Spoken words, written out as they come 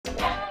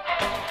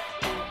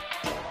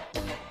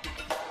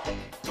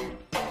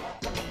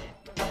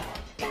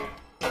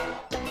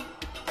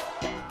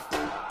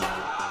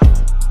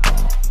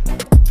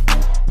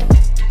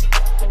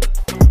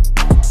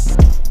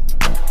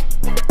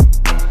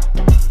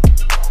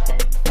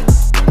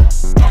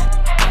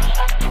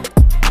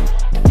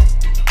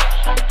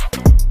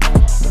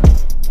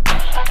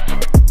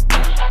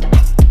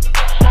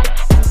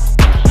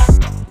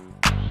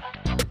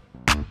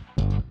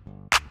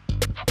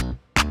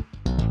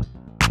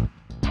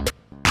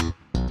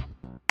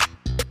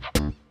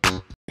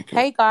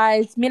Okay. Hey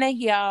guys, Minna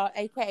here,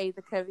 aka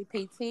the Curvy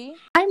PT.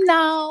 I'm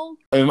Nal.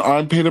 And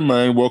I'm Peter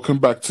May. Welcome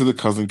back to the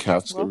Cousin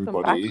Cast, Welcome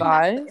everybody. back,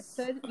 guys.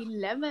 Episode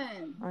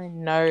 11. I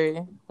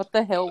know. What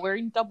the hell? We're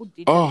in double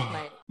digits,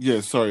 mate.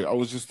 Yeah, sorry. I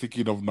was just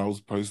thinking of Nal's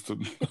post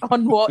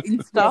On what,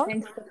 Insta?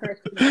 Thanks for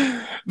correcting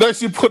me. No,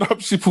 she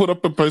put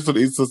up a post on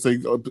Insta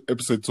saying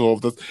episode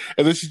 12.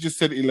 And then she just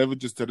said 11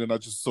 just then, and I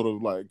just sort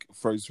of like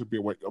froze for a bit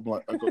awake. I'm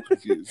like, I got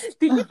confused.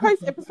 Did you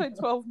post episode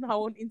 12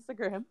 now on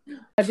Instagram?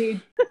 I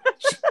did.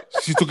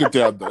 She took it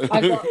down though.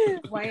 I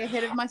got way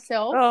ahead of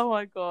myself. Oh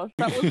my gosh.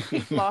 That was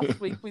Pete last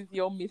week with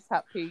your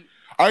mishap, Pete.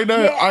 I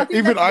know. Yeah, I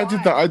did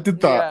that. I did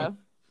that. Yeah.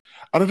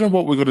 I don't know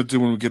what we're gonna do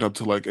when we get up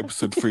to like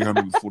episode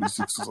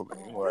 346 or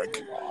something.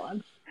 Like,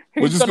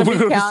 we're Who's just gonna be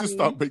gonna counting?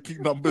 start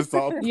making numbers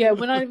up. Yeah,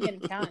 we're not even going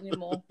to count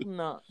anymore.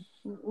 No.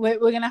 We're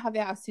going to have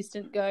our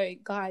assistant go,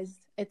 guys,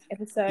 it's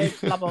episode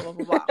blah, blah, blah,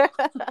 blah, blah.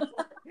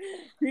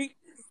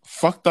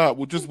 Fuck that.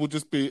 We'll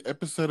just be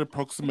episode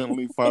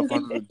approximately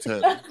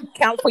 510.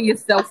 Count for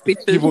yourself,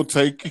 bitches. Give or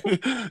take.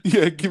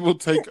 Yeah, give or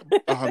take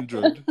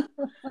 100.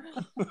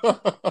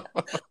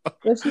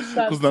 Let's just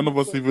start. Because none of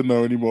us even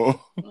know anymore.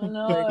 I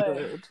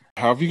know.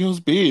 How have you guys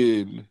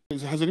been?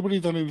 Has anybody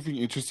done anything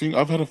interesting?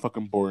 I've had a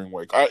fucking boring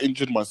week. I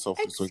injured myself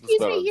this week. Excuse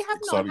That's me, you have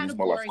not exciting had as a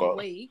my life boring got.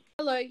 week.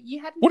 Hello, you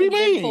had an What do you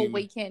eventful mean?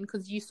 weekend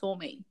because you saw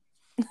me.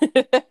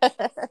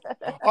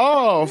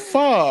 Oh,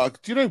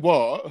 fuck. Do you know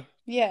what?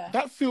 Yeah.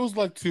 That feels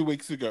like 2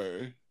 weeks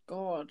ago.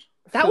 God.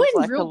 That Feels went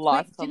like a real quick,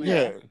 lifetime didn't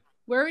Yeah. it?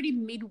 We're already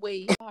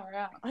midweek. Far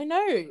out. I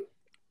know.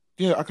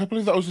 Yeah, I can't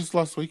believe that was just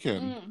last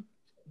weekend.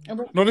 And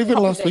we're- Not even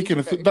couple last days weekend.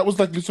 ago. That was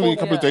like literally a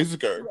couple of Yeah. days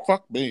ago. Yeah.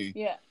 Fuck me.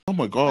 Yeah, Oh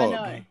my I god.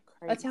 know.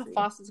 That's how Crazy.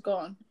 fast it's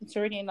gone. It's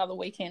already another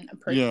weekend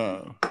approaching.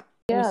 Yeah.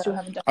 We Yeah. still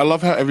haven't done. I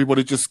love how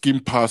everybody just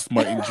skimmed past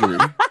my injury.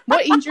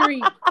 What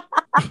injury?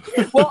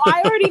 Well,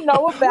 I already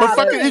know about My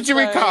fucking it,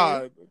 injury so-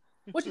 card.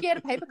 What, you get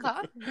a paper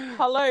card?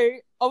 Hello,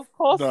 of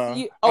course,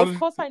 Nah, of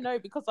course I know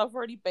because I've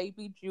already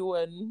babied you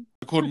and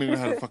I called me and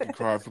had a fucking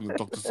cry from the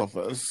doctor's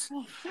office.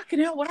 Oh, fucking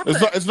hell, what happened?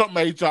 It's not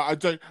major.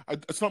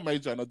 It's not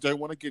major, and I don't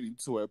want to get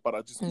into it. But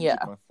I just injured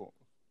Yeah. my foot.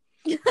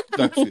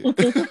 That's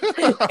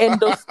it.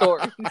 end of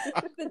story.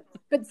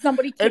 But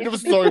somebody End of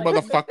kept story, me.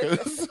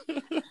 motherfuckers.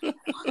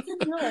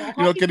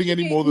 You're not getting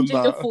any more than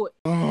that.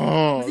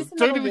 Oh, Was this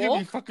don't another even get me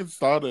walk? fucking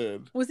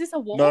started. Was this a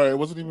walk? No, it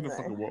wasn't even a No.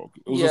 fucking walk.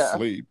 It was Yeah. a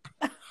sleep.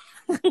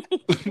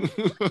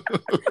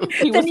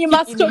 Then you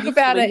must talk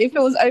about it if it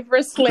was over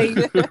a sleep.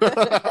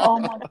 Oh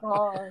my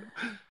god.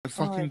 I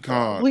fucking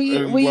God. can't. Were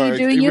you And, like,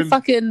 doing your even-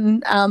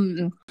 fucking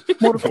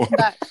Mortal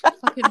Kombat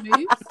fucking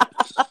moves?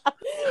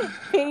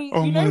 Hey,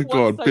 Oh you know my what's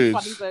God, so bitch.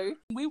 funny though?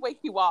 We wake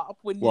you up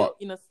when What?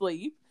 you're in a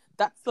sleep.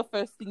 That's the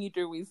first thing you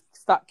do is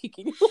start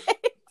kicking your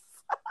legs.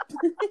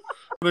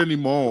 Not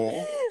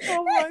anymore.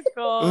 Oh my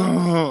god,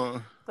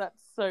 Ugh.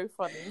 that's so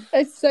funny.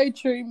 It's so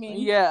true, man.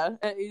 Yeah,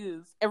 it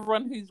is.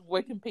 Everyone who's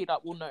woken Pete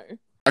up will know.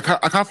 I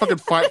can't fucking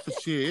fight for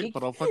shit,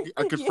 but I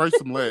can throw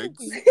some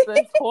legs. Those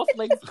horse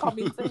legs come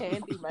into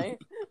handy, mate.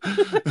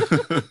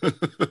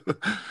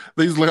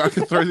 I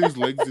can throw these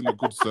legs in a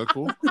good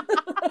circle.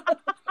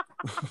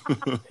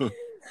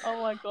 Oh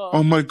my god.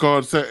 Oh my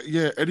god. So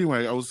yeah,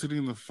 anyway, I was sitting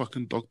in the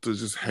fucking doctor's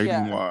just hating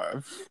Yeah.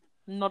 life.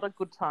 Not a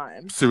good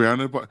time.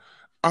 Surrounded by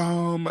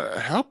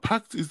how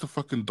packed is the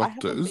fucking I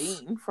haven't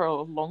doctors? been for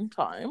a long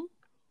time.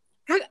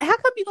 How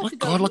come you got My to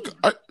go god, in? like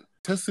I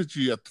tested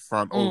you at the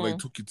front, or they Mm.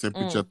 took your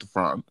temperature at the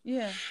front,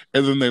 Yeah,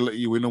 and then they let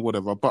you in or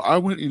whatever. But I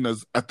went in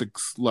as at the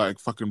like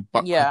fucking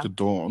butt Yeah. crack of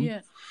dawn,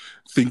 yeah.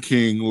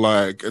 thinking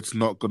like it's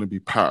not gonna be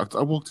packed.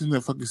 I walked in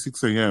there fucking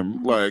 6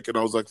 a.m. like, and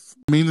I was like,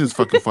 I mean, there's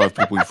fucking 5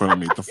 people in front of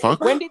me. The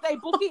fuck? When did they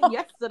book it?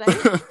 Yesterday.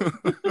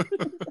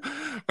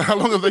 How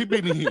long have they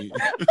been here?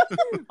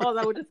 Oh,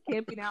 they were just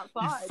camping You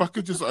outside.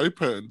 fucking just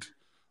opened.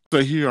 So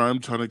here I am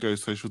trying to go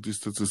social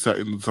distance and sat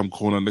in some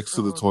corner next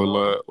to the Oh,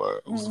 toilet. Like,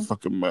 it was a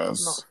fucking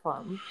mess. Not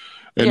fun.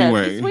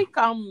 Anyway, Yeah, this week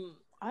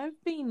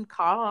I've been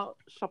car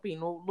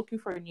shopping or looking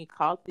for a new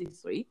car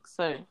this week.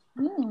 So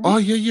oh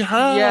yeah, you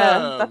have.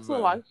 yeah, that's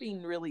all I've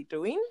been really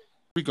doing.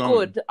 We gone.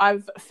 Good.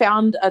 I've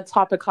found a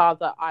type of car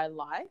that I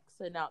like.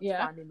 So now it's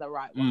Yeah. finding the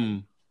right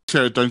one.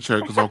 Share it, don't share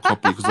it, because I'll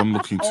copy because I'm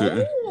looking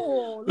too.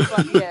 Oh,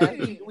 But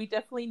yeah, we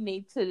definitely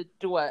need to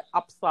do an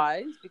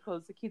upsize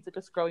because the kids are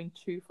just growing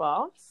too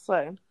fast.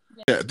 So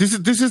Yeah, this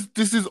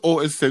is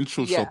all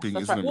essential yeah, shopping,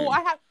 that's isn't right. it? Well, I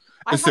haven't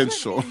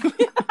Essential. been-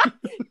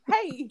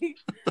 Hey,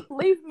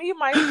 leave me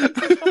my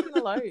essential shopping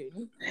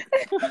alone.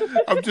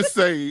 I'm just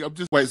saying.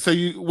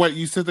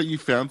 You said that you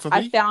found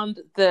something. I found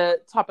the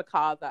type of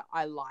car that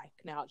I like.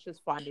 Now it's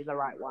just finding the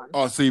right one.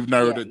 Oh, so you've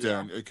narrowed Yeah, it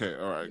down. Okay,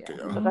 all right. Yeah,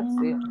 Okay. so that's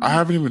it. I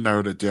haven't even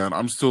narrowed it down.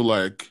 I'm still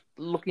like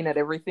Looking at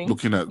everything.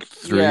 looking at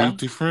 3 Yeah.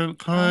 different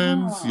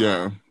kinds. Oh.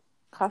 Yeah.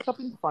 Car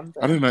shopping's fun.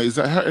 Though. I don't know. Is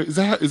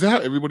that how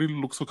everybody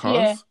looks for cars?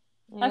 Yeah.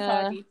 That's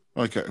Yeah. how I did.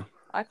 Okay.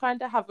 I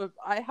kind of have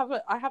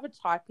a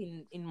type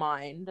in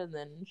mind, and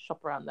then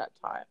shop around that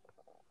type.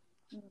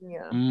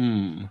 Yeah.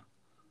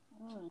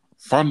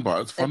 Fun,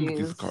 but it's fun It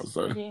looking for is. cars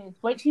though. Yeah.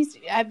 Wait,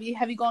 have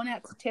you gone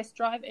out to test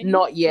drive?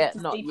 Not yet,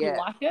 to not see if yet. you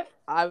like it?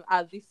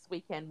 I this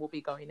weekend we'll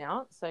be going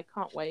out, so I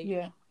can't wait.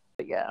 Yeah.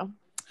 But yeah.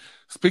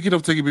 Speaking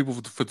of taking people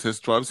for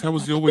test drives, how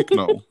was your week,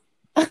 Noel?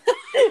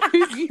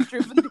 Who've you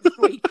driven this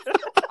week?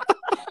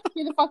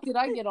 Who the fuck did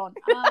I get on?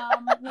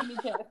 Let me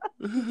check.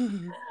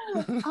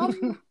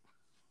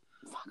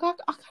 Fuck,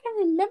 I can't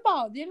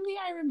remember. The only thing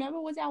I remember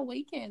was our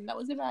weekend. That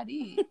was about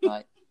it.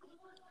 Like,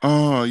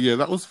 Oh, yeah,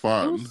 that was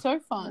fun. it was so I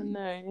fun.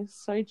 know,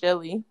 so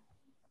jelly.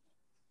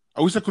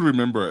 I wish I could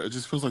remember it. It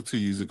just feels like 2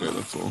 years ago,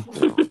 that's all.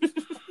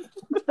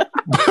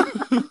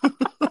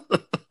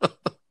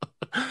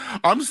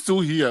 I'm still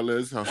here at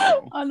Leah's house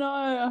now. I know,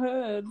 I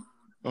heard.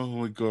 Oh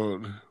my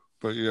god.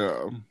 But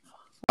yeah.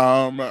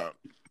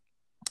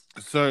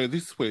 So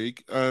this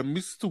week,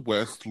 Mr.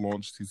 West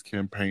launched his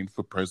campaign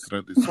for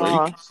president this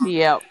week.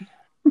 Yep.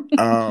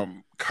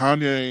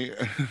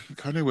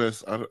 Kanye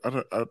West,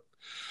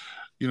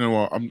 you know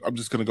what, I'm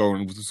just gonna go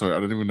on with the story.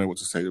 I don't even know what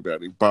to say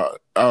about it. But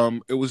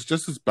it was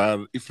just as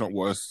bad, if not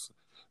worse,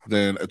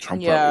 than a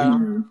Trump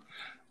rally.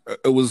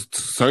 It was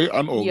so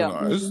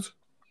unorganized.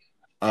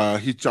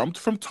 He jumped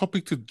from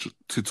topic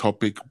to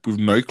topic with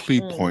no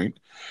clear point.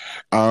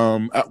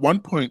 At one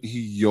point, he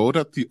yelled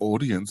at the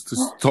audience to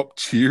stop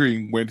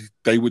cheering when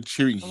they were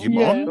cheering him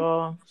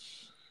on.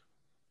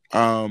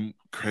 Gosh.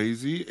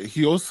 Crazy.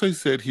 He also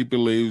said he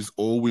believes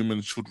all women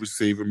should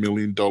receive $1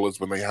 million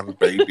when they have a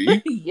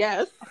baby.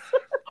 Yes.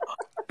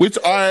 Which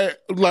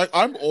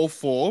I'm all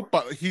for,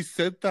 but he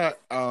said that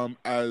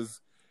as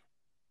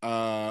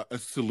a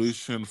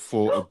solution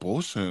for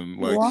abortion.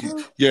 Like,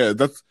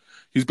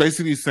 he's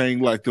basically saying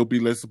like there'll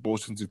be less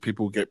abortions if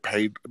people get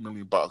paid $1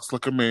 million.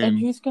 Like, I mean, And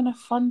who's gonna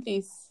fund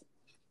this?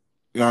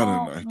 I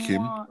don't know,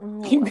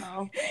 Kim.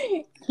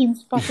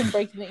 Kim's fucking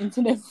breaking the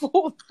internet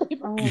for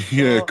people.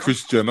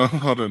 Kris Jenner.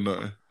 I don't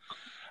know.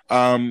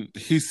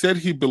 He said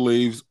he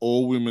believes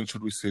all women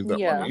should receive that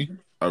money.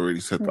 I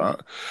already said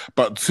that.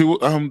 But two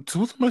of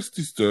the most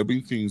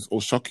disturbing things or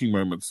shocking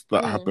moments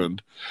that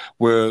happened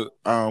were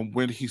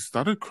when he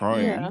started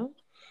crying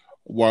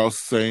while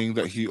saying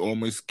that he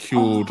almost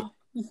killed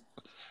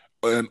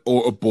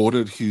or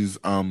aborted his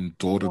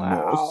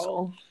daughter-in-laws.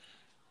 Wow.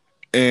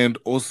 And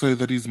also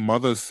that his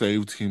mother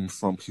saved him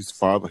from his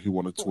father who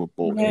wanted to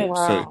abort him.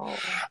 Wow.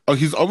 So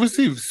he's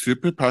obviously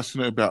super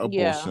passionate about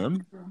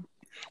abortion,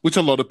 which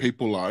a lot of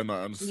people are, and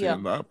I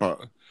understand that. But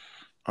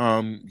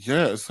so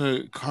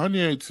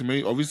Kanye, to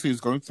me, obviously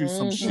is going through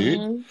some shit.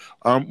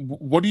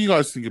 What do you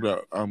guys think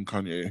about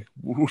Kanye?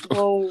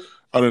 Well,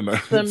 I don't know.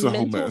 The it's a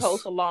whole mental mess.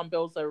 health alarm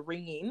bells are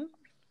ringing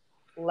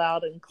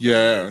loud and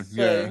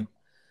clear.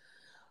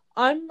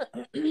 I'm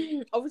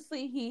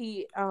obviously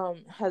he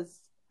has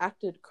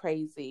acted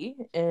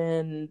crazy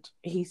and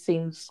he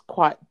seems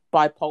quite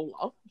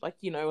bipolar. Like,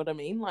 you know what I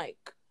mean?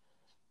 Like,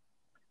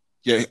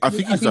 I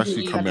think he's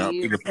actually come out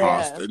in the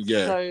past, and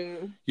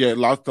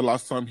the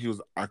last time he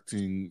was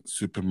acting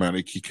super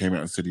manic, he came out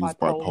and said he was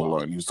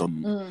bipolar and he was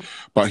on,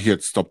 but he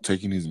had stopped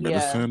taking his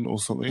medicine or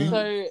something.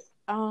 So,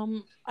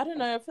 I don't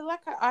know. I feel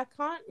like I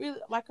can't really,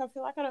 like, I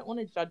feel like I don't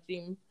want to judge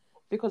him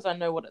because I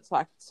know what it's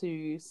like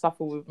to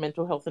suffer with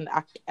mental health and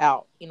act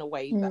out in a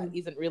way that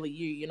isn't really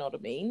you know what I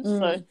mean?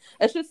 So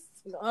it's just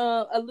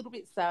a little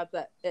bit sad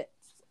that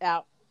it's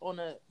out on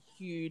a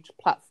huge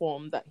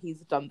platform that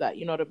he's done that,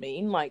 you know what I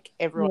mean? Like,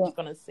 everyone's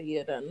going to see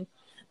it and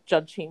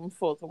judge him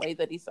for the way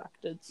that he's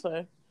acted.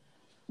 So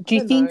do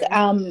you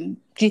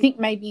think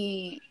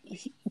maybe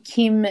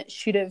Kim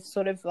should have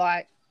sort of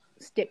like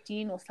stepped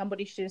in, or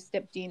somebody should have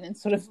stepped in and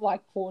sort of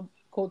like called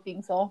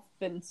things off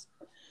and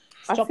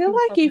I feel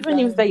like even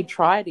if they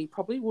tried, he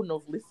probably wouldn't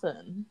have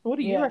listened. What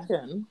do you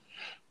reckon?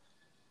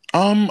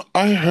 I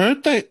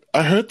heard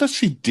that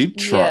she did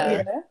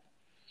try.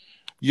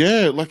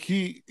 Like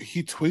he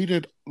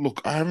tweeted.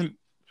 Look, I haven't.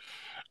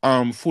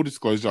 Full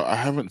disclosure, I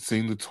haven't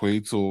seen the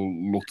tweets or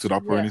looked it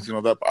up or anything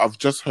like that. But I've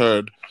just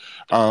heard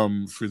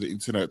through the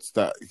internet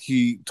that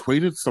he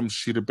tweeted some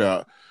shit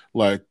about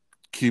like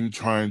Kim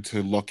trying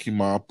to lock him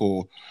up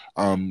or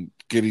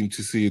get him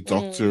to see a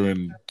doctor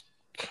and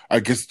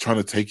I guess trying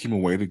to take him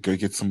away to go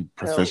get some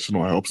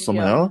professional help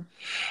somehow.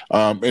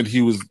 And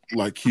he was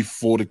like, he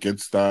fought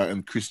against that,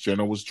 and Kris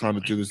Jenner was trying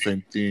to do the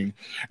same thing.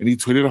 And he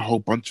tweeted a whole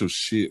bunch of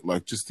shit,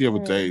 like just the other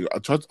day. I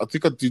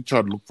think I did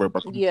try to look for it,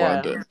 but I couldn't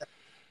find it.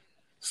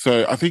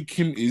 So I think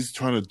Kim is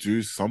trying to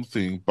do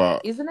something,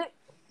 but isn't it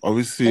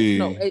obviously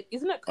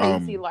isn't it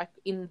crazy like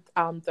in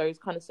those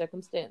kind of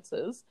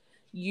circumstances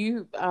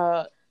you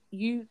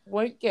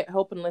won't get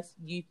help unless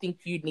you think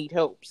you need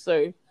help.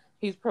 So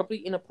he's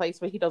probably in a place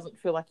where he doesn't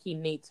feel like he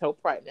needs help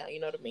right now. You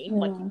know what I mean?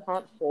 Like, you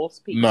can't force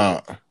people.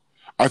 Nah,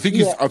 I think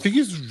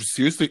he's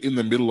seriously in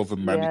the middle of a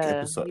manic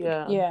episode.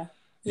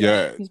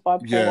 He's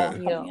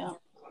bipolar.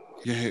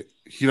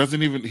 He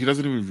doesn't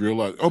even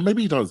realize. Oh,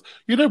 maybe he does.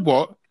 You know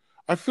what?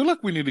 I feel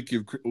like we need to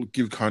give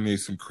Kanye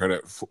some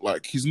credit for,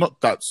 like, he's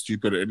not that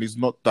stupid and he's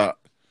not that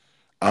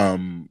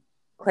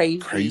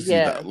crazy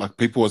that like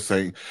people are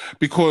saying,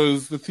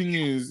 because the thing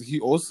is he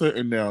also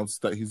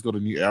announced that he's got a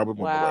new album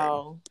on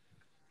the way.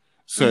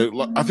 So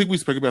like, I think we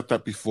spoke about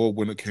that before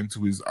when it came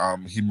to his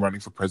him running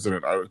for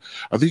president.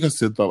 I think I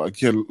said that like,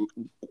 yeah,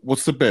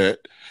 what's the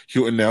bet?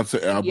 He'll announce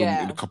an album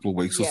in a couple of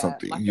weeks or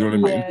something. Like you know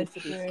what I mean?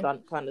 Publicity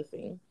stunt kind of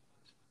thing.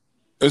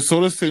 It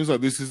sort of seems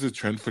like this is a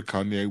trend for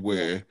Kanye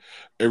where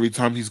every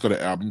time he's got an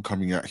album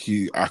coming out,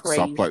 he acts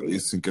up like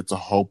this and gets a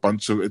whole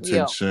bunch of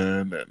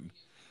attention and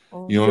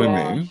you know what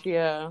I mean?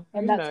 Yeah.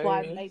 And that's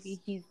why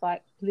maybe his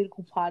like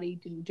political party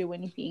didn't do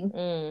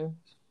anything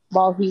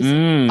while he's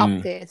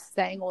up there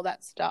saying all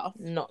that stuff.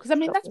 Because I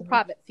mean, that's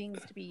private things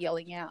to be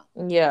yelling out.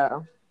 Yeah.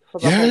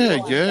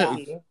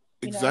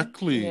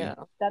 Exactly. Yeah.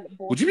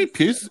 Would you be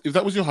pissed if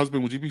that was your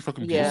husband? Would you be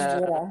fucking pissed?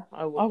 Yeah,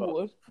 I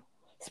would.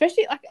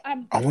 Especially like I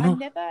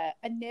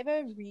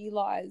never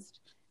realized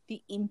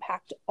the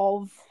impact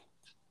of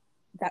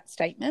that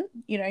statement.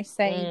 You know,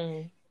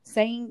 saying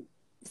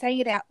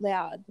it out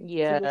loud for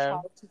your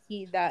child to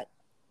hear that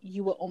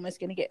you were almost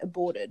going to get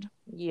aborted.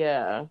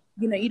 Yeah.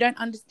 You know, you don't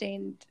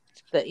understand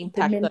the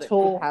impact that it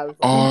could have.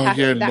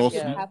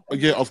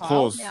 Of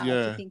course.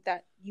 To think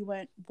that you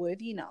weren't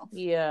worthy enough.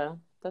 Yeah,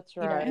 that's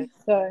right. You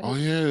know?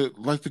 So,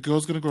 like the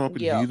girl's going to grow up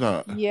and hear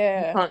that.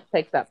 Yeah. You can't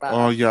take that back.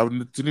 Oh, yeah, I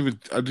didn't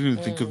even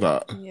think of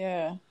that.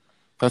 Yeah.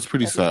 That's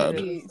pretty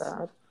sad.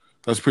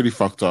 That's pretty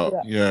fucked up.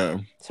 Yeah.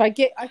 So I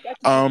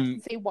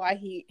can see why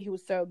he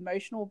was so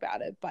emotional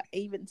about it, but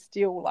even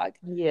still, like,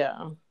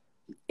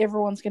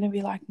 everyone's gonna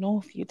be like,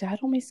 "North, your dad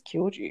almost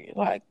killed you."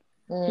 Like,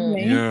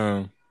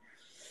 yeah.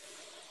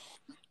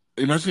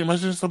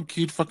 Imagine some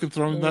kid fucking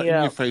throwing that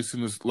in your face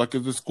in this, like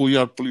in the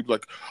schoolyard,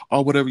 like,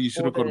 "Oh, whatever, you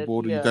should have got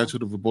aborted. Your dad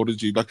should have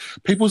aborted you." Like,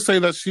 people say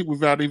that shit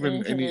without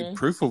even any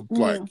proof of,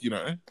 like, you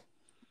know.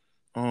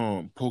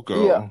 Oh, poor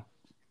girl.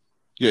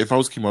 Yeah, if I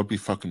was Kim, I'd be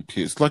fucking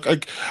pissed. Like,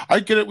 I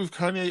get it with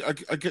Kanye.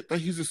 I get that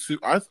he's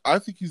I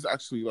think he's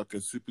actually like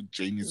a super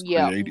genius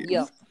creative.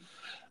 Yeah.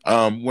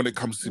 When it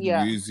comes to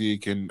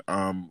music and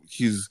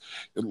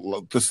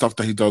the stuff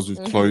that he does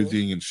with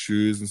clothing and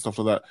shoes and stuff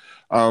like that.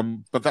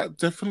 But that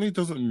definitely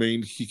doesn't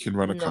mean he can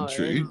run a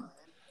country.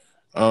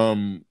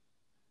 And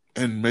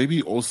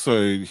maybe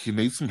also he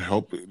needs some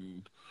help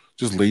in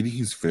just leading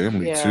his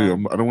family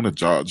too. I don't want to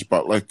judge,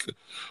 but like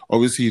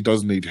obviously he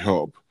does need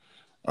help.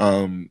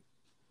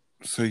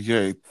 So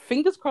yeah,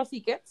 fingers crossed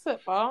he gets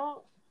it,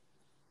 but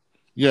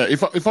yeah,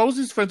 if I was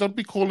his friend, I'd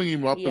be calling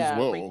him up as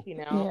well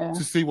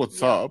to see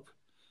what's up.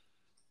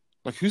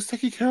 Like, who's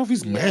taking care of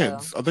his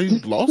meds? Are they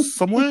lost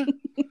somewhere?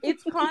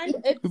 It's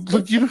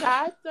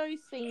sad though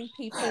seeing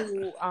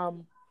people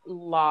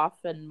laugh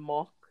and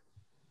mock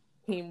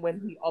him when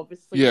he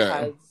obviously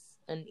has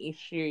an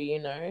issue. You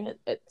know,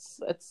 it's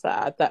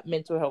sad that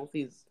mental health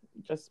is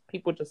just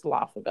people just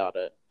laugh about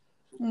it.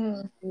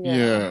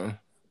 Yeah.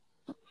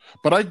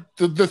 But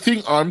the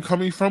thing I'm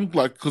coming from,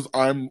 like, because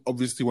I'm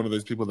obviously one of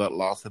those people that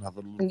laugh and have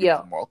a little bit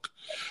of a mock.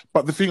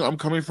 But the thing I'm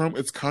coming from,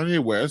 it's Kanye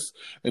West,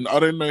 and I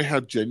don't know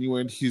how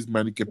genuine his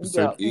manic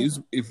episode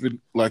is. If it,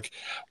 like,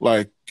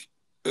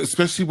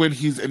 especially when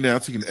he's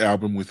announcing an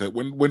album with it,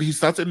 when he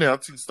starts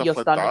announcing stuff like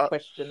that, you're starting to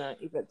question it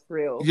if it's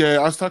real.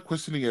 Yeah, I start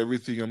questioning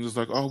everything. I'm just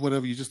like, oh,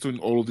 whatever. You're just doing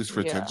all of this for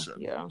attention.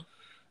 Yeah.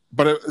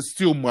 But it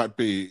still might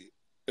be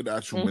an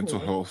actual mental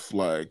health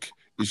like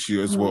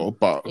issue as well.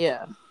 But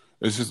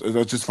it's just,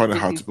 I just find it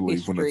hard to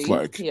believe when it's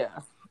like, yeah.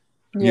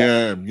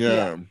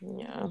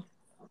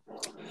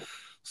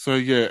 So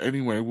yeah,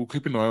 anyway, we'll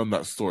keep an eye on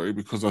that story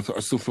because I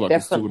still feel like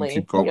it's still going to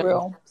keep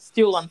going.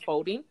 Still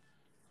unfolding.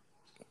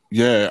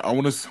 Yeah, I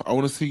want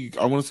to see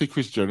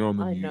Kris Jenner on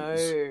the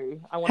news.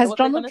 I know. Has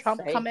Donald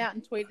Trump come out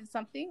and tweeted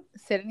something?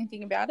 Said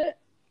anything about it?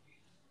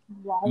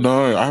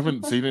 No, I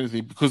haven't seen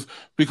anything because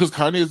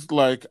Kanye's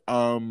like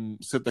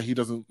said that he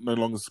no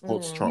longer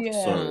supports Trump.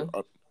 Yeah. So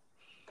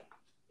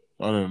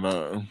I don't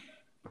know.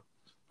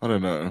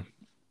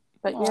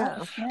 But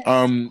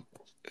yeah.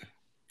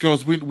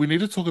 Girls, we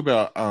need to talk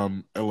about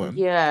Ellen.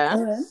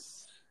 Yeah.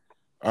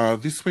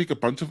 This week a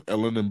bunch of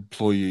Ellen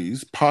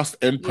employees, past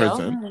and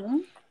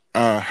present,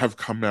 have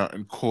come out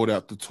and called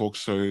out the talk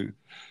show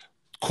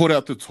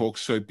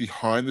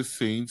behind the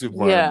scenes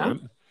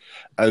environment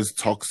as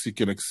toxic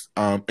and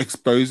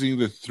exposing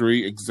the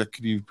three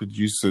executive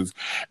producers,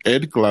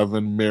 Ed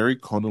Glavin, Mary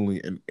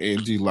Connolly, and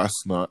Andy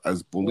Lassner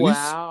as bullies.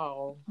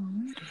 Wow.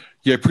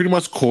 Yeah, pretty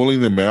much calling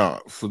them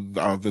out for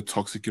the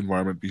toxic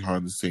environment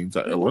behind the scenes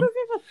at Ellen. What have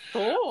you ever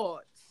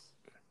thought?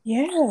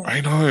 Yeah.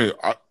 I know.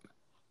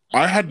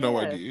 I had no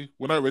idea.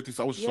 When I read this,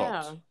 I was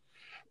shocked.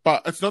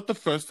 But it's not the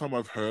first time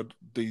I've heard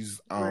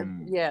these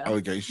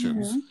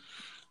allegations. Mm-hmm.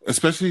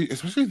 Especially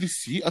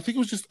this year. I think it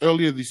was just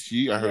earlier this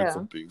year I heard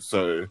something.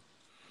 So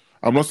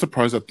I'm not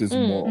surprised that there's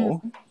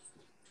more.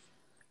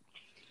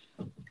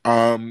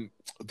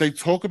 They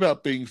talk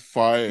about being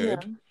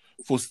fired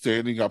for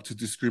standing up to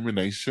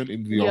discrimination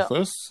in the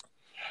office.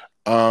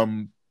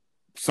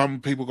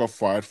 Some people got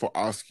fired for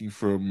asking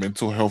for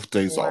mental health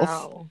days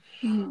off.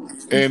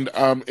 And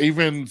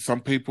even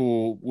some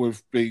people were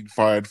being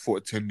fired for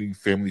attending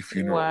family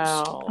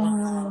funerals.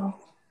 Wow.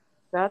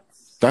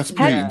 That's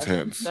pretty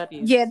intense. That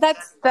is. Yeah,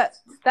 that's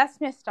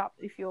messed up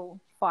if you're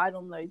fired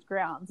on those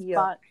grounds. Yeah.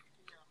 But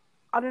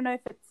I don't know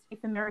if it's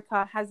if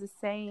America has the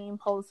same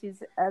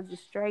policies as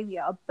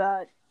Australia,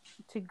 but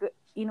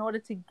in order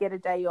to get a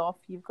day off,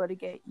 you've got to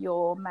get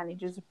your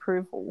manager's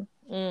approval.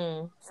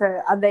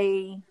 So are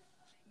they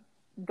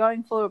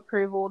going for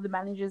approval? The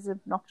managers have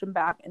knocked them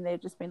back, and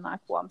they've just been like,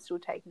 "Well, I'm still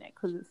taking it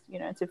because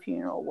it's a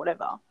funeral or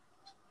whatever."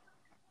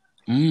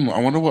 I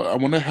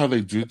wonder how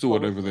they do it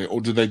over there,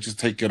 or do they just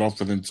take it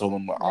off and then tell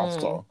them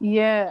after?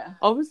 Yeah,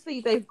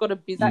 obviously they've got a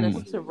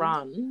business to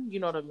run. You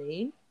know what I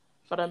mean?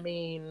 But I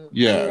mean,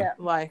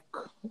 like,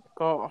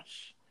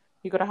 gosh,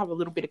 you got to have a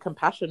little bit of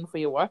compassion for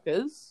your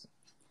workers.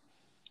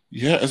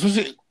 Yeah,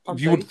 especially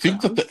you would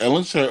think that the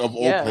Ellen Show of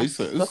all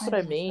places. That's what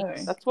I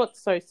mean. That's what's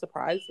so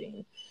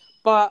surprising.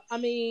 But I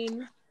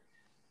mean,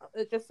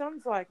 it just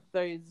sounds like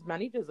those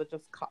managers are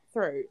just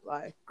cutthroat,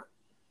 like,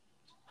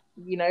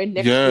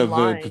 next in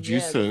line. The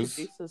producers.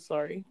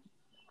 Sorry.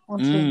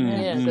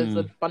 There's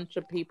a bunch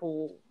of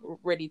people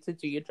ready to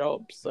do your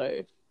job.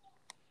 So,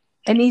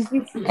 and is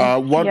this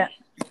what?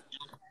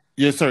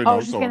 Yeah, sorry. I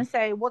was just going to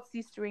say, what's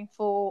this doing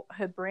for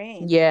her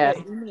brand? Yeah,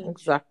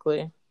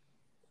 exactly.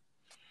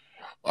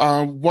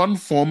 One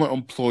former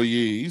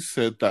employee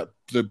said that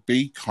the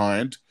 "Be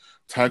Kind"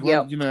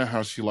 tagline, you know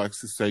how she likes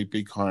to say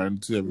 "Be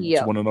kind" to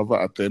one another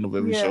at the end of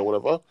every show,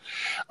 whatever.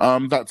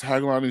 That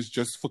tagline is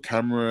just for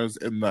cameras,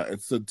 and that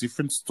it's a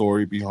different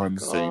story behind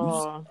the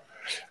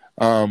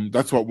scenes.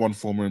 That's what one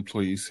former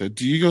employee said.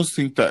 Do you guys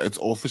think that it's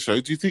all for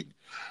show? Do you think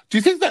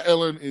that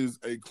Ellen is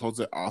a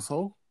closet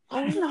asshole?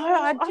 I don't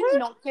know. I did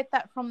not get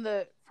that from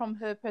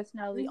her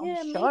personality on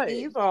the show.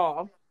 Me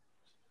either.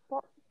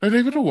 I don't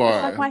even know why.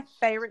 It's like my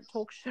favourite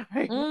talk show.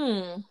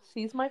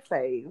 She's my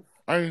fave.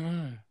 I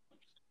know.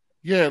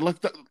 Yeah, like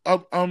that.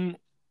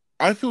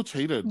 I feel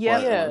cheated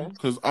by Ellen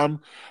because I'm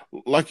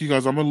like you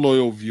guys. I'm a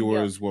loyal viewer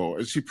as well,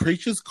 and she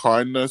preaches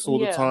kindness all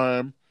the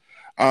time.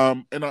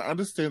 And I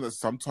understand that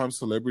sometimes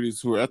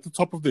celebrities who are at the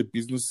top of their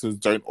businesses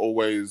don't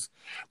always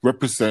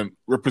represent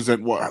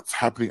what's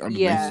happening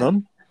underneath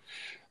them.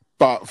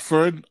 But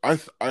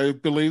I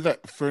believe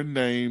that for a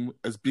name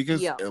as big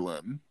as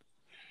Ellen,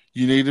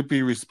 you need to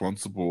be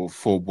responsible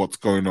for what's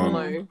going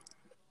on.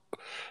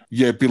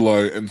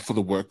 Below, and for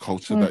the work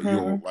culture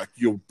that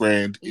your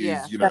brand is,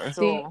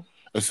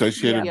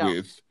 associated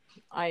with.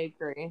 I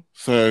agree.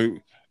 So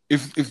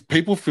if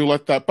people feel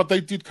like that, but they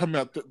did come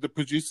out, the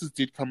producers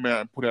did come out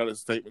and put out a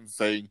statement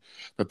saying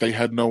that they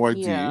had no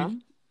idea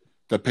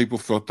that people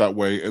felt that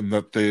way, and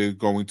that they're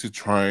going to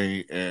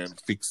try and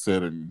fix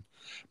it and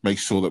make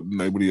sure that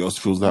nobody else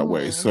feels that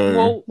way.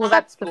 So well,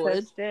 that's the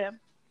first step.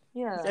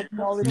 Getting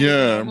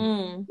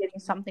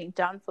something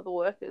done for the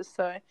workers.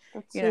 So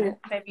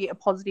maybe a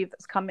positive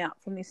that's come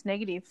out from this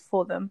negative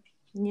for them.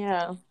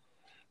 Yeah.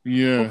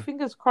 Well,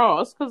 fingers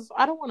crossed, because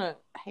I don't want to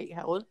hate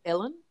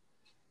Ellen.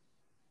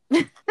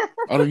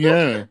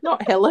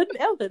 Not Helen,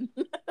 Ellen.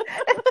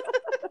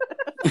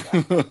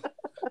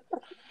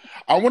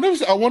 I wonder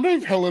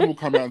if Helen will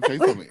come out and say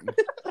something.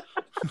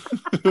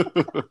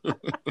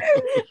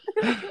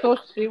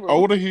 She will. I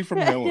want to hear from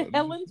Helen.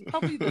 Helen's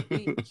probably the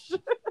bitch.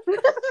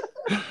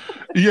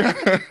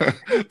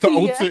 The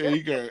alter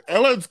ego.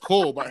 Ellen's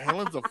cool, but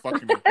Helen's a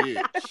fucking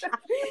bitch.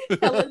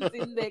 Helen's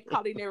in there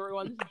cutting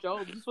everyone's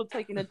jobs for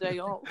taking a day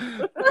off.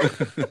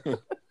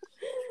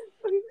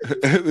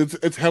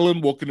 It's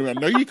Helen walking around.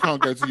 No, you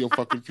can't go to your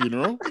fucking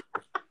funeral.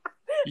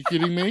 You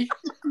kidding me?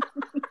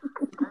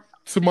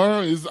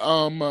 Tomorrow is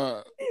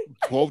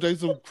 12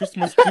 days of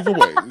Christmas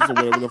giveaways or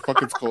whatever the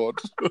fuck it's called.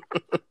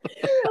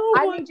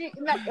 I need you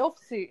in that elf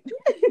suit.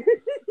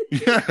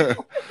 Yeah.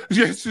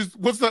 It's just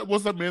what's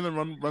that man that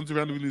runs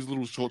around in his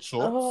little short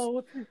shorts? Oh,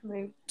 what's his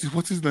name? Dude,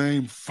 what's his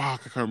name?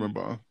 Fuck, I can't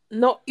remember.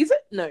 No, is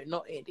it? No,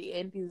 not Andy.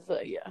 Andy's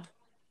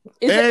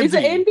Is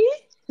it Andy?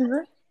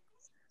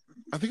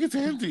 I think it's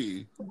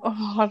Andy.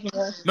 Oh, I don't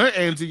know. No,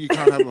 Andy, you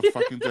can't have a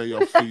fucking day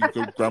off for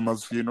your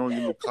grandma's funeral, you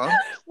little cunt.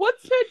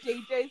 What's her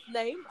DJ's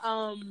name?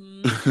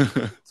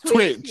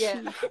 Twitch.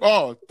 Yeah.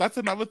 Oh, that's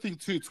another thing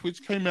too.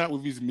 Twitch came out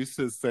with his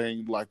missus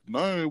saying, like,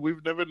 no,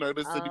 we've never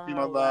noticed anything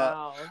like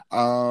that.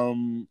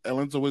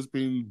 Ellen's always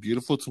been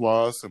beautiful to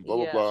us and blah,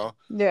 blah, blah.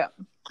 Yeah.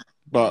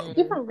 But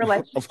different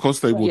relationship. Of course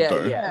they would,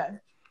 though.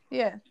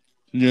 Yeah.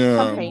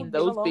 Some paying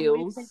those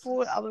bills.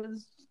 People,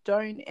 others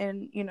don't,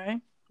 and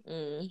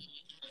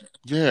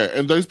Yeah,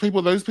 and those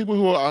people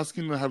who are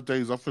asking to have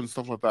days off and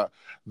stuff like that,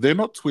 they're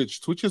not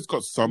Twitch. Twitch has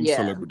got some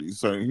celebrities,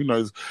 so who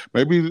knows?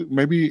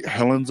 Maybe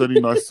Helen's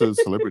only nice to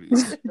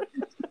celebrities.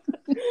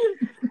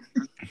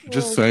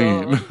 Just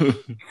saying.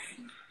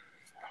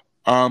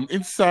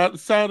 In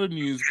sadder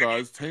news,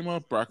 guys, Tamar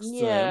Braxton.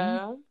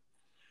 Yeah.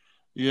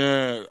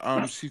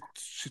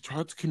 She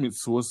tried to commit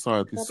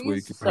suicide this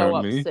week.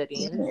 Apparently, so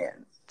upsetting.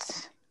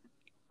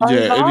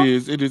 Yeah,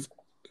 it is.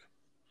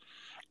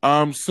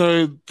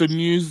 So the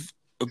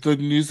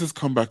news has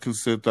come back and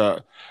said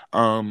that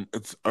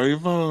it's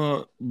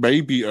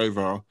maybe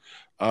over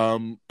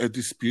a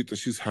dispute that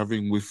she's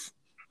having with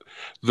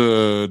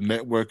the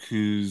network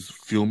who's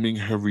filming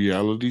her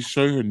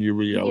new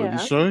reality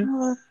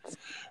show.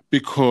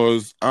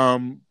 Because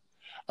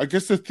I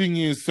guess the thing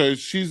is, so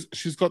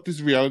she's got this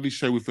reality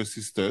show with her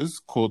sisters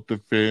called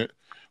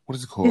what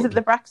is it called? Is it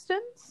the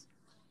Braxtons?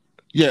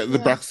 Yeah, the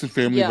Braxton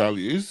Family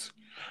Values.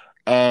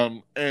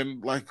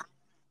 And like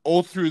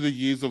all through the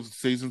years of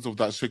seasons of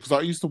that show, because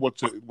I used to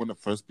watch it when it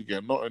first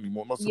began, not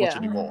anymore, not so much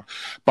anymore.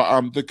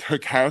 But her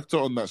character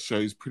on that show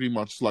is pretty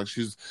much like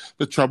she's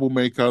the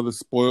troublemaker, the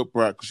spoiled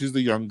brat, because she's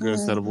the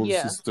youngest out of all the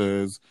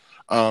sisters.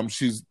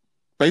 She's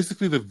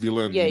basically the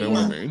villain, you know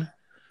what I mean?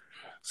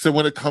 So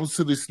when it comes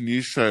to this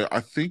new show,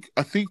 I think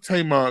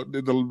Tamar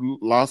the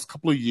last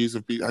couple of years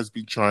has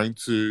been trying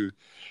to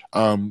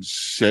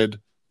shed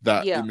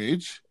that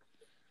image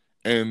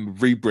and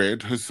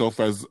rebrand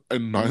herself as a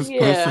nice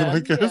person, I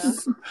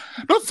guess.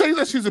 Not saying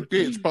that she's a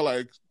bitch, but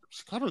like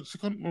she kind of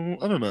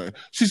I don't know.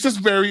 She's just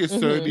very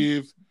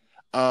assertive,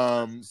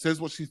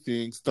 says what she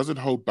thinks, doesn't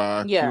hold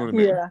back. You know what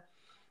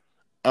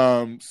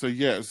I mean?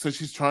 So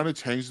she's trying to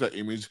change that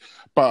image,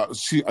 but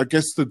I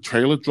guess the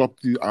trailer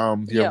dropped the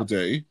other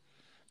day,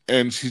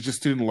 and she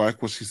just didn't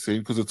like what she's seen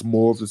because it's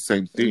more of the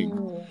same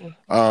thing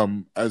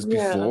as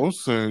before.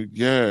 So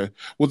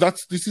well,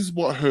 this is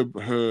what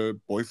her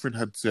boyfriend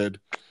had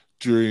said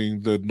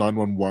during the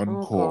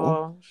 911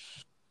 call.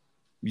 Gosh.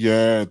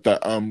 Yeah,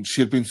 that she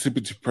had been super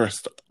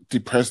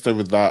depressed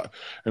over that,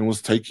 and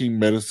was taking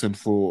medicine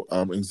for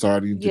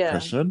anxiety and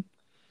depression.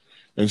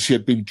 And she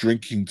had been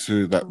drinking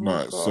too that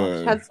night. Gosh.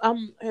 So has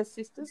her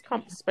sisters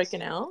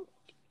spoken out?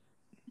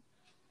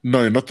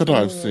 No, not that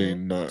I've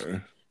seen.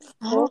 No.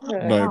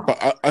 No,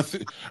 but I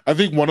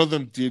think one of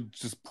them did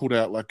just put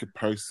out like a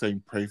post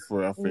saying "Pray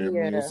for our family"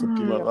 or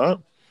something like that.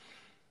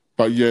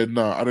 But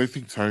no, I don't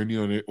think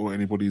Tony or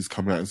anybody's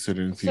come out and said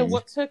anything. So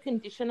what's her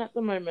condition at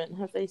the moment?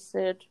 Have they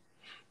said?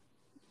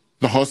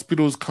 The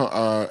hospitals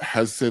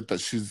has said that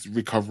she's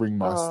recovering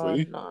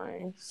nicely. Oh,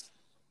 nice.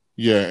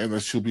 Yeah, and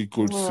that she'll be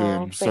good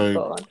soon. So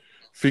God.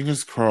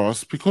 Fingers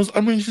crossed, because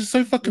I mean she's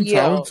so fucking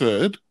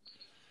talented.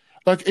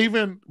 Like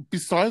even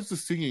besides the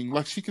singing,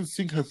 like she can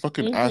sing her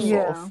fucking ass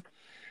off.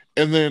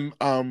 And then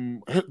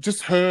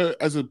her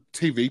as a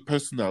TV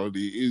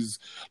personality is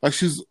like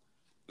she's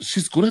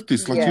good at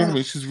this. Like you know what I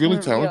mean? She's really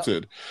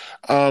talented.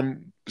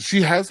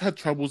 She has had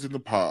troubles in the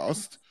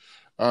past.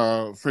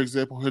 For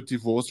example, her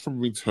divorce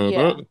from Vince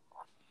Herbert.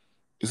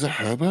 Is it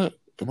Herbert?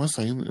 Am I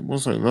saying that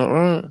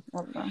right? I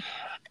don't know.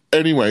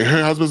 Anyway,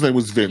 her husband's name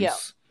was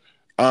Vince.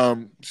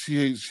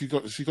 She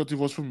got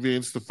divorced from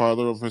Vince, the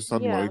father of her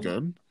son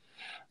Logan.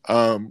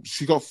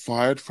 She got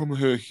fired from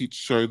her hit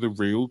show The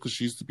Real because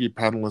she used to be a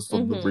panelist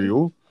on The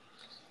Real.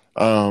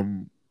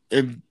 And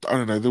I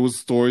don't know, there was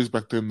stories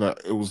back then that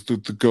it was the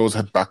girls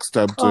had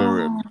backstabbed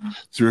her and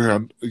threw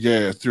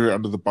her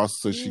under the bus,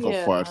 so she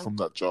got fired from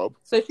that job.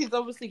 So she's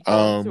obviously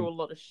gone through a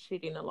lot of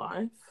shit in her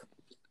life.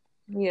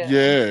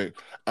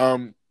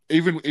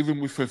 Even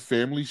with her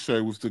family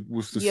show with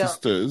the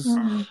sisters,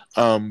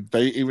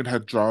 they even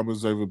had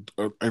dramas over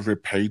a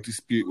pay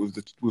dispute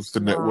with the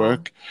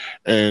network,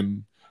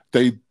 and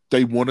they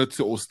wanted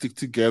to all stick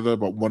together,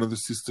 but one of the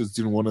sisters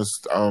didn't want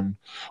to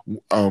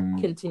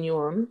continue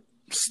on.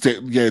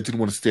 Didn't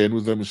want to stand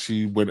with them, and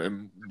she went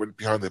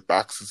behind their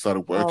backs and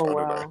started work. I don't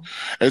know.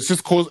 It's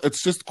just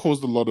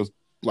caused a lot of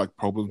like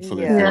problems for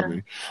their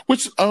family,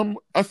 which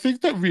I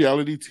think that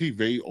reality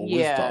TV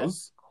always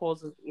does.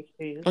 Causes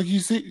issues. Like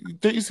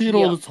don't you see it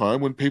all the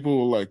time when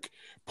people like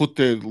put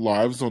their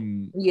lives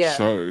on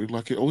show?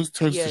 Like it always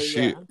turns to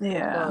shit.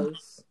 Yeah.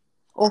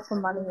 All for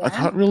money. I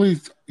can't really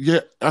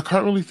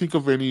think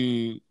of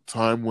any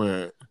time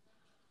where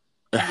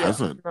it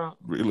hasn't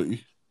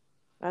really.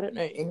 I don't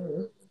know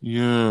any.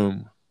 Yeah.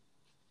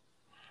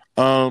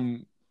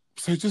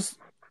 So just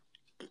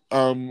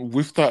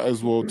with that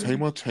as well,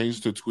 Tamar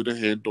changed her Twitter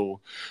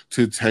handle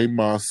to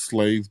Tamar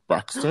Slave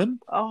Braxton.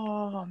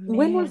 Oh man.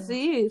 When was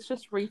this?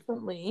 Just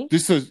recently?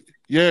 This is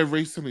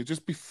recently,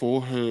 just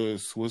before her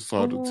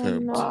suicide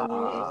attempt.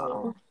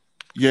 No.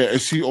 Yeah,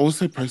 and she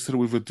also posted it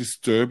with a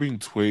disturbing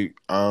tweet.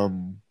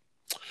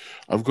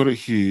 I've got it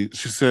here.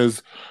 She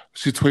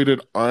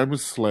tweeted, "I'm a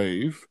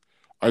slave.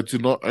 I do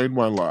not own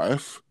my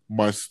life,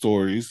 my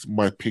stories,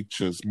 my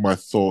pictures, my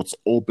thoughts,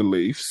 or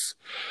beliefs.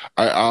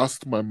 I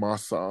asked my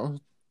master,"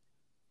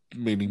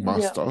 meaning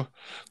master,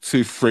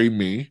 "to free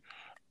me.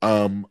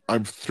 I'm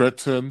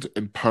threatened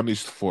and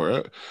punished for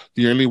it.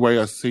 The only way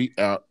I see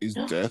out is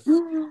death.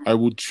 I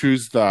will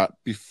choose that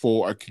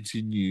before I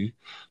continue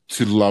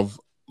to love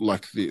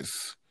like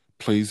this.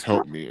 Please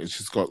help me." And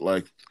she's got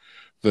like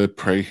the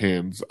pray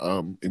hands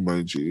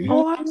emoji.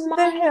 What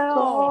the hell?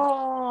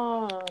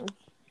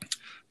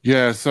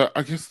 God. So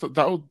I guess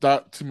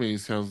that to me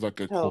sounds like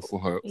a call for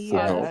help.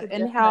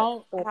 And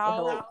how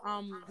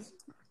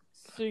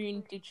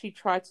soon did she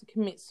try to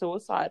commit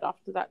suicide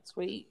after that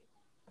tweet?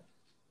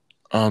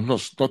 I'm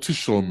not too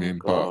sure,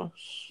 but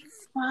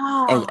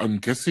I'm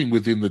guessing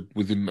within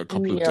a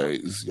couple of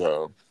days.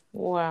 Yeah.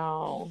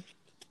 Wow.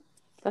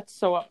 That's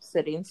so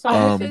upsetting. So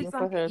upsetting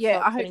for her.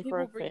 Yeah, I hope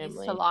people bring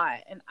this to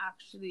light and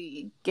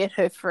actually get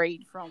her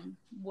freed from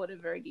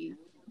whatever it is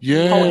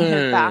holding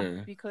her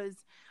back. Because,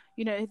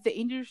 you know, the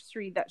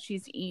industry that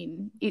she's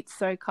in, it's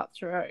so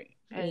cutthroat.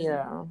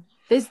 And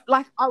there's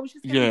like, I was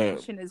just going to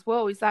mention as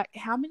well, is like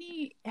how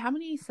many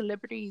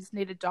celebrities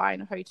need to die in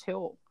a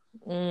hotel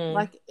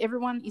Like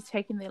everyone is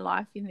taking their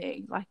life in there,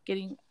 like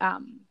getting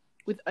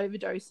with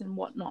overdose and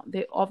whatnot.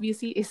 They're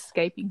obviously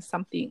escaping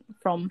something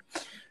from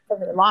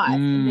their life,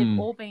 and they've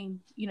all been,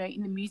 you know,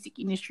 in the music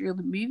industry or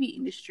the movie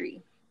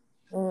industry.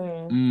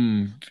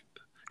 In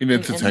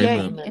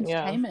entertainment.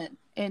 Yeah, in entertainment.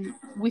 And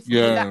with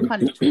that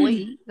kind of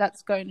tweet,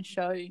 that's going to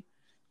show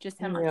just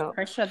how much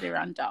pressure they're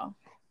under.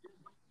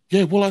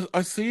 Yeah, well,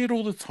 I see it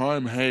all the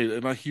time, hey,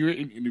 and I hear it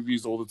in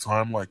interviews all the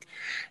time, like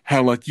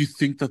how like you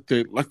think that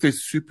they're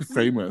super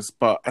famous,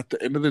 but at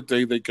the end of the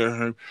day, they go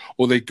home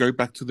or they go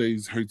back to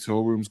these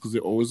hotel rooms because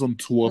they're always on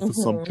tour for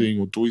something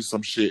or doing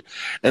some shit,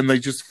 and they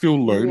just feel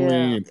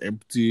lonely and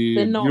empty.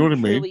 They're not you know what I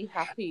mean? truly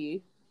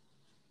happy.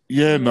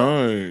 Yeah,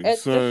 no.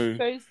 So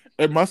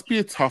it must be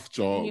a tough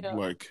job,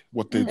 like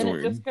what they're doing.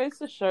 And it just goes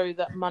to show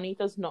that money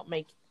does not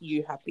make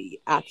you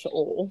happy at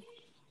all.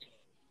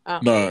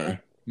 No.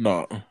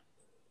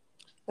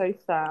 So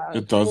sad.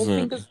 It doesn't. Well,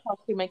 fingers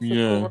crossed he makes a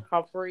full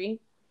recovery.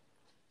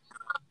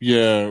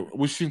 Yeah,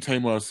 wishing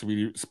Tamar a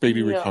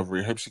speedy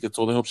recovery. Hope she gets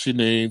all the help she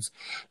needs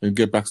and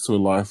gets back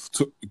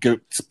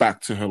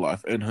to her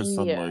life and her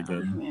son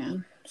Logan.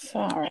 Man,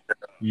 sorry.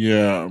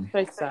 Yeah.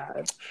 So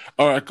sad.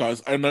 All right,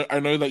 guys. I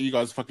know that you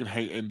guys fucking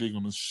hate ending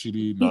on a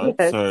shitty note,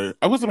 so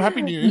I got some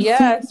happy news.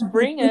 Yes,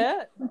 bring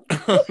it.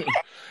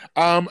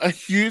 A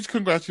huge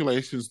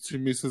congratulations to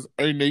Mrs.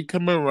 Nicki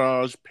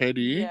Minaj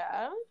Pregnant.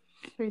 Yeah.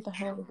 Who the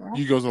hell is that?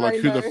 You guys are like,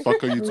 who the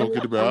fuck are you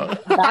talking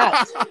about?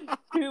 That.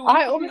 Fucking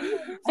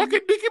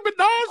Nicki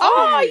Minaj.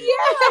 Oh,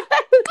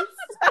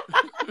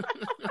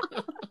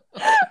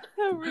 yes!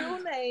 Her real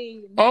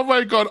name. Oh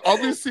my god!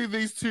 Obviously,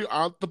 these two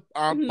aren't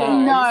bars.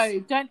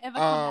 No, don't ever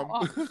come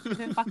off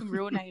her fucking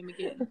real name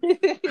again.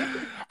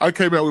 I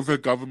came out with her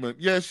government.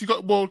 Yeah,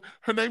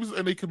 her name is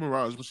Nicki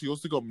Minaj, but she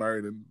also got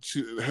married, and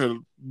her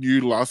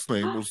new last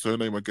name or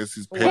surname, I guess,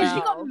 is Petty. Wow.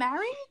 She got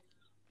married?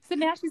 So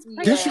now she's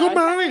pregnant. Yeah, she got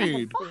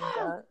married.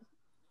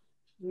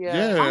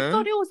 Yeah. I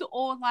thought it was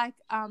all like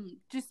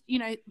just, you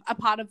know, a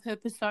part of her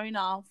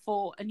persona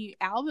for a new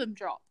album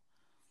drop.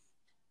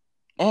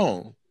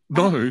 Oh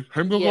no,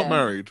 Homegirl got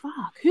married. Fuck,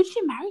 who'd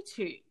she marry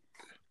to?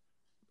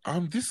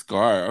 This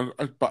guy.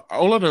 But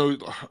all I know,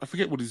 I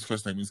forget what his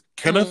first name is.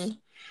 Kenneth.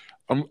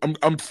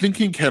 I'm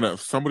thinking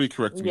Kenneth. Somebody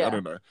correct me. I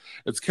don't know.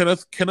 It's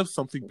Kenneth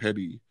something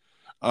Petty.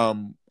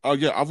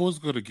 I've always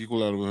got a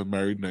giggle out of her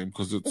married name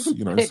because it's,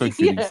 you know, so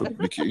fitting for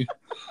Nicki.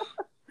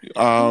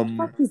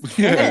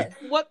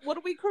 What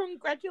are we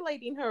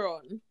congratulating her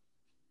on?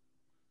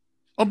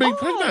 On being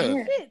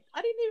pregnant. Shit.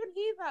 I didn't even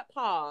hear that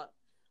part.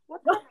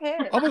 What the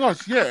heck? Oh my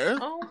gosh, yeah.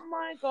 Oh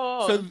my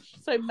god.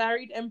 So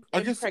married and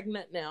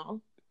pregnant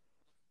now.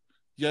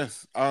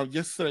 Yes.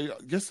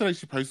 Yesterday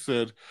she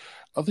posted,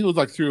 I think it was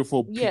like 3 or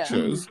 4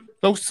 pictures.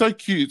 That was so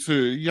cute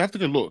too. You have to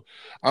go look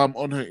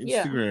on her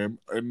Instagram,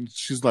 and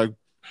she's like,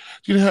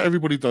 you know how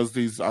everybody does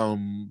these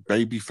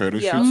baby photo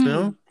shoots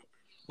now?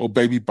 Or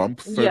baby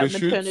bump photo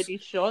shoots? Maternity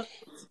shot.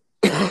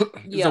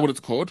 Is that what it's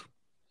called?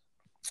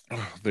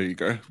 Oh, there you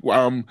go.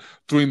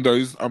 Doing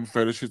those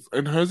photo shoots,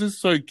 and hers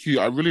is so cute.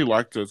 I really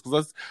liked it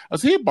because I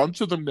see a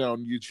bunch of them now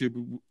on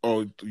YouTube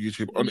on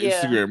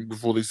Instagram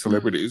with all these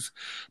celebrities,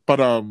 but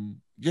a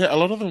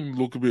lot of them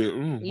look a bit.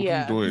 What are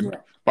you doing?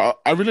 But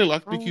I really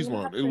like Nicki's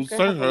one. It was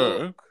so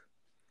her.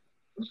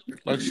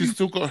 Like she's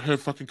still got her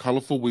fucking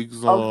colorful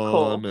wigs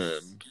on,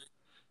 and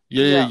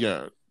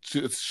yeah.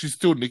 She's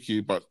still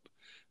Nicki, but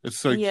it's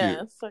so cute.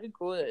 Yeah, so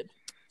good.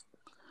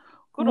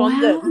 Good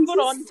on them. Good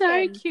on so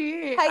Ken.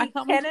 Cute. Hey, I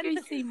can't Ken wait to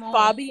and see more.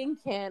 Barbie and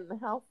Ken.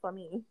 How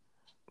funny.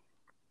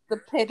 The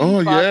petty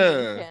Barbie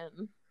and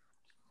Ken.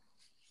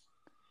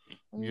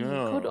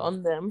 Yeah. Good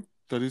on them.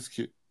 That is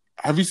cute.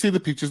 Have you seen the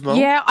pictures now?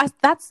 Yeah,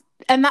 that's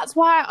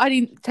why I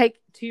didn't take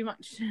too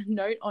much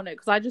note on it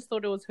because I just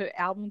thought it was her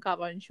album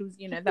cover and she was,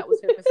 you know, that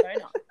was her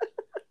persona.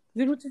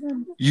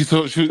 You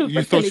thought she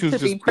was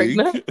just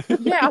pregnant?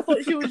 Yeah, I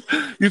thought she was.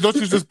 You thought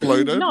she was just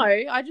bloated? No,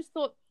 I just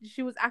thought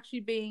she was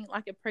actually being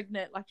like a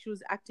pregnant, like she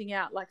was acting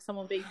out like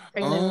someone being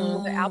pregnant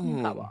for the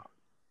album cover.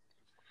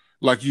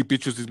 Like you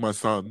bitches is my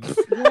son.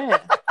 Yeah,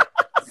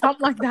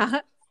 something like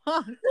that.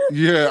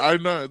 Yeah, I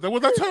know. Well,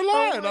 that's her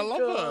line. I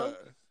love her.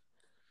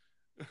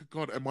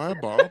 God, am I a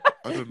Barb?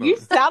 I don't know. You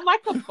sound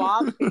like a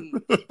Barbie.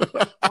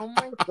 Oh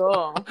my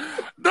god.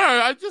 No,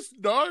 I just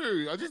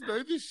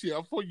know this shit.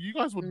 I thought you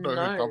guys would know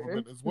her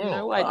government as well.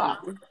 No, I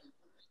didn't.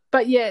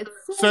 But yeah,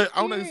 so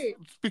I want to,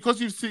 because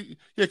you see,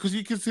 because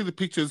you can see the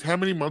pictures. How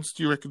many months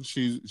do you reckon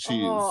she is?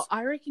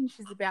 I reckon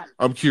she's about.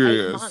 I'm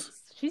curious. 8 months.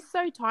 She's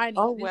so tiny.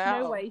 Oh,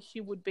 There's no way she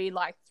would be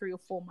like 3 or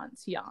 4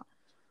 months here.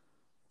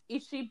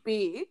 Is she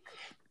big?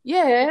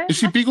 Yeah. Is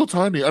she big or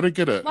tiny? I don't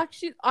get it. Like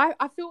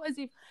I feel as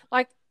if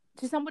like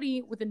to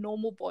somebody with a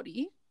normal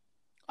body,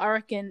 I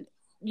reckon,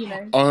 you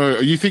know. Oh,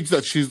 you think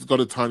that she's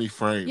got a tiny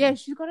frame? Yeah,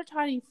 she's got a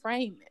tiny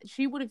frame.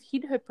 She would have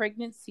hid her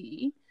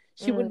pregnancy.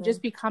 She wouldn't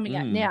just be coming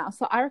out now.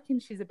 So I reckon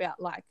she's about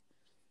like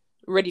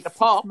ready to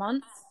pop. 6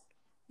 months.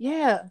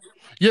 Yeah.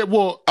 Yeah,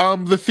 well,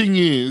 the thing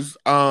is,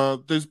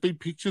 there's been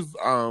pictures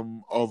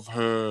of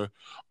her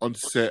on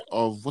set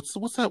of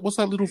what's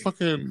that little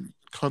fucking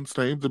cunt's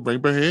name? The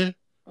rainbow hair?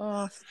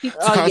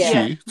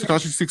 Tekashi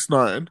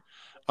 6ix9ine.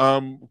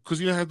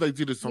 Because you know how they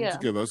did a song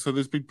together. So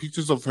there's been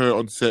pictures of her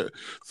on set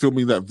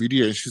filming that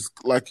video, and she's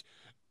like,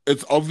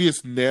 it's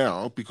obvious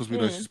now because we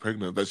know she's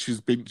pregnant that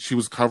she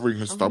was covering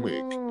her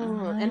stomach.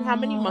 And how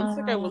many months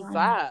ago was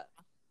that?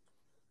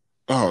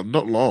 Oh,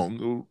 not long.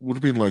 It would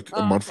have been like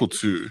a month or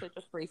two. So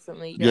just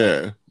recently.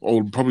 Yeah,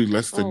 or probably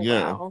less than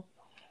Wow.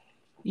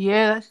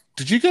 Yeah.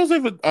 Did you guys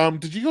ever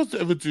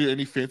do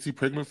any fancy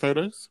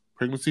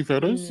pregnancy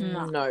photos?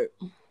 No.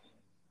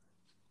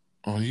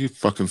 Oh, you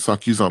fucking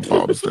suck. You aren't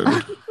Barbs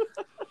then.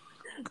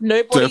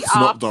 Nobody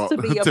asked to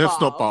be a Def's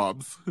Barb. not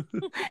Barbs.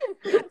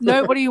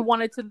 Nobody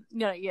wanted to,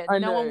 no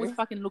one was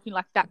fucking looking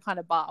like that kind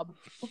of Barb.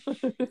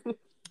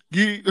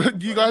 You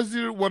guys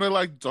didn't want to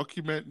like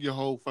document your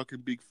whole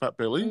fucking big fat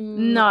belly?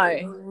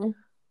 No.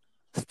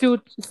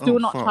 Still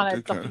not trying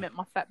to document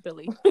my fat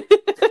belly.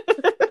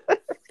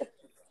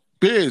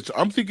 Bitch,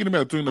 I'm thinking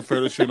about doing the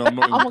photo shoot. I'm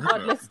not. Oh my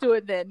god, let's do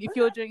it then. If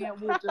you're doing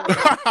it, we'll do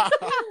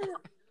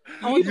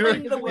it.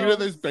 You know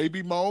those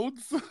baby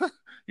molds?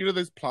 You know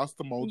those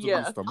plaster molds of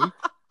my stomach?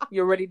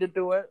 You're ready to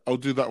do it? I'll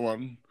do that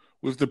one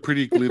with the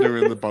pretty glitter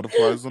and the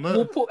butterflies on it.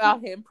 We'll put our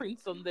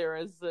handprints on there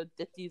as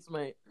Detties,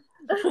 mate.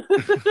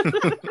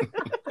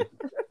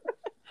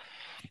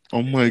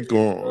 Oh my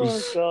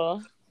gosh. Oh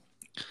god.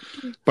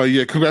 But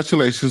yeah,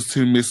 congratulations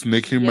to Miss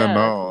Nicki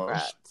Minaj.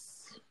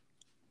 Congrats.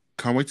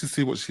 Can't wait to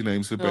see what she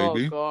names her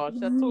baby. Oh gosh,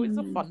 that's always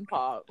a fun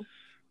part.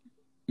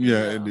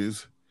 Yeah, it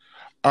is.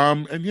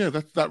 And yeah,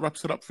 that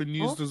wraps it up for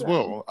news as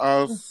well.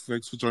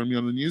 Thanks for joining me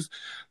on the news.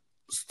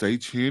 Stay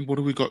tuned. What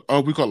do we got?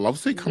 Oh, we got Love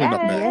Seat coming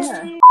up next.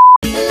 Love me.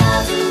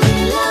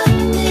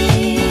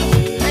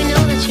 I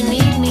know that you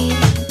need me.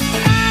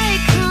 I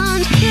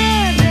can't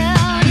care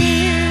about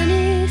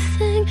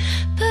anything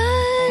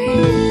but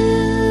you.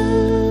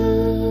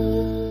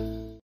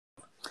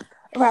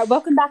 All right,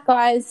 welcome back,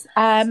 guys.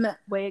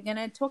 We're going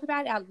to talk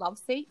about our Love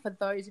Seat for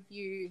those of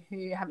you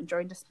who haven't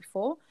joined us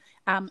before.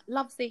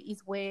 Love Seat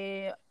is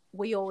where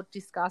we all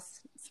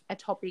discuss a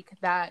topic,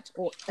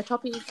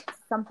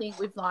 something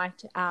we've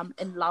liked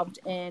and loved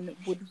and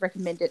would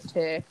recommend it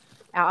to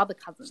our other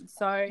cousins.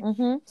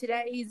 So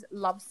today's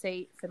Love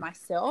Seat for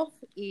myself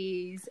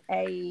is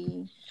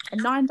a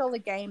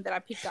 $9 game that I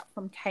picked up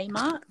from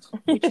Kmart,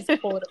 which is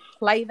called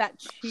Play That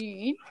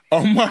Tune.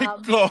 Oh my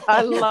god.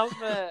 I love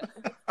it.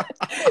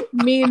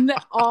 Min,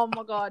 oh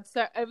my god.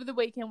 So over the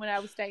weekend when I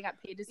was staying at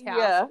Peter's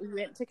house, we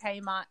went to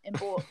Kmart and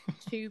bought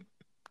two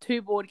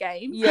board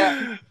games.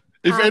 Yeah.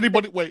 If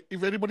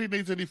anybody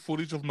needs any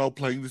footage of Noel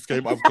playing this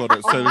game, I've got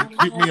it. So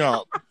hit me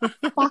up.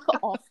 Fuck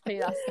off,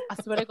 Peter. I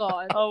swear to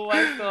God. Oh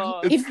my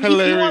god. It's If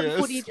hilarious. you want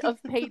footage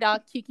of Peter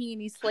kicking in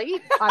his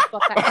sleep, I've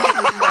got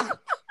that.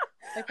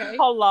 Okay.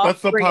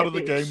 That's a part of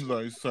the game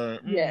though. So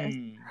Yeah.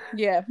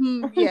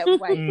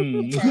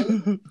 Wait.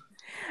 Okay.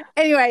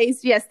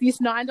 Anyways, yes, this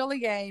 $9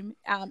 game.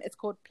 It's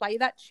called Play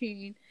That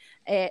Tune.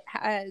 It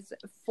has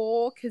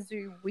 4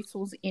 kazoo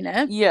whistles in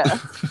it. Yeah.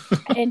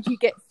 And you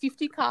get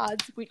 50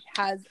 cards, which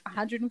has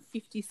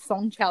 150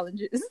 song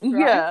challenges. Right?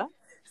 Yeah.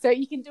 So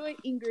you can do it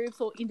in groups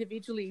or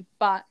individually,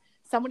 but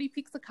somebody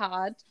picks a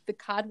card. The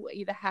card will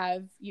either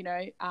have,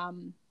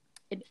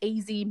 an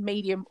easy,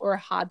 medium, or a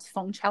hard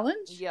song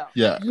challenge. Yeah.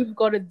 Yeah. You've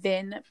got to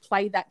then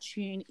play that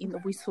tune in the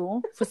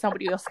whistle for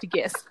somebody else to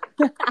guess.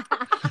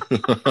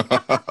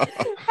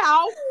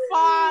 How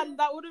fun!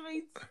 That would have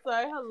been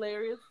so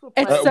hilarious.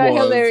 It's so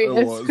hilarious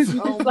because It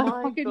you're was. just like Oh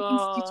my fucking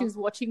God. in stitches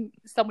watching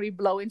somebody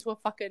blow into a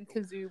fucking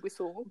kazoo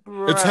whistle.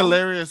 It's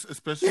hilarious,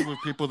 especially with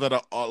people that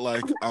are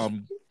like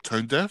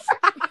tone deaf.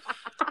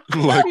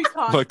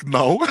 like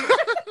no.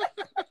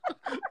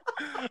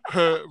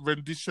 Her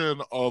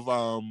rendition of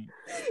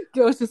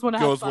Girls just want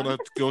to girls have fun.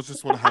 girls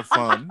just want to have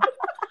fun.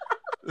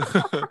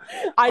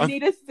 I need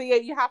to see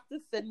it. You have to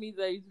send me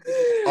those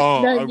videos.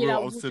 Oh, No, I will.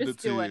 I'll we'll send it just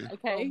to do you. it,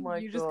 okay? Oh my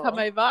you just God. come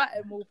over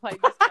and we'll play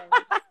this game.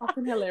 It's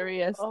fucking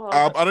hilarious. Oh,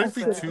 I don't that's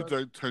think so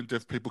two tone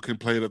deaf people can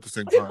play it at the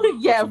same time.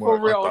 Yeah, Doesn't for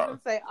work real. I like was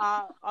gonna say,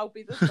 I'll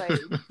be the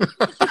same.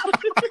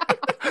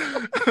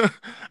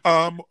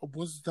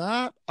 Was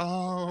that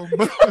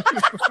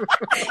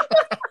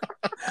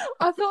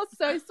I felt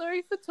so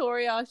sorry for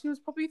Toria. She was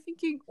probably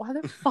thinking, why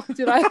the fuck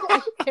did I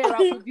pair up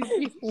with this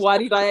bitch? Why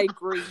did I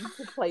agree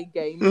to play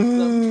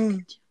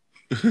games?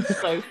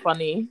 So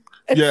funny.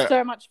 It's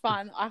so much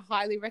fun. I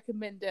highly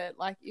recommend it.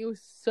 Like, it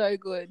was so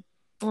good.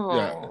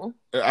 Oh.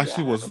 It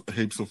actually was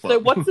heaps of fun. So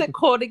what's it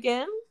called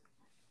again?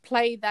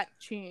 Play That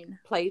Tune.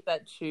 Play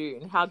That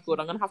Tune. How good.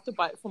 I'm gonna have to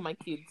buy it for my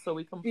kids so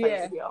we can play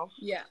it here.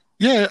 Yeah.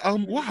 Yeah,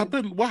 what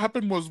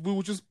happened was we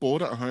were just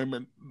bored at home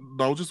and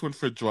Noel just went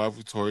for a drive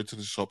with Tori to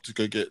the shop to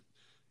go get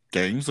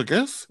games, I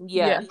guess.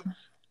 Yeah.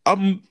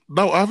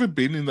 No, I haven't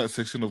been in that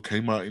section of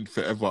Kmart in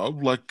forever.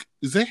 Like,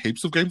 is there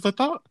heaps of games like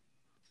that?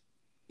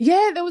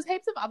 Yeah, there was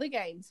heaps of other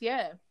games,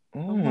 yeah.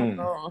 Oh my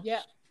gosh.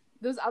 Yeah.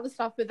 There was other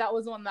stuff, but that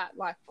was one that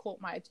like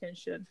caught my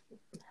attention.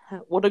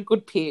 What a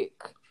good pick.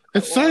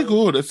 It's so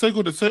good. It's so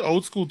good. It's so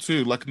old school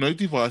too. Like, no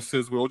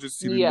devices. We're all just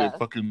sitting there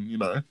fucking,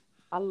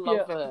 I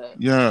love it.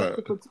 Yeah. It's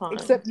a good time.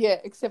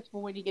 Except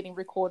for when you're getting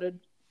recorded.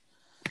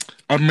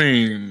 I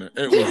mean,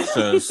 it was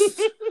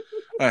just.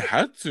 I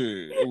had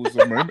to. It was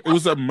a moment. It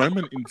was a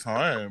moment in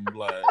time.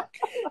 Like,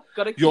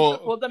 gotta keep it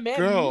for the men.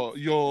 Girl,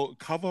 your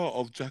cover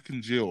of Jack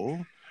and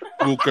Jill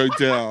will go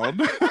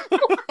down.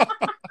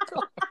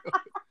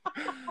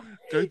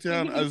 Go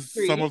down as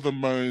some of the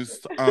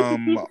most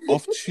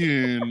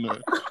off-tune.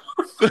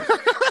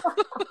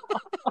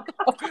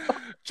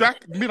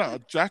 Jack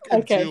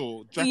and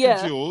Jill. And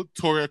Jill,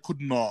 Toria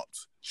could not.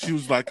 She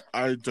was like,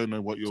 I don't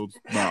know what you're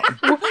now.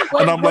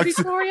 And I'm like,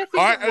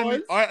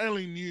 I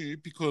only knew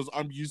because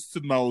I'm used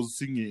to Niles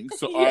singing,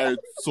 so I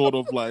sort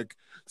of like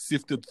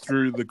sifted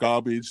through the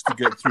garbage to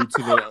get through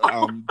to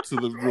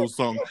the real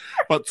song.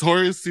 But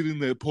Toria's sitting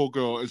there, poor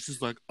girl, and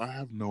she's like, I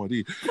have no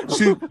idea.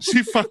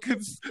 She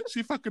fucking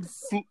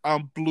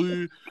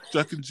blew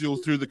Jack and Jill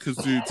through the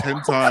kazoo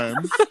 10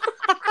 times,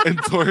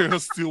 and Toria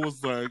still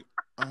was like,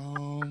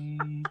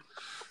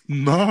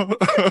 no,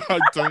 I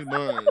don't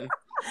know.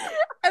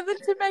 And then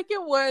to make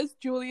it worse,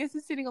 Julius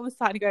is sitting on the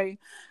side going,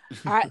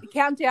 all right,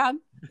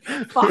 countdown.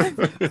 5.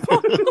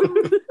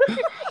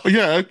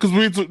 Yeah, because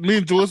me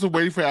and Julius are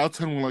waiting for our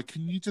turn. We're like,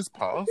 can you just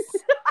pass?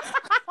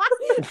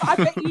 I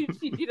bet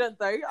she didn't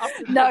though.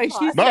 No,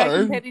 she's so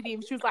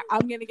competitive. She was like,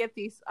 I'm going to get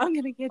this. I'm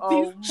going to get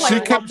this.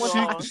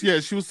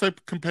 She was so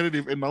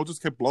competitive and I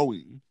just kept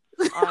blowing.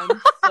 I'm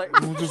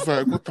just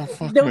like, what the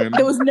fuck, man?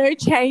 There was no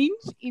change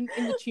in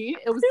the tune.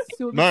 It was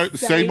still the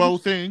same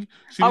old thing.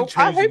 She didn't change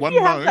I hope one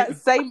you note. have that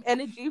same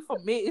energy for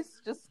Miss.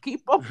 Just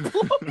keep on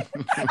blowing.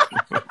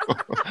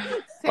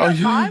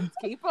 Times,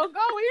 keep on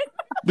going.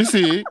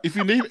 Missy, if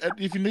you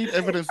need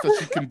evidence that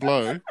she can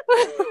blow,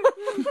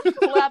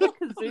 pull out a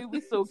kazoo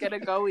whistle, get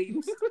it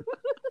going.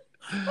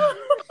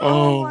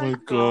 Oh my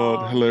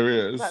god,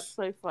 hilarious! That's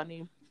so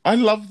funny. I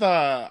love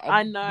that.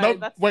 I know.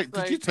 No, wait,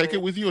 did you take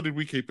it with you or did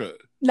we keep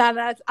it?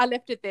 No, I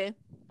left it there.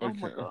 Okay.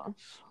 Oh my gosh.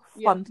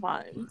 Fun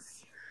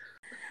times.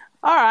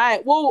 All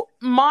right. Well,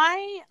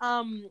 my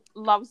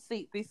love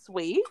seat this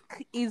week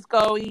is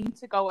going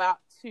to go out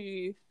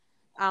to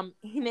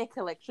Hine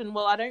Collection.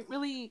 Well, I don't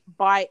really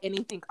buy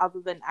anything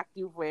other than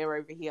active wear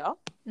over here.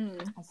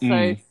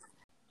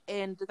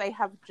 And they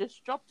have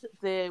just dropped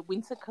their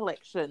winter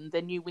collection,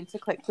 their new winter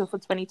collection for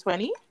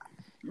 2020.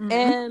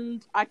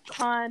 And I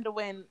kind of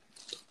went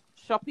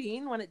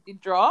shopping when it did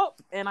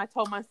drop, and I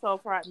told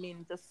myself, right,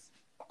 Min, just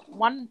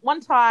one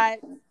tie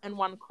and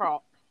one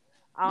crop.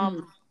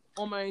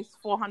 Almost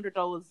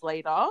 $400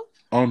 later.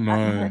 Oh no!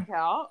 At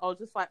checkout, I was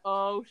just like,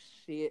 oh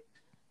shit.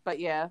 But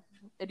yeah,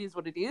 it is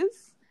what it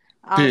is.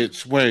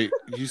 Bitch, wait,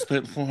 you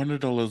spent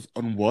 $400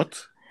 on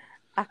what?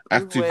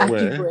 Active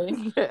wear.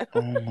 Yeah.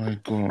 Oh my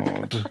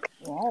god.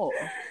 Wow.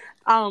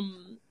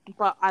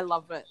 But I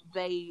love it.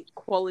 They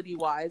quality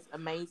wise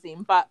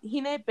amazing. But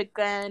Hine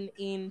began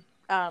in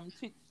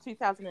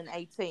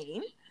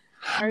 2018.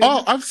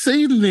 Oh, I've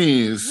seen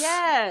these.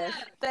 Yeah,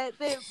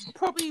 they're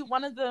probably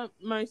one of the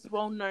most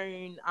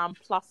well-known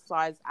plus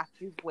size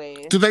active wear.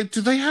 Do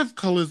they have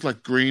colors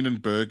like green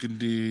and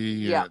burgundy?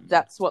 Yeah,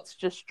 that's what's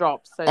just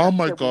dropped. So oh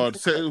my god!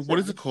 So what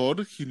is it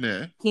called?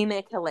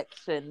 Hine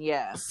Collection.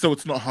 Yeah. So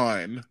it's not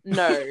Hein.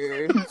 No.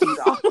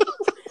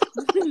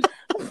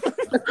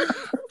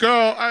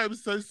 Girl, I am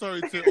so sorry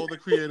to all the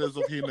creators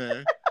of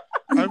Hine.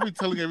 I've been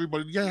telling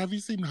everybody, yeah, have you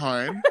seen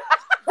Hein?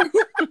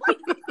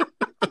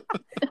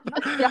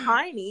 Your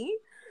Heine.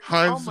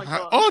 Heinz,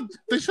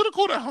 they should have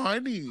called it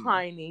Heine.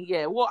 Heine,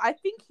 yeah. Well, I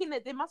think Hine,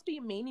 there must be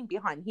a meaning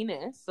behind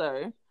Hine,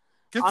 so...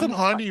 Get some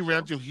Heine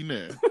around your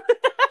Hine.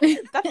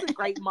 That's a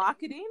great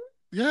marketing.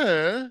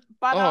 Yeah.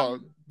 But,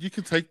 you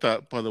can take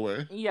that, by the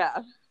way.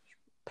 Yeah.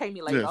 Pay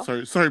me later.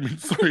 Yeah, sorry,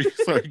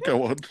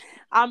 go on.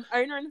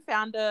 Owner and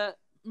founder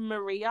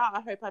Maria,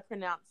 I hope I'm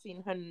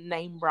pronouncing her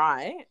name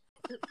right.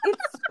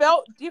 It's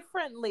spelt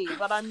differently,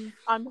 but I'm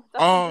saying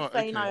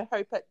okay. I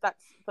hope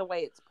that's the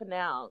way it's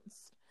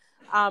pronounced.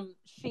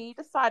 She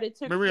decided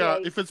to Maria,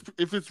 if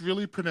it's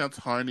really pronounced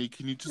Heine,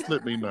 can you just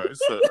let me know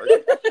so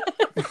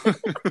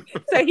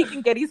he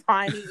can get his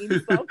Heine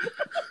in some.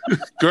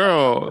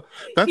 Girl,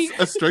 that's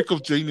a stroke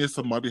of genius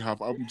on my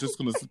behalf. I'm just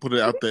gonna put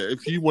it out there.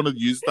 If you want to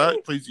use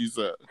that, please use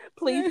it.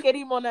 Please get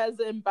him on as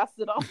an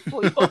ambassador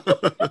for you.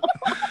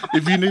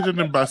 If you need an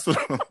ambassador.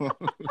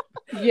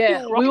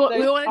 Yeah, we want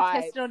to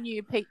test it on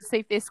you, Pete, to see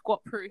if they're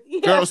squat proof.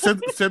 Yeah. Girl,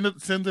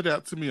 send it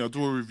out to me. I'll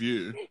do a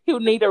review. He'll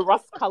need a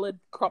rust-coloured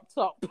crop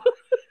top.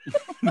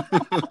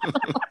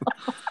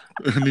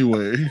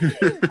 Anyway.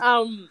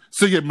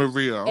 So yeah,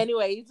 Maria.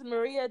 Anyways,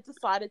 Maria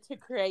decided to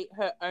create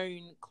her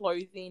own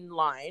clothing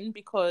line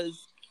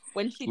because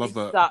when she did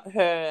start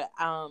her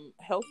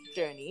health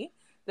journey,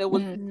 there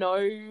was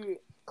no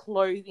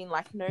clothing,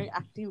 like no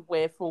active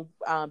wear for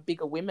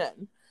bigger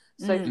women.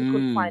 So she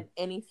couldn't find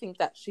anything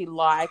that she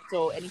liked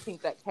or anything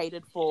that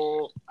catered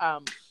for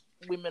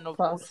women of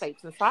all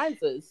shapes and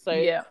sizes. So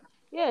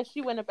yeah,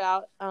 she went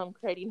about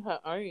creating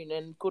her own,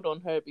 and good on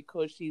her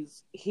because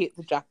she's hit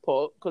the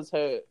jackpot because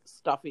her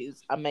stuff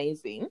is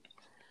amazing.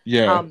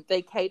 Yeah.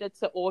 They cater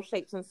to all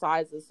shapes and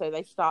sizes. So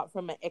they start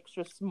from an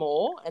extra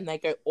small and they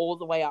go all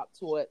the way up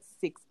to a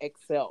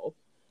 6XL.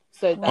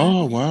 So that,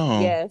 oh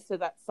wow, yeah, so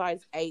that's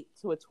size 8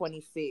 to a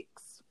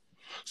 26.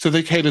 So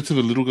they cater to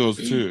the little girls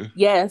too.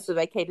 Yeah, so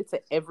they cater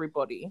to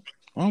everybody.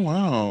 Oh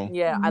wow.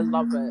 Yeah, I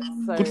love it.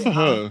 So Good for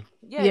her.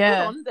 yeah,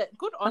 good on that.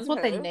 Good on That's what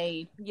her. they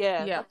need.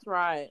 Yeah, that's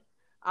right.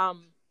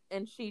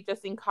 And she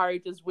just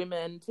encourages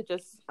women to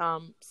just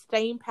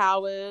stay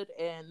empowered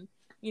and,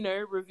 you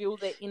know, reveal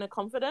their inner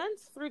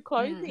confidence through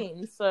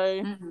clothing.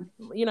 So,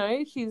 you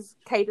know, she's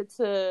catered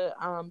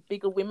to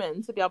bigger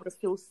women to be able to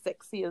feel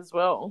sexy as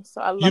well.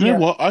 So I love You know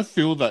what? I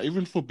feel that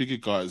even for bigger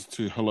guys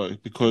too,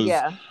 because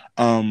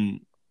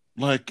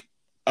like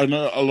I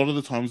know a lot of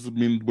the times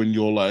when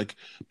you're like,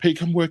 "Hey,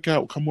 come work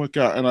out,"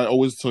 and I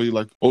always tell you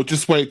like, "Oh,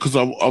 just wait because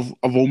I've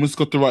almost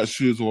got the right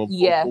shoes or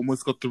I've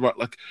almost got the right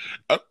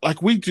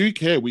like we do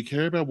care. We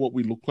care about what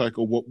we look like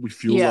or what we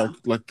feel like.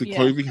 Like the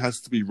clothing has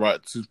to be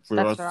right for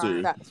us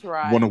to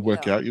want to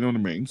work out. You know what I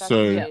mean?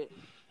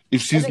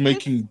 If she's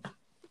making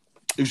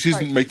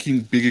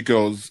bigger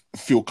girls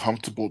feel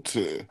comfortable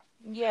to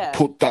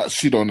put that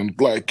shit on and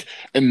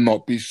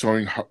not be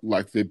showing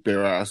like their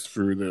bare ass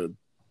through the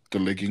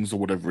leggings or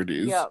whatever it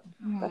is. Yep,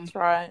 that's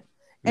right.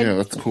 And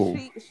that's cool.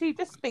 She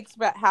just speaks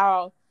about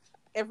how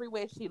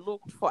everywhere she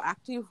looked for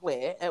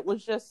activewear, it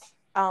was just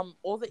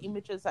all the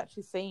images that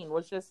she's seen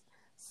was just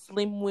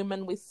slim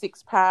women with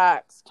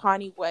 6-packs,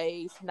 tiny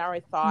waist, narrow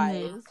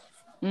thighs.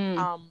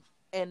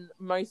 And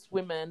most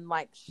women,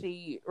 like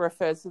she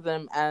refers to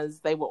them as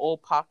they were all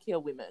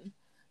Pakeha women.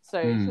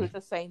 So she was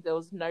just saying there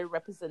was no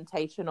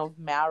representation of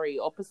Maori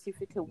or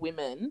Pacifica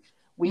women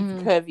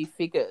with curvy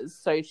figures.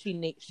 So she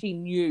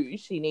knew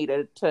she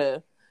needed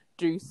to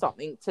do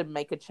something to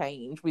make a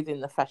change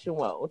within the fashion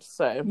world.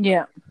 So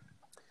yeah,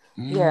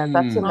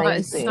 that's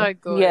amazing. So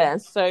good. Yeah,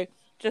 so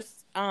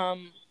just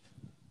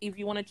if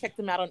you want to check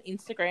them out on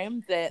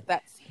Instagram,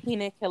 that's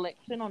Hine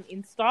Collection on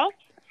Insta.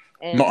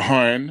 And not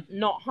Hein,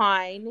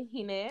 Hine.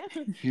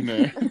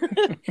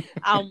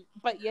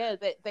 But yeah,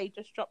 they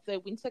just dropped their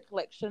winter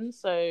collection,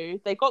 so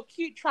they got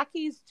cute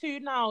trackies too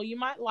now. You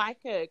might like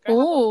it.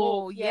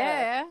 Oh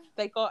yeah,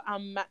 they got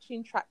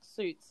matching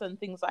tracksuits and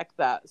things like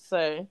that.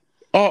 So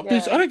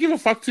bitch, I don't give a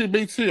fuck to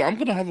me too. I'm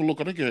gonna have a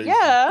look. I don't care.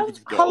 Yeah,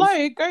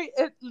 hello, go.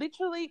 It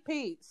literally,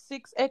 Pete,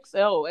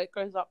 6XL. It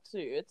goes up to.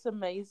 It's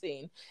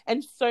amazing,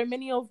 and so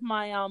many of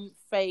my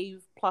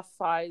fave plus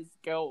size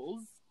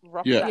girls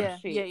rock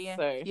that shit.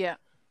 So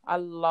I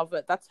love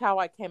it. That's how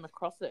I came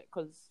across it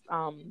because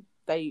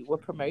they were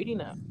promoting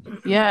it.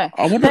 Yeah,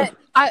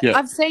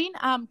 I've seen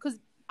because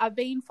I've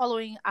been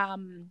following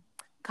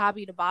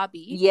Carby to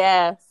Barbie.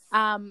 Yes.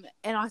 And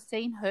I've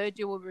seen her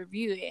do a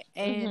review,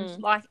 and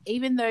like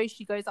even though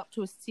she goes up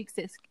to a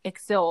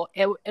 6XL,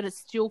 it'll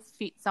still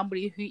fit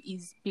somebody who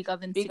is bigger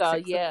than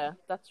 6XL. Yeah,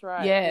 that's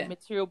right. Yeah, the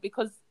material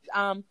because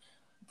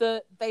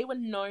they were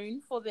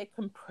known for their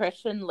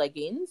compression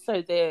leggings,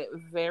 so they're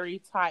very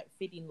tight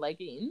fitting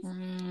leggings.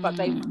 But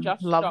they've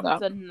just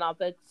dropped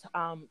another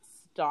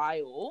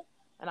style,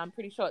 and I'm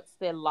pretty sure it's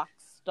their luxe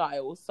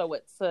style. So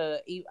it's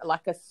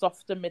like a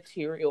softer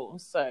material.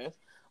 So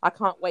I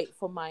can't wait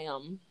for my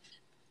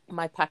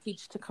my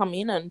package to come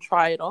in and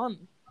try it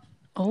on.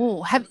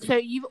 Oh, so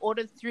you've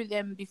ordered through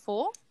them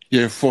before?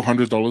 Yeah,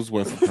 $400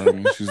 worth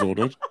apparently she's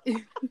ordered.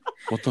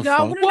 What the fuck?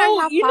 I want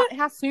to know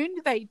how soon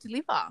do they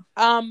deliver?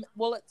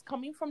 Well, it's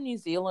coming from New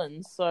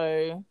Zealand,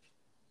 so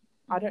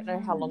I don't know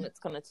how long it's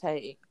going to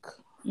take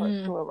for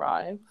it to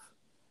arrive.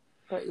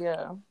 But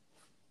yeah.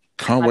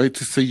 Can't wait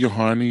to see your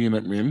hiney in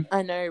it, Min.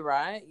 I know,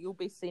 right? You'll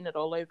be seeing it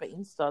all over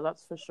Insta,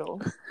 that's for sure.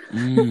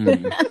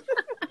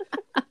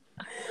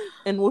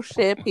 And we'll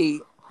share,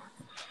 Pete.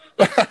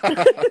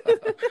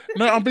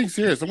 No, I'm being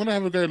serious. I'm gonna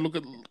have a go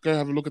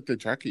have a look at their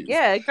trackies.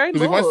 Yeah, go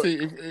look.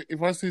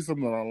 If I see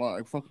something that I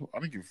like, fuck, I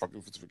don't give a fuck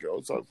if it's for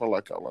girls. So if I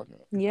like it, I like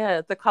it.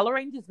 Yeah, the color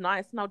range is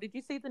nice. Now, did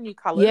you see the new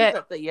colors?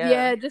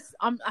 Just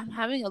I'm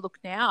having a look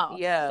now.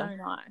 Yeah, so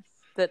nice.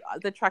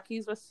 The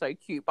trackies were so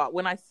cute, but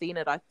when I seen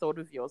it, I thought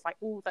of you. I was like,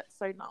 oh, that's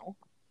so nice.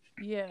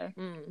 Yeah.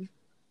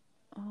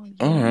 Oh, yeah.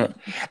 All right.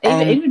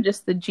 Even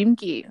just the gym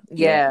gear.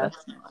 Yeah,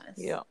 that's nice.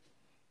 Yeah.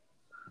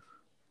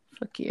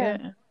 Fuck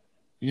yeah.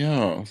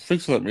 Yeah,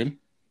 thanks for that, man.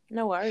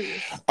 No worries.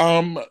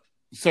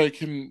 So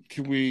can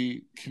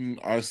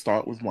I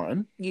start with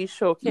mine? You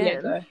sure can.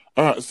 Yeah.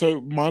 All right.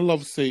 So my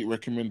love seat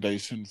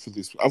recommendation for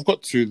this, I've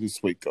got 2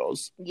 this week,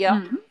 girls.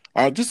 Yeah.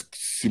 Just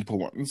simple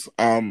ones.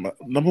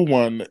 Number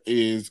 1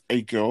 is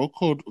a girl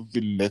called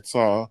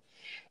Vinetta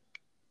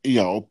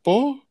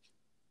Ialpo.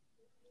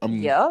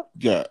 Yeah.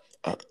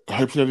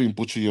 Hopefully I didn't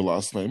butcher your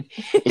last name.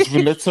 It's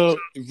Vinetta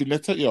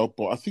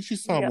Ialpo. I think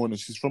she's Samoan and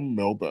she's from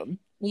Melbourne.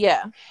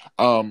 Yeah.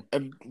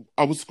 And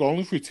I was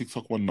scrolling through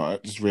TikTok one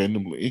night just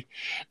randomly,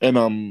 and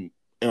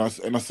I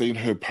seen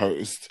her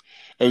post,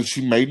 and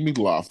she made me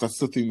laugh. That's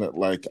the thing that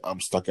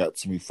stuck out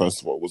to me.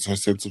 First of all, was her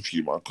sense of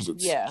humor because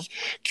it's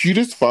cute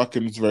as fuck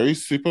and it's very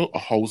super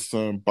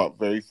wholesome but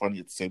very funny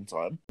at the same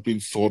time. I've been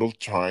sort of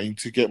trying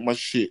to get my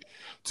shit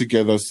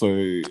together so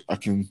I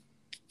can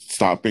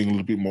start being a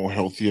little bit more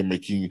healthier,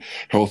 making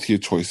healthier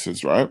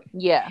choices, right?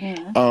 Yeah.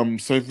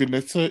 So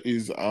Vinetta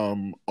is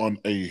on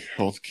a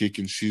health kick,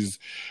 and she's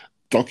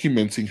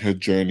documenting her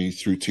journey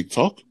through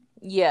TikTok.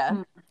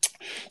 Yeah.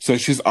 So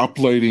she's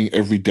uploading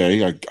every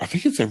day. I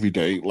think it's every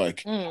day.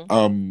 Like,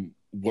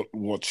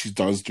 what she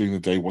does during the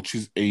day, what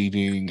she's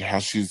eating, how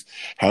she's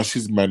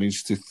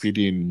managed to fit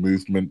in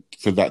movement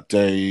for that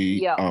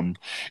day,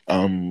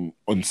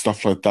 and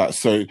stuff like that.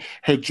 So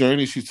her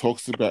journey, she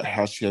talks about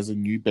how she has a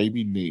new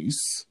baby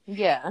niece,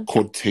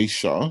 called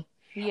Tisha,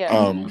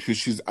 who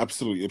she's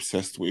absolutely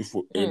obsessed with,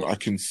 and I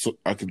can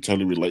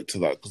totally relate to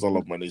that because I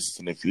love my nieces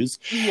and nephews,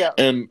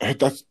 and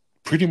that's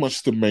pretty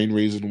much the main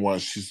reason why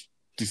she's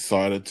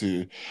decided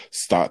to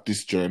start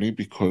this journey,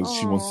 because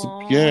she wants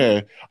to.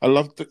 Yeah, I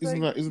love that. Isn't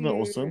that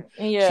awesome?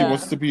 Yeah. She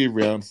wants to be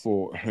around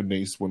for her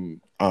niece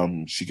when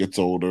she gets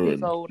older.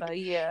 And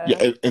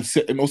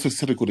also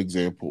set a good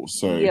example.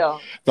 So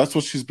that's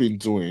what she's been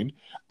doing.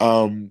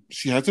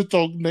 She has a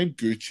dog named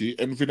Gucci,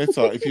 and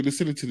Vanessa, if you're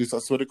listening to this, I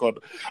swear to God,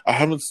 I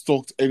haven't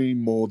stalked any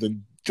more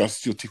than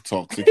just your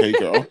TikToks, okay,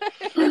 girl?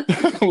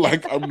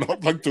 Like, I'm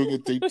not like doing a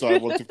deep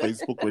dive onto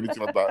Facebook or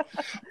anything like that.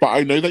 But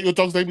I know that your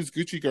dog's name is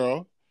Gucci,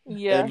 girl.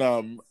 Yeah.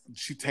 And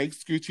she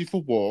takes Gucci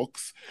for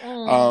walks.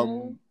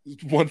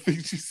 One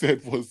thing she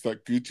said was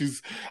that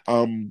Gucci's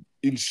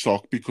in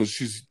shock because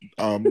she's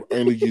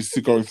only used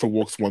to going for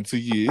walks once a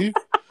year.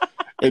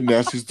 And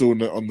now she's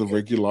doing it on the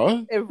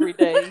regular. Every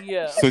day,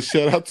 yeah. So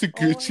shout out to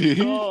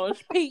Gucci. Oh my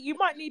gosh. Pete, you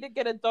might need to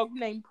get a dog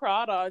named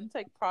Prada and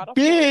take Prada.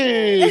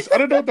 Bitch! I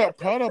don't know about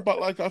Prada, but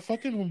like, I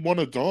fucking want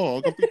a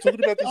dog. I've been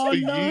talking about this for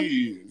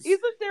years.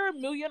 Isn't there a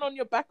million on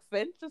your back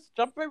fence? Just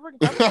jump over and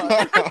grab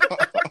one.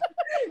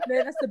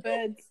 No, that's the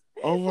birds.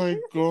 Oh my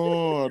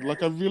God.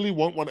 Like, I really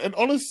want one. And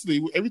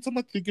honestly, every time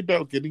I think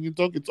about getting a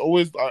dog,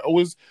 I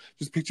always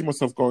just picture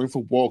myself going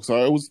for walks.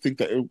 I always think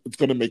that it's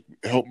going to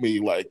help me,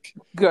 like,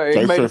 go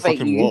for a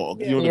fucking walk.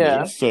 Yeah. You know what I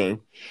mean? So,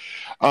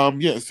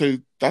 so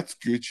that's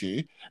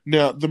Gucci.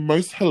 Now, the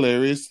most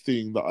hilarious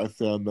thing that I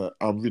found that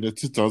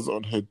Vinetta does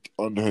on her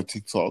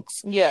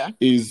TikToks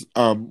is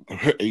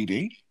her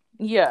eating.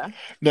 Yeah.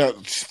 Now,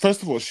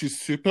 first of all,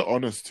 she's super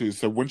honest too.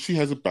 So when she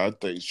has a bad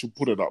day, she'll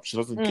put it up. She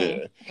doesn't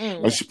care.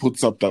 And she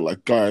puts up that,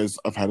 like, guys,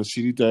 I've had a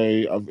shitty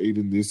day. I've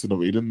eaten this and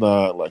I've eaten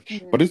that.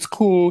 Like, but it's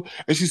cool.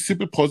 And she's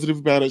super positive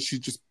about it. She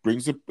just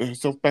brings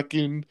herself back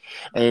in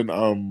and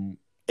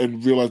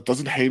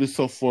doesn't hate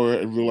herself for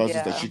it, and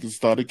realizes that she can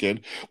start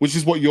again, which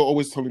is what you're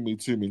always telling me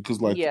too,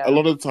 because like a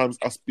lot of the times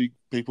us big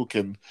people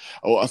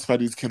us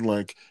fatties can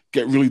like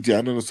get really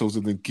down on ourselves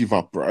and then give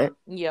up, right?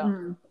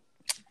 Yeah.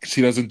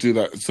 She doesn't do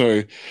that.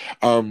 So,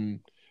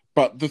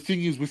 but the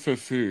thing is with her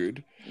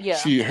food,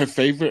 her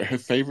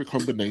favorite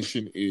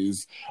combination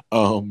is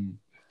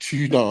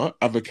tuna,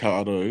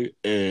 avocado,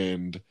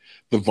 and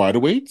the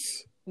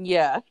Vitaweeds.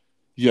 Yeah.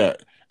 Yeah.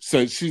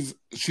 So she's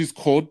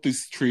called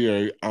this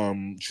trio.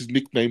 She's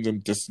nicknamed them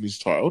Destiny's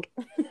Child.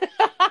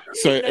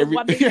 So you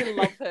love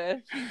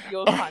her. She's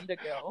your kind of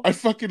girl. I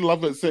fucking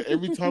love it. So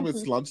every time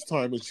it's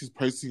lunchtime and she's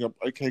posting up,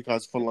 okay,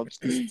 guys, for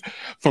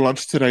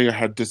lunch today, I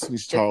had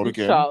Destiny's Child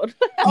again.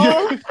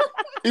 Yeah.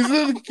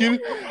 Isn't it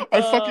cute?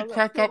 I fucking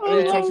crack up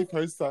every time she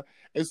posts that.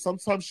 And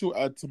sometimes she'll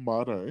add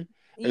tomato.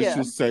 And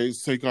she'll say,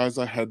 so guys,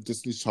 I had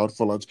Destiny's Child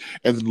for lunch.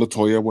 And then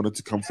LaToya wanted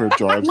to come for a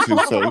drive too.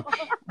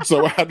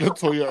 So I had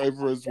LaToya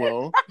over as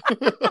well.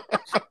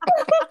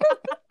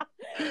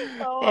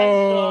 Oh my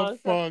gosh,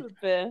 that's the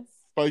best.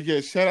 But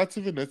yeah, shout out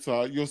to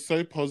Vanessa. You're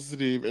so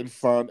positive and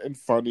fun and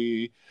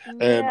funny,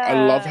 and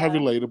I love how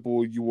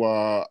relatable you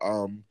are.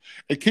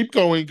 And keep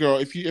going, girl.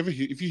 If you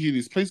hear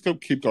this, please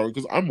keep going,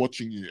 because I'm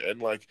watching you, and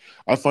like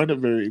I find it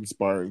very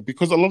inspiring.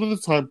 Because a lot of the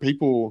time,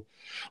 people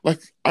like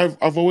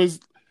I've always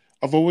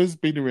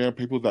been around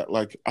people that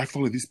like, I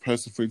follow this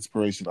person for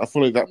inspiration. I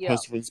follow that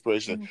person for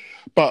inspiration.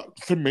 But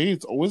for me,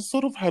 it's always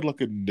sort of had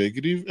like a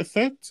negative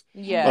effect.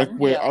 Yeah. Like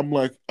where I'm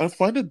like, I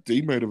find it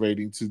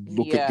demotivating to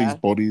look at these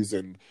bodies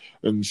and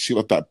shit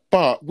like that.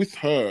 But with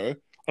her,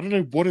 I don't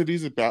know what it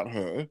is about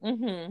her.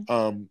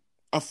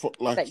 I thought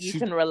like that you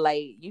can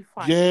relate. You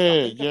find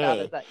something about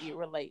it that you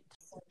relate.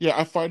 Yeah,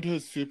 I find her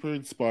super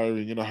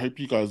inspiring, and I hope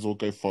you guys all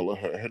go follow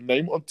her. Her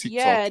name on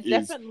TikTok is... Yeah,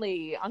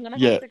 definitely. I'm going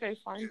to have to go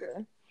find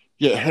her.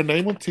 Yeah, her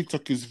name on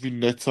TikTok is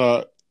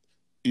Vinetta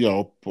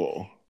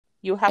Ialpo.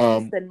 You'll have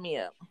to send me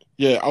it.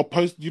 Yeah, I'll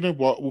post. You know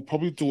what? We'll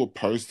probably do a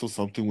post or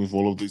something with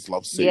all of these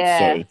love seats.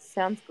 Yeah,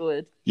 sounds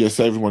good. Yeah,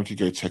 so everyone can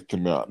go check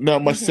them out. Now,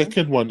 my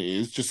second one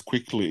is, just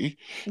quickly,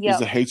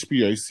 is a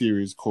HBO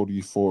series called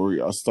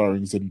Euphoria,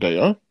 starring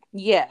Zendaya.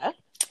 Yeah.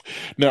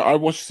 Now, I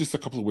watched this a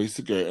couple of weeks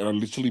ago, and I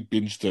literally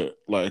binged it,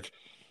 like,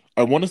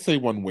 I want to say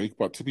 1 week,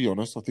 but to be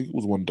honest, I think it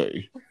was 1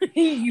 day.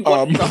 You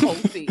watched the whole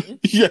thing?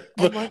 Yeah,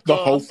 the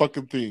whole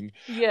fucking thing.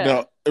 Yeah.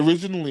 Now,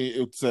 originally,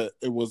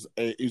 it was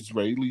an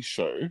Israeli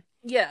show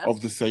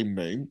of the same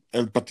name,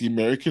 but the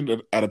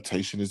American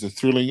adaptation is a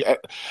thrilling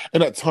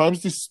and at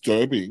times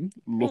disturbing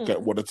look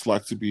at what it's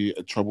like to be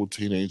a troubled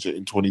teenager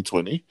in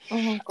 2020.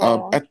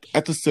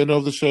 At the center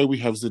of the show, we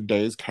have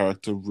Zendaya's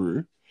character,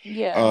 Rue.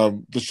 Yeah.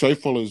 The show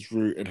follows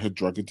Rue and her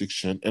drug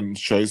addiction and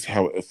shows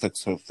how it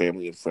affects her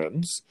family and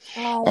friends.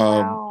 Oh,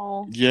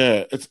 wow.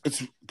 Yeah,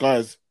 it's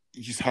guys,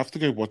 you just have to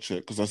go watch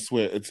it, because I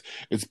swear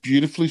it's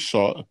beautifully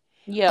shot.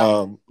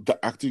 Yeah. The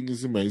acting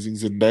is amazing.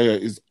 Zendaya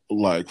is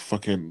like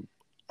fucking.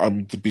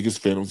 I'm the biggest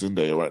fan of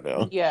Zendaya right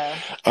now. Yeah.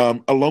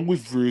 Along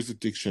with Rue's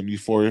addiction,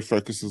 Euphoria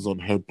focuses on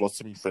her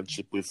blossoming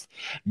friendship with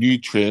new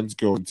trans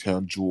girl in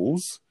town,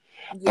 Jules.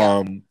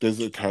 Yeah. There's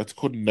a character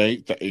called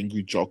Nate, the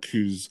angry jock,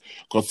 who's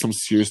got some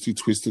seriously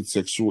twisted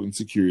sexual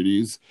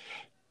insecurities.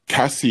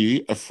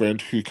 Cassie, a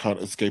friend who can't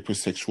escape her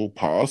sexual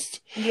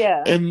past.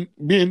 Yeah. And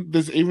man,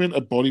 there's even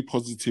a body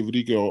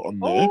positivity girl on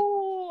there.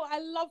 Oh, I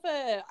love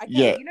it. Okay,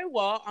 Yeah. you know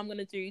what I'm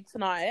gonna do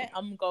tonight?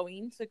 I'm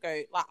going to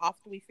go, like,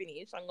 after we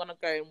finish, I'm gonna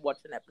go and watch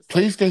an episode.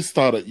 Please go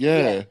start it.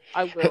 Yeah,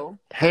 I will.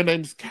 Her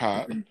name's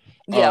Kat.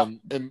 Yeah.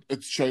 And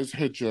it shows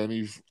her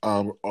journey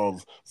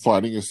of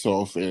finding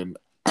herself and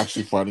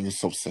actually finding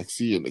herself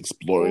sexy and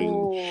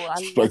exploring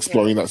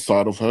that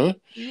side of her.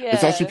 Yeah.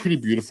 It's actually pretty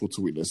beautiful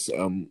to witness.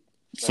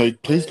 So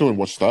please go and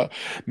watch that.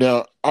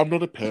 Now, I'm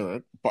not a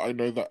parent, but I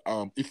know that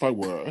if I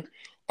were,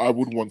 I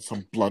would want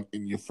some blunt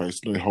in your face,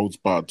 no holds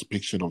barred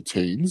depiction of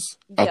teens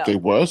at their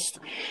worst.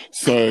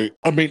 So,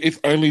 I mean, if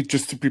only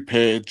just to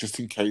prepare, just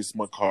in case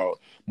my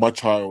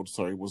child,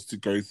 was to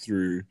go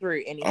through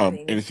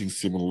anything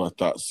similar like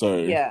that. So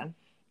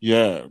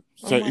yeah.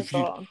 So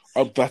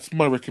if that's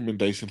my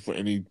recommendation for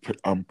any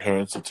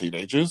parents of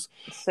teenagers.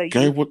 So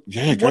go watch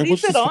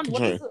this fucking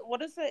show.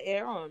 What is it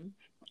air on?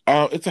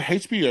 It's a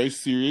HBO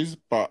series,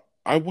 but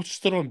I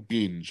watched it on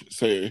binge,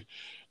 so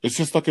it's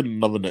just like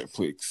another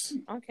Netflix.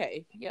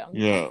 Okay,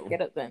 yeah,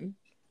 get it then.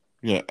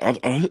 Yeah,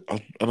 and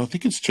I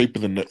think it's cheaper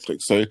than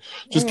Netflix. So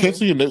just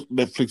cancel your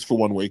Netflix for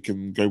 1 week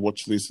and go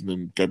watch this, and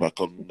then go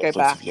back on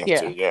Netflix if you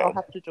have to. Yeah, I'll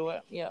have to do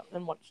it. Yeah,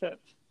 and watch it.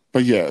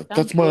 But yeah,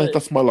 that's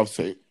my love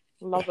seat.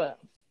 Love it.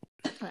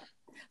 Right.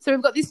 So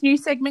we've got this new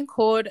segment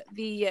called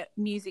the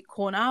Music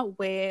Corner,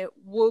 where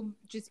we'll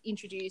just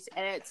introduce,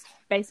 and it's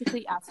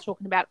basically us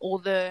talking about all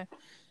the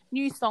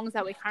new songs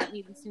that we're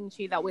currently listening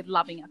to that we're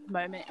loving at the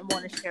moment and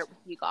want to share it with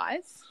you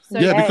guys. So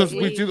because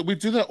we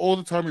do that all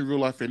the time in real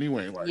life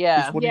anyway. Like,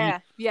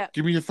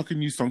 give me a fucking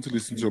new song to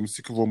listen to. I'm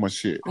sick of all my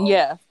shit.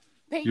 Yeah.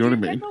 Pete, you know what I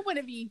mean? Remember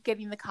whenever you get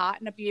in the car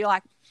and be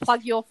like,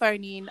 plug your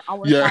phone in, I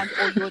want to find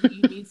all your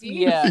new music.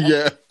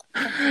 Yeah.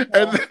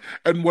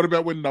 And what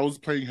about when Nell's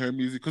playing her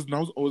music? Because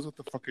Nell's always got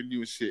the fucking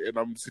newest shit, and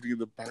I'm sitting in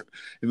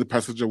the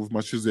passenger with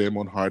my Shazam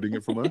on, hiding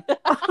it from her.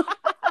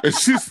 and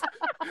she's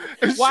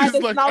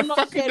like, I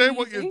fucking know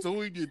what you're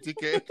doing, you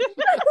dickhead.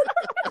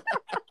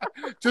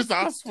 Just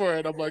ask for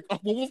it. I'm like, oh,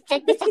 well, what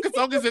fucking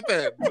song is it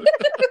then?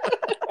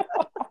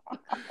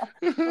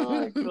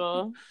 Oh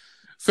god.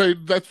 So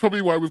that's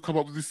probably why we've come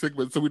up with this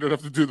segment, so we don't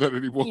have to do that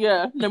anymore.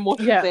 Yeah, no more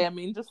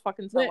Shazamming. Just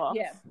fucking tell us.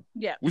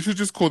 Yeah. We should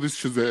just call this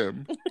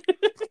Shazam.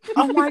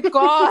 Oh my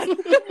god.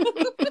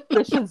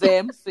 The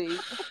Shazam seat.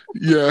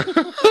 Yeah.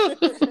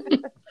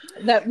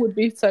 That would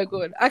be so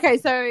good. Okay,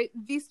 so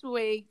this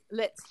week,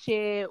 let's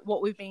share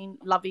what we've been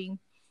loving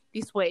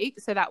this week,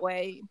 so that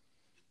way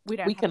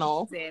we can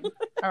all Shazam.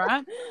 All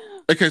right?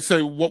 Okay,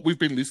 so what we've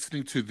been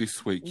listening to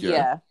this week,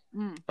 yeah?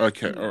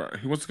 Okay, all right.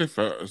 Who wants to go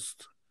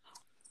first?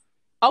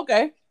 I'll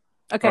go.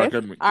 Okay. All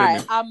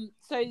right.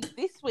 So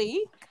this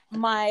week,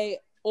 my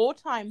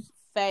all-time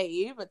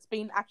fave, it's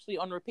been actually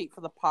on repeat for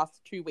the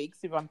past 2 weeks,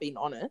 if I'm being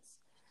honest,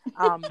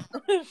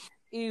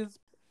 is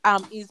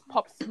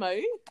Pop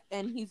Smoke,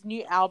 and his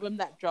new album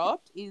that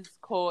dropped is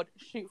called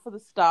Shoot for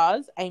the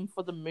Stars, Aim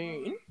for the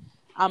Moon.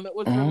 It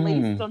was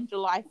released on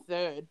July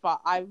 3rd,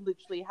 but I've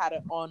literally had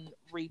it on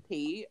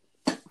repeat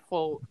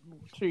for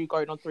 2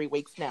 going on 3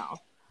 weeks now.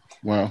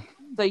 Wow.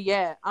 So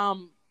yeah,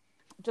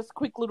 just a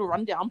quick little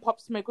rundown. Pop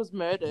Smoke was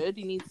murdered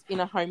in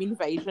a home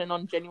invasion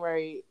on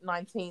January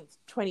 19th,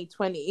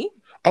 2020.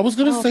 I was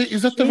going to say,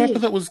 is that the rapper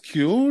that was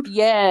killed?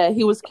 Yeah,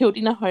 he was killed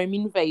in a home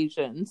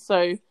invasion.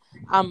 So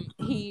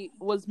he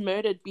was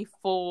murdered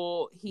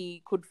before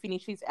he could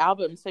finish his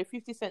album. So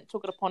 50 Cent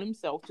took it upon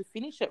himself to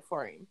finish it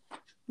for him.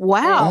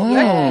 Wow.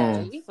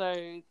 Yeah.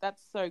 So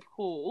that's so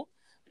cool.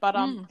 But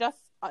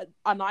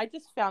I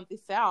just found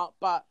this out,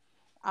 but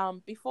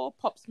before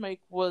Pop Smoke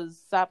was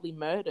sadly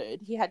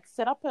murdered, he had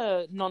set up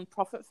a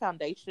non-profit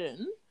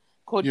foundation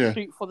called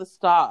Shoot for the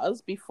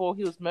Stars before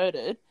he was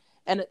murdered,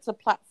 and it's a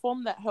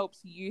platform that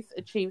helps youth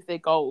achieve their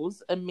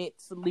goals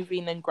amidst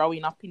living and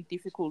growing up in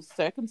difficult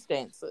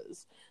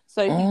circumstances.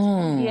 So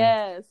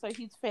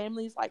his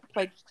family's like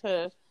pledged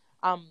to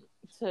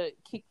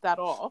kick that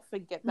off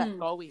and get that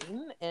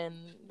going, and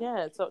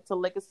so it's a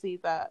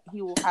legacy that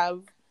he will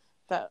have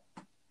that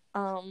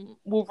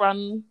will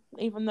run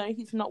even though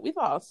he's not with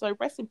us. So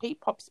rest in peace,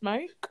 Pop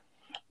Smoke.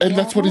 And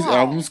that's what his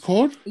album's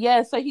called?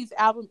 Yeah, so his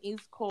album is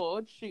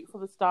called Shoot for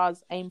the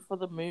Stars, Aim for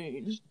the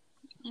Moon.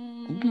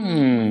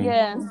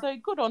 Yeah, so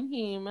good on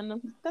him,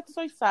 and that's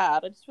so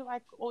sad. I just feel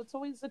like it's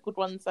always the good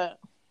ones that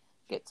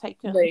get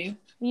taken.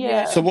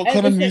 Yeah. So what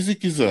kind of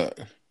music is it?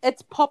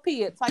 It's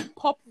poppy. It's like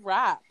pop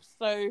rap.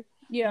 So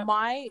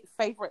my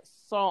favorite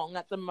song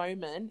at the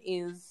moment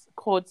is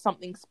called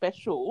Something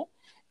Special,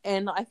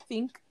 and I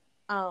think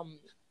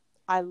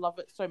I love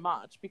it so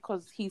much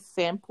because he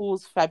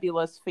samples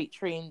Fabulous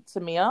featuring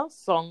Tamia's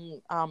song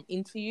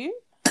Into You.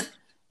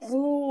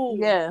 Oh,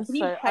 yeah. Can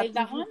you play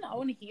that one? I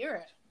want to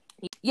hear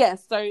it. Yeah,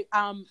 so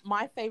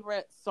my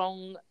favorite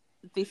song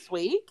this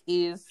week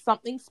is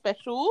Something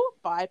Special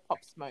by Pop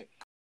Smoke.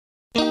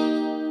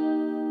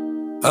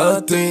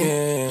 I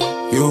think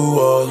you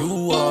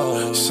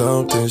are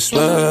something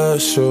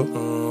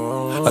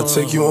special. I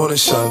take you on a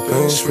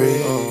shopping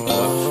spree,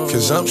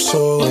 cause I'm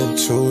so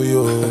into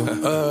you.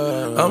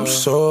 I'm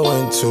so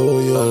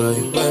into you.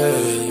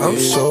 I'm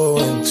so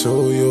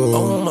into you.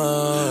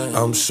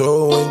 I'm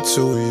so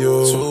into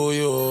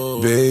you,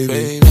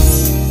 baby.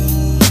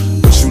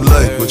 What you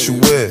like, what you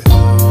wear?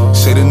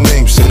 Say the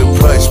name, say the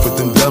price, put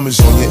them diamonds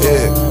on your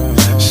ear.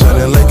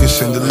 Shining like a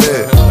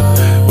chandelier.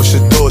 What's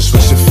your thoughts,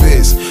 what's your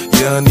fears?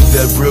 Yeah, I need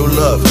that real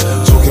love.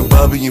 Talking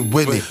Bobby and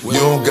Whitney. You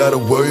don't gotta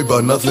worry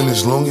about nothing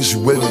as long as you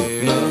with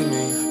me.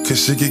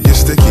 Cause shit can get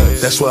sticky,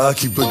 that's why I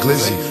keep it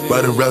glizzy.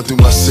 Riding around through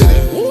my city.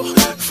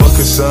 Fuck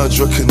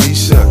Cassandra,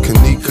 Kanisha,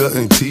 Kanika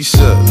and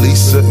Tisha,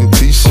 Lisa and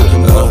Tisha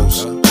and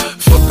hoes.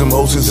 Fuck them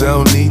hoes cause I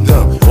don't need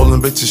them. All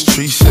them bitches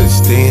tree shit.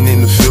 Staying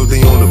in the field,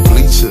 they on the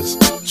bleachers.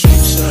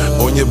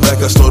 On your back,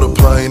 I start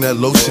applying that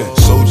lotion.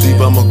 So deep,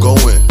 I'ma go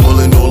in,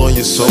 pulling all on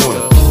your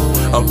sewing.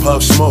 I'm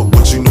Pop Smoke,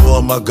 but you know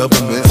all my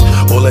governments.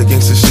 All that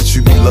gangsta shit,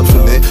 you be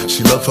loving it.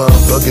 She love how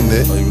I'm thugging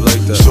it. Oh, you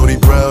like that? Shorty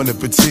brown and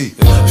petite,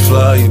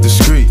 fly and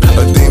discreet,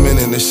 a demon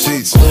in the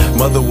sheets.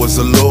 Mother was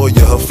a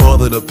lawyer, her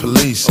father the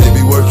police. They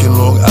be working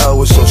long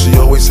hours, so she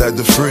always had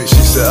the free. She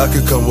said I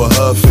could come with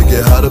her,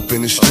 figure hot up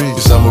in the street.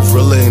 Cause I'm a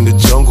gorilla in the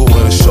jungle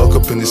and a shark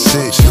up in the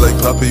sea. She like,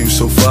 Papa, you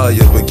so fire,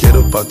 but get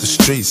up out the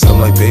streets. I'm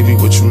like, baby,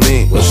 what you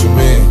mean? What you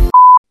mean?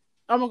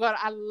 Oh my God,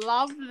 I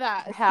love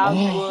that. How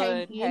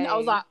good. Hey. I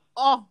was like,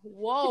 oh,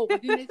 whoa. I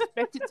didn't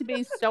expect it to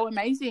be so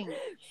amazing.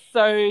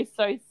 So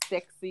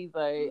sexy,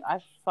 though. I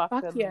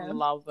fucking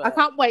love it. I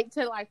can't wait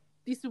to,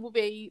 this will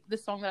be the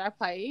song that I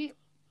play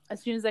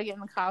as soon as I get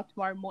in the car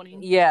tomorrow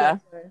morning. Yeah.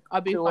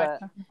 I'll be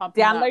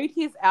download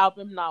his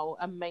album now.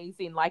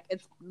 Amazing.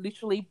 It's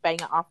literally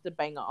banger after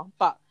banger.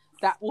 But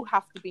that will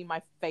have to be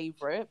my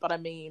favorite. But I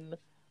mean,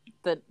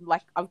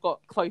 I've got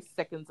close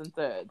seconds and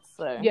thirds.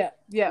 So yeah.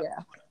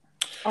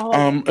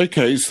 Oh.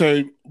 Okay,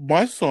 so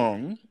my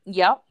song.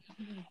 Yep.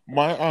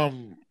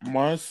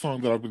 My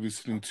song that I've been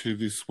listening to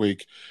this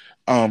week,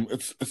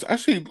 it's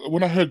actually,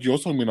 when I heard your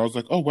song, I was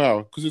like, oh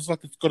wow, because it's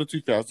got a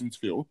 2000s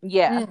feel.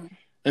 Yeah.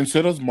 And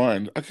so does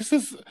mine. I guess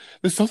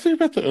there's something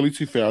about the early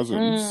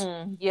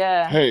 2000s.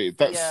 Yeah. Hey,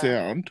 that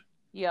sound.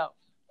 Yeah.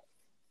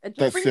 It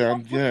just brings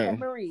up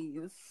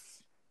memories.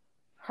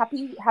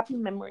 Happy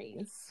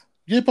memories.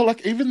 Yeah,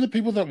 but even the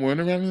people that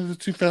weren't around in the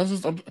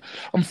 2000s,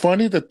 I'm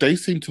finding that they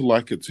seem to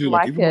like it too.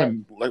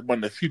 Even my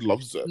nephew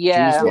loves it.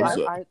 Yeah, loves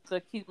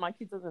it. My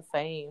kids are the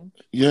same.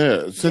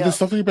 Yeah, so there's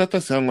something about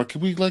that sound.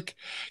 Can we get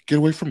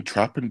away from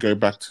trap and go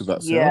back to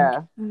that sound?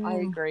 Yeah, I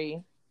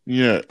agree.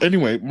 Yeah.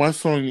 Anyway, my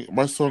song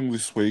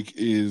this week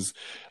is,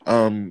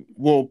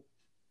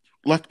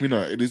 like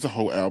Minna, it is a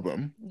whole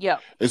album. Yeah.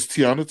 It's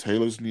Tiana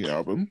Taylor's new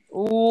album.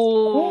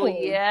 Oh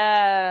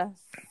yes.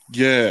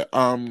 Yeah,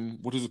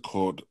 what is it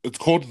called? It's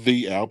called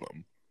The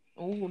Album.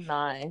 Oh,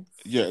 nice.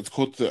 Yeah, it's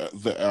called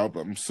the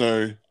album.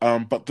 So,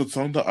 but the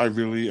song that I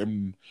really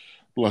am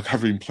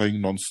have been playing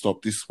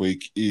nonstop this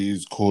week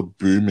is called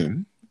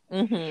Boomin'.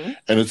 Mm-hmm.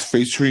 And it's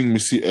featuring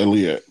Missy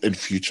Elliott and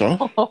Future.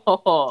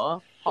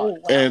 Oh, wow.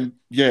 And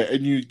yeah,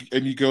 and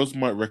you girls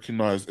might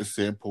recognize a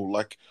sample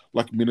like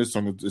Minna's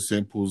song. The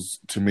samples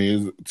to me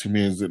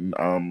is in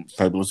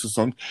Fabulous'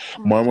 song.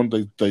 Mm-hmm. My one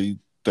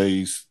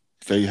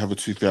they have a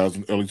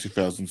early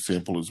 2000s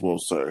sample as well.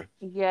 So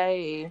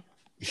yay!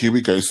 Here we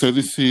go. So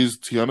this is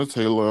Tiana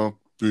Taylor,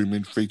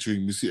 Boomin',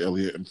 featuring Missy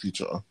Elliott and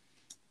Future.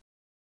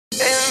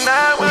 And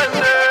I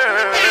wonder,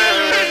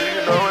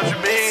 you know what you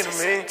mean to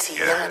me?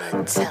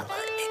 Tiana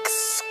Taylor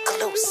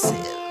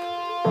exclusive.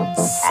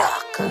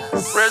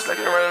 Suckers. Rich like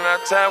you're running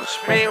out of time. What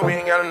you mean? We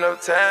ain't got enough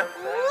time.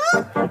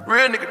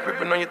 Real nigga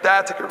gripping on your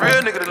thigh. Take a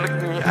real nigga to look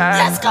in your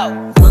eyes. Let's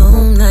go.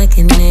 Boom like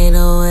an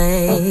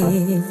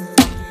 808.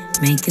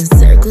 Making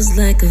circles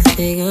like a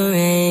figure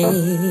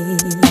eight.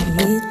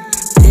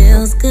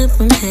 Feels good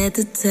from head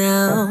to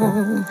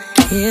toe.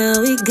 Here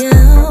we go.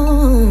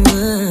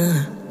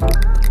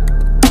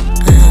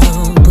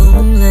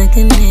 Boom like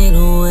an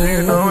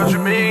 808. You know what you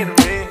mean to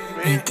me?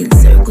 Making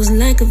circles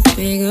like a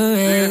figure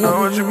eight. You know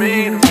what you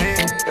mean to me?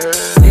 Yeah.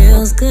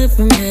 Feels good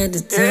from head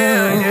to toe.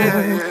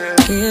 Yeah.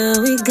 Here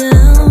we go.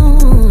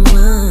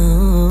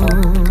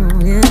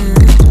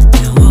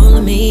 Now all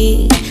of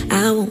me,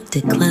 I won't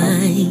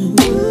decline.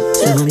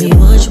 Tell me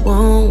what you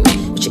want,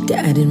 what you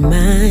got in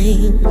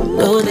mind.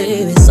 Oh,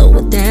 baby, slow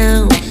it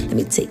down. Let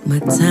me take my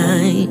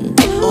time.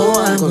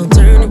 Oh, I'm gonna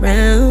turn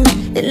around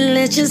and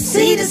let you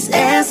see this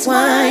ass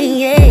wine.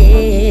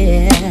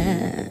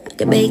 Yeah, I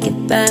can make it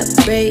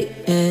vibrate.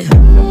 Yeah.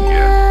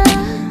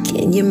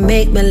 Can you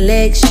make my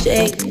legs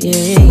shake?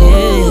 Yeah.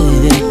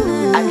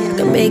 I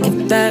can make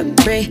it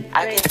vibrate.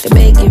 I can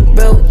make it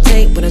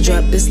rotate. When I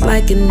drop, it's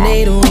like an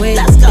 808.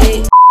 Let's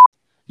go.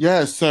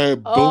 Yeah, so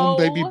boom,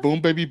 baby, boom,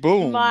 baby,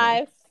 boom.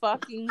 My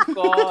fucking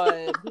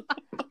God.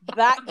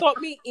 That got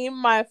me in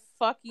my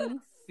fucking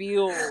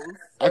feels.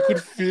 I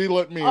could feel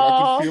it, man.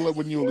 I could feel it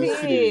when you were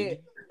listening.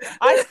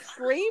 I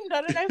screamed.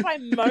 I don't know if I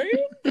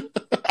moaned.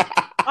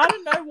 I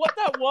don't know what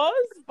that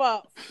was,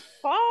 but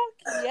fuck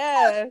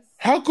yes.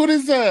 How good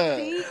is that?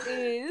 She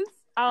is.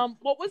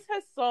 What was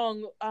her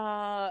song?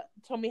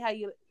 Tell me how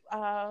you.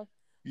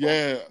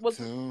 Yeah. Was,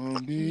 Tell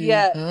me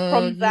yeah.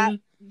 From that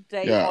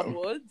day Yeah.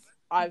 onwards,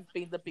 I've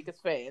been the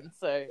biggest fan.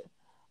 So.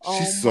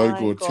 She's so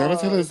good. Tiana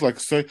Taylor is like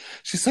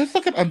she's so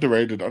fucking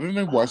underrated. I don't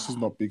know why she's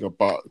not bigger,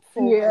 but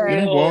Yeah.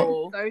 you know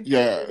what? So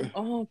Yeah.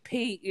 Oh,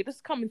 Pete, you're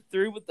just coming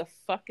through with the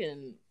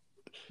fucking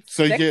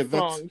So sex yeah,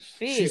 song.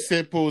 Shit. she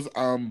samples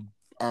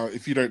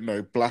if you don't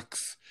know,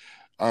 Black's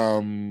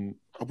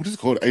what is it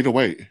called?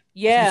 808.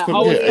 Yeah, I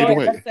was going to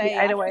 808. say,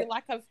 I 808. feel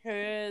like I've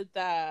heard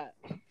that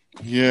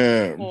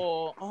Yeah.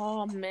 before.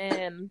 Oh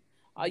man.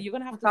 You're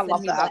gonna have to I send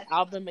love me that. that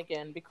album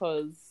again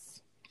because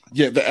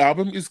Yeah, the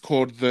album is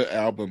called The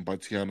Album by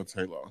Tiana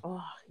Taylor.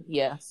 oh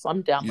yes,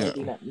 I'm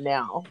downloading it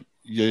now.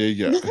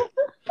 Yeah.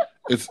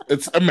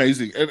 It's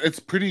amazing. And it's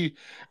pretty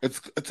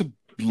it's a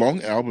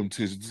long album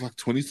too. It's like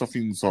 20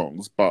 something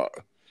songs, but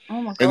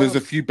oh my god. and there's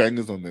a few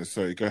bangers on there,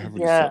 so go have a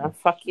listen.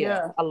 Fuck yeah.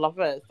 Yeah. I love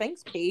it.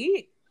 Thanks,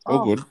 Pete.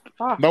 All good.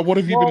 Fuck. Now, what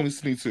have you Well- been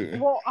listening to?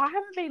 Well, I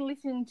haven't been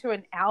listening to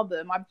an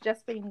album. I've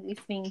just been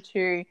listening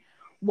to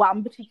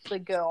one particular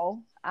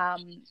girl.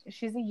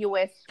 She's a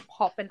US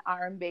pop and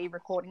R&B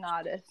recording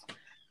artist.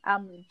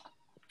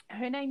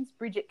 Her name's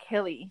Bridget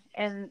Kelly,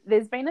 and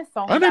there's been a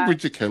song. I know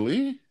Bridget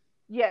Kelly.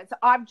 Yeah, so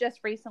I've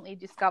just recently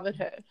discovered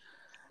her.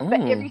 Oh.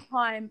 But every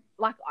time,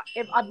 like,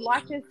 I've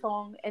liked her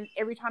song, and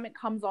every time it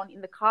comes on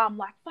in the car, I'm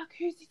like, fuck,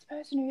 who's this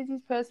person? Who's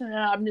this person? And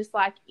I'm just,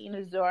 like, in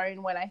a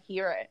zone when I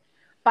hear it.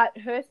 But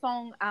her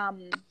song,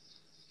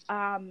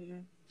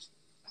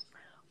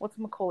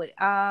 whatchamacallit?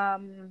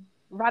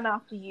 Run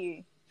After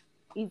You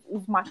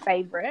is my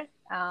favourite.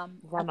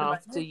 Run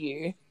After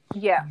You.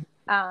 Yeah.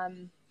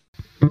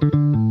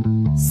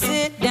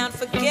 Sit down,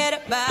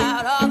 forget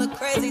about all the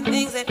crazy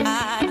things that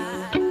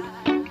I do.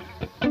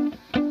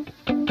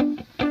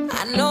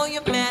 I know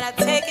you're mad, I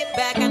take it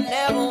back, I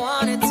never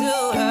wanted to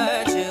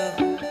hurt you.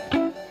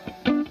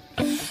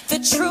 The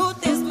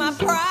truth is my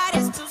pride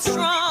is too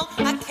strong,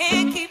 I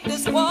can't keep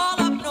this wall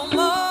up no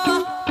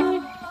more.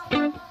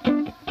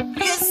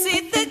 You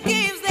see the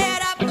games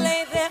that I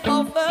play, they're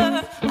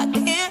over, I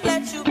can't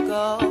let you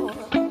go.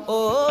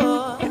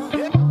 Oh,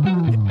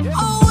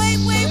 wait,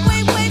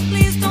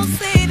 please don't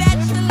say that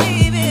you're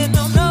leaving,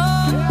 no.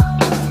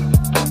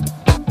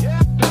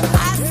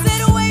 I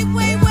said wait,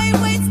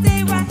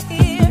 stay right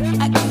here,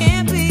 I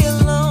can't be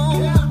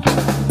alone.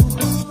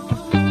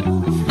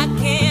 I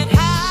can't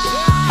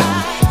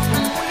hide,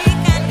 I'm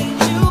weak, I need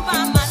you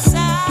by my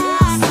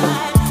side.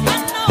 I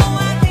know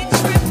I be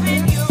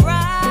tripping, you're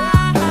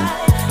right,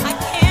 I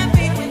can't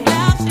be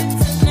without you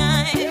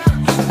tonight.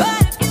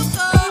 But if you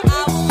go, I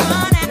will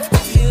run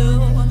after you,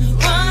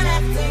 run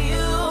after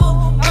you,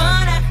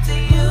 run after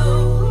you.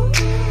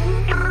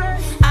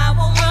 I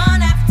will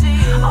run after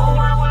you,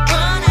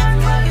 run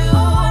after you,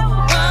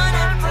 run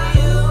after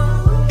you.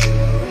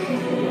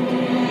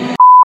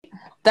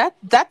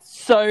 That's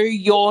so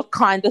your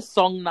kind of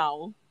song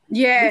now.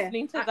 Yeah.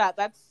 Listening to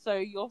that's so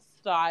your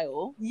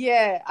style.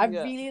 Yeah. I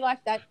Yeah. really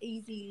like that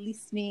easy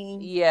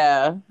listening,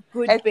 Yeah.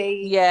 good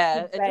beat,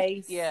 Yeah. good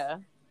bass. Yeah.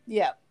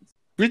 Yeah.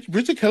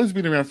 Bridget Kelly's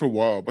been around for a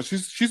while, but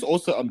she's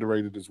also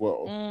underrated as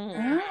well.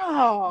 Mm.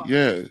 Oh.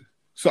 Yeah.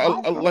 So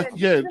I like, this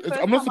is yeah, the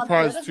first I'm not time I've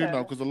surprised heard of too her.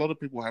 now because a lot of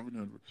people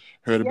haven't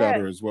heard about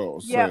her as well.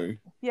 So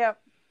Yeah.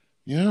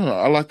 yeah,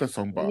 I like that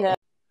song. But Yeah.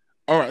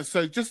 all right,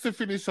 so just to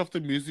finish off the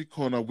music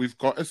corner, we've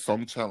got a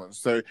song challenge.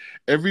 So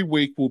every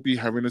week we'll be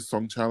having a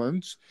song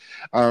challenge.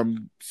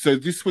 So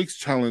this week's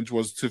challenge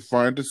was to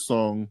find a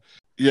song,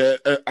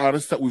 an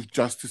artist that we've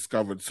just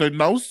discovered. So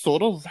Nell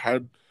sort of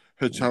had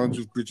her challenge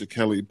with Bridget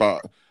Kelly,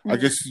 but I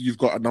guess you've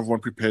got another one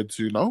prepared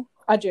too, no?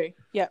 I do.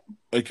 Yeah.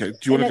 Okay, do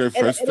you want to go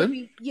first it'll then?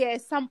 be,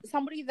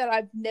 somebody that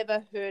I've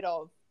never heard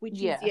of, which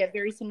is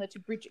very similar to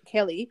Bridget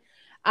Kelly.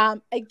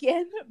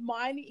 Again,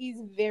 mine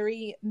is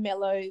very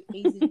mellow,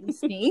 easy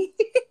listening.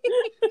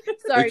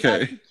 Sorry,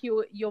 guys, to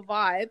kill your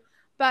vibe.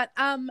 But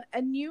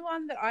a new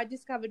one that I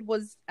discovered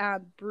was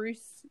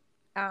Bruce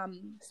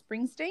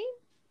Springsteen.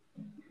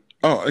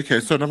 Oh, okay,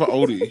 so another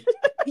oldie.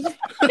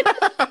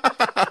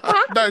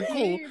 No,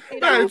 cool.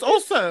 No, it's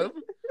awesome.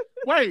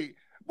 Wait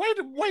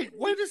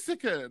a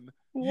second.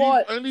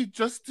 What? You've only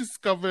just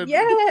discovered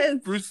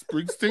Bruce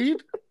Springsteen?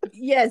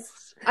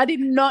 Yes. I did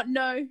not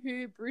know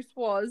who Bruce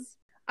was.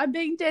 I'm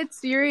being dead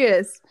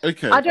serious.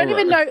 Okay. I don't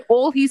even know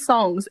all his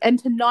songs. And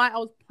tonight I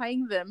was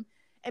playing them.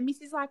 And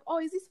Missy's like, oh,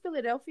 is this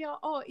Philadelphia?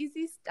 Oh, is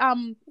this blah,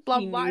 blah,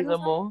 blah. And I was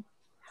like,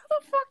 how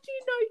the fuck do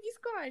you know this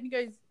guy? And he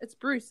goes, it's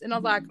Bruce. And I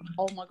was like,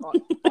 oh my God.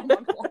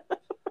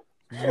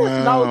 Wow,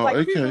 and I was like,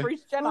 okay. who's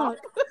Bruce Jenner?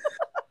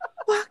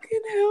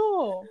 Fucking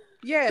hell.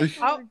 Yeah,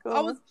 Oh I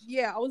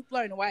was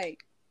blown away.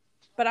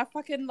 But I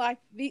fucking like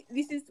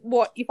this is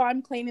what if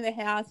I'm cleaning the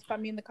house, if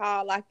I'm in the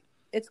car, like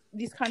it's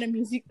this kind of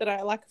music that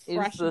I like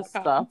fresh in the the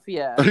car. stuff,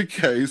 yeah.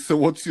 Okay, so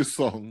what's your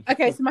song?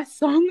 Okay, so my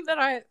song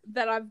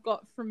that I've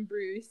got from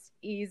Bruce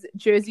is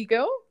Jersey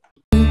Girl.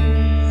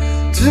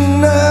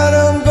 Tonight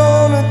I'm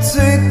gonna wanna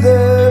take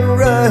that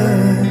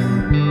ride,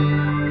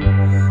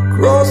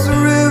 cross the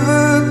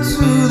river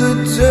to the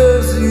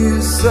Jersey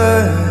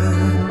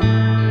side,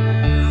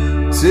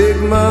 take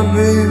my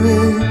baby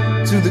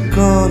to the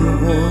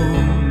carnival,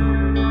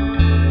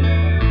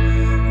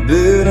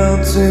 bet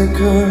I'll take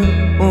her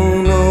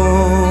on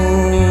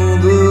all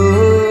the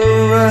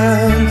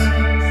rides,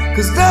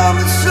 'cause down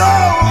the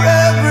shore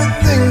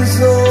everything's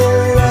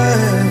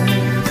alright.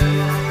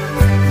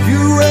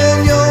 You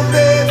and your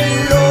baby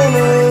on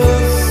a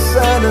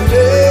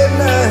Saturday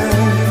night.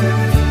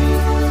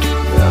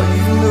 Now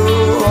you know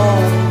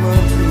all my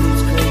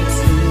dreams come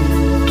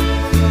true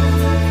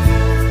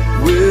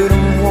when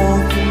I'm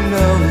walking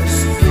down the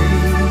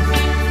street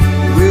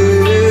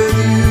with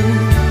you.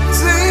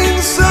 Sing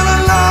la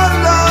la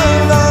la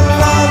la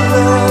la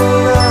la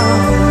la.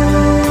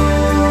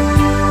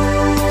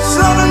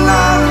 Sha la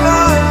la la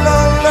la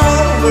la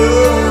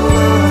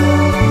la.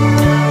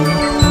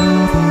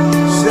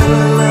 Sha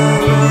la la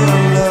la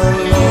la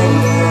la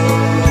la.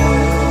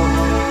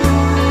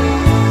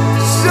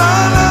 Sha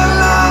la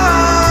la.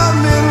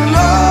 I'm in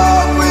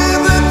love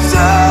with a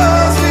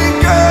Jersey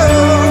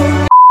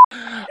girl.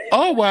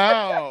 Oh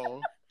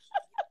wow.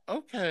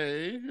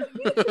 Okay.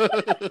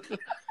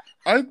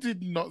 I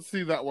did not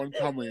see that one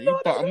coming,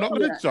 but I'm not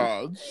going to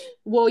judge.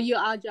 Well, you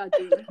are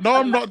judging. No,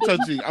 I'm not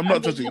judging. I'm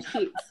not judging.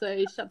 Shit,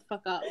 so shut the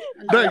fuck up.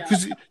 No,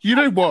 because you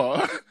know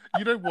what?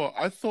 You know what?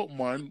 I thought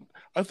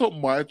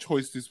my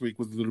choice this week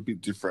was a little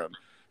bit different,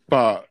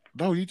 but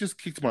no, you just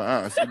kicked my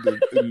ass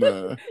in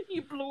the...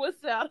 You blew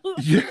us out.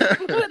 Yeah.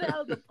 You blew it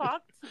out of the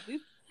park.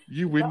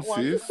 You win,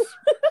 sis.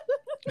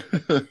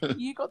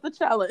 You got the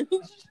challenge.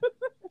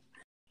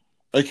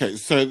 Okay,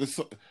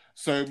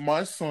 so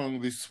my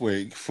song this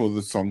week for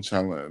the song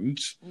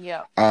challenge,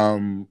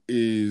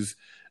 is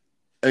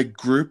a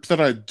group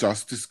that I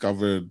just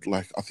discovered,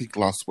 like I think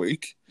last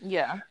week.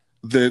 Yeah.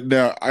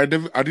 Now I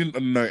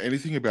didn't know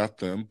anything about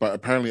them, but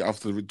apparently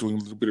after doing a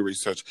little bit of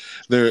research,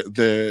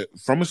 they're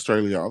from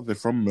Australia. They're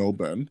from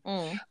Melbourne.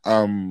 I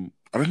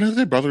don't know if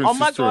they're brother and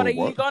sister. Oh my god, or are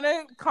what. you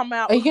gonna come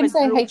out? Are you gonna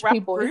say with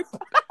HP Boys?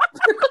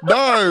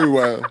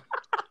 No.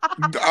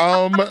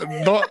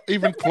 Not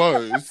even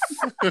close.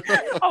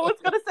 I was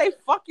gonna say,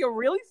 fuck, you're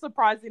really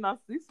surprising us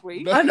this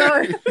week. No. I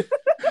know.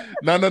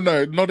 No,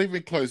 not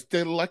even close.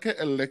 They're like an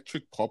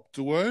electric pop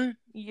duo.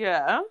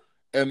 Yeah.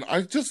 And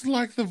I just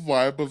like the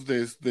vibe of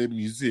their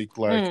music.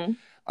 Like,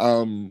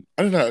 I don't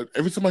know.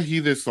 Every time I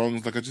hear their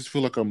songs, like I just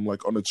feel like I'm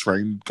like on a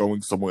train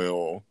going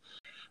somewhere.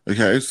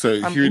 Okay,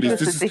 so I'm here it is.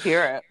 interested to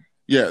hear it.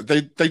 Yeah,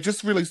 they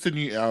just released a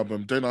new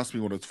album. Don't ask me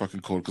what it's fucking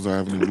called because I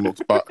haven't even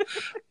looked. But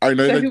I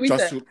know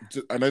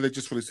they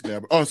just released an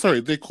album. Oh, sorry,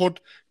 they're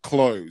called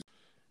Close.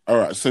 All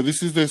right, so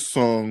this is their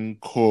song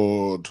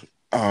called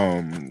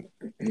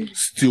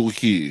Still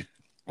Here.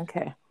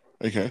 Okay.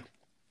 Okay.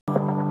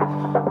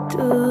 Do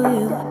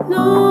you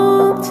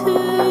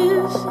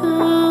notice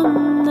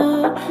I'm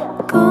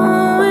not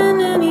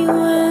going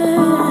anywhere?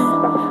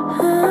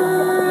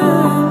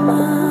 I'm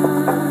not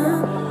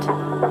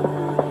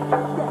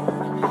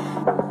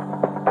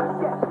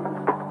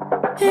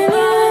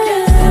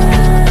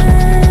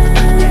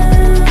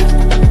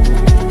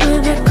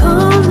with the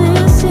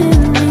coldness in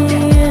the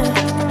air.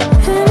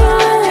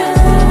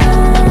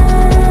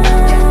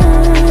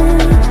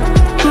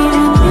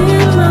 Even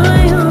in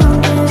my own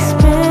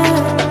despair.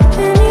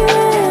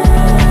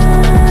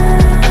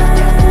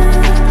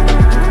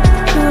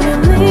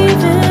 Couldn't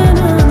leave it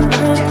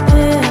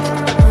unprepared.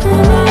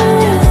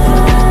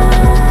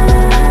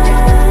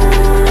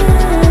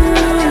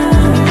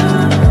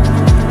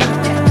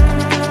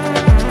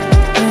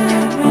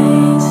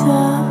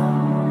 Eraser,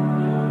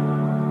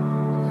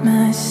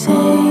 my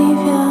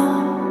savior.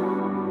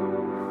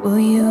 Will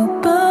you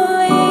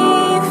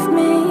believe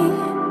me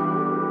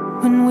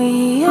when we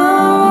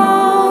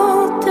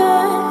are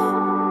older?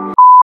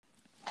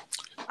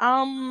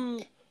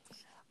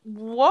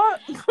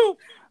 What?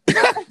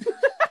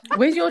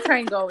 Where's your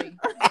train going?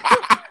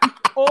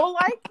 All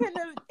I can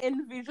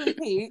envision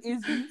here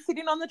is you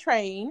sitting on the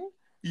train,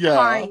 Yeah.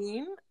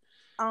 crying,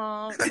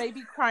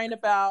 maybe crying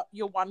about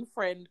your one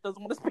friend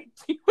doesn't want to speak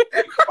to you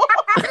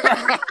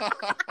anymore.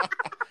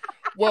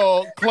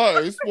 Well,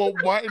 close. Well,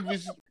 my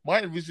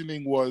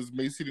envisioning was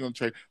me sitting on the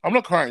train. I'm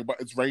not crying, but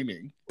it's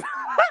raining.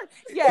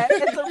 Yeah,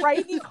 it's a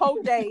rainy,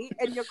 cold day,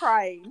 and you're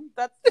crying.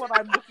 That's what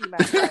I'm looking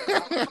at right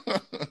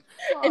now.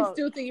 And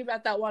still thinking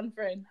about that one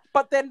friend.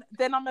 But then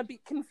I'm a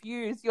bit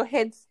confused. Your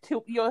head's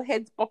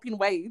bopping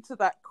way to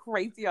that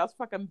crazy ass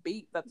fucking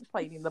beat that's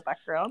playing in the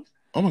background.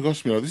 Oh my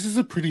gosh, Mila, this is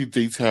a pretty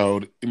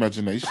detailed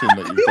imagination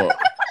that you've got.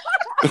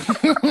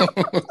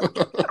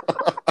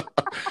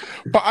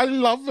 But I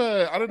love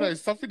it. I don't know.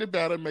 Something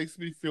about it makes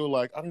me feel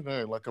like, I don't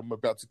know, like I'm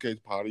about to go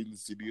party in the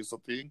city or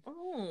something.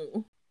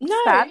 No,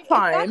 Sad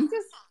time.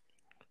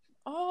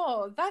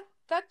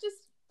 That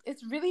just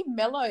it's really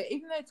mellow.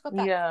 Even though it's got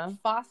that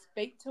fast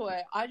beat to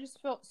it, I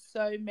just felt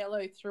so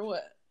mellow through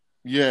it.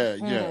 Yeah,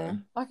 yeah.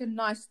 Like a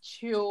nice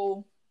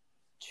chill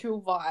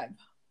vibe.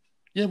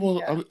 Yeah,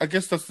 well, I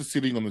guess that's the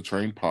sitting on the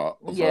train part.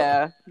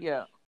 Yeah.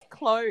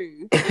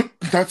 Chloe.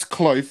 That's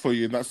Chloe for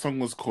you, and that song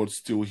was called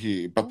Still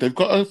Here. But they've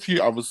got a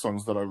few other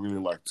songs that I really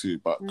like too,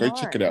 but go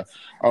check it out.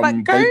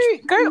 But go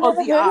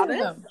Aussie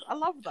artists. I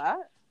love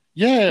that.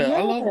 Yeah,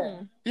 I love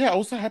it. Yeah, I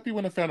was so happy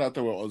when I found out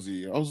they were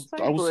Aussie. I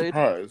was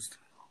surprised.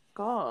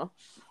 Gosh.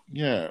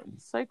 Yeah.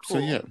 So cool. So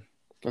yeah,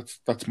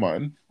 that's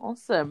mine.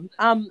 Awesome.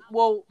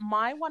 Well,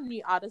 my one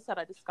new artist that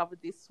I discovered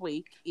this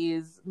week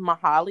is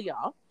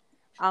Mahalia.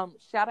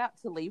 Shout out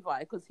to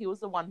Levi, because he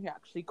was the one who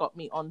actually got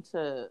me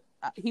onto.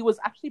 He was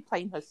actually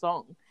playing her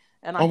song,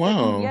 and I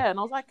said, yeah, and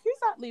I was like, "Who's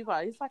that,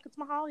 Levi?" He's like, "It's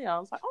Mahalia." I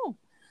was like, "Oh."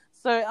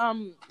 So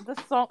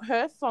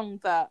her song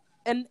that,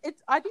 and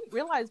I didn't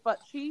realize, but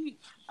she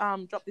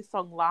dropped this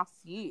song last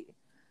year,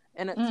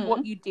 and it's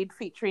What You Did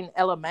featuring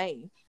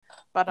LMA.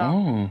 But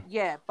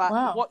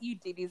What You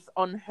Did is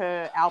on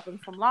her album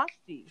from last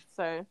year.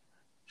 So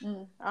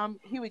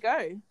here we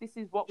go. This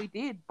is What We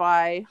Did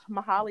by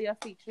Mahalia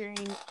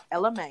featuring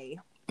LMA.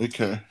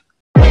 Okay.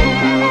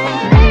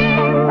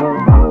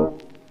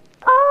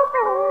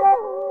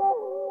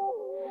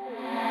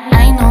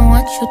 I know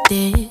what you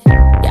did.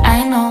 Yeah,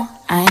 I know.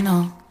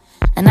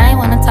 And I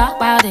wanna talk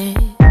about it.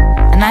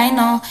 And I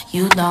know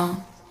you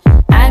don't.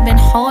 I've been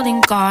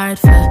holding guard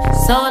for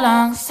so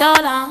long.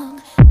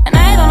 And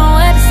I don't know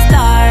where to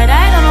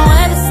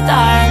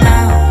start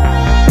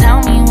now. Tell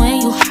me where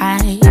you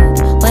hide.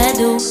 Where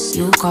do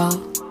you go?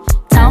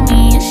 Tell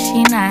me, is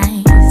she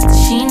nice?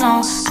 Does she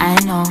know I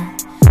know?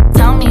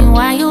 Tell me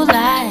why you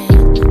lie.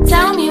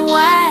 Tell me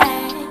why.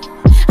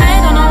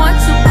 I don't know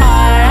what you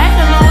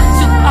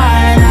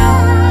are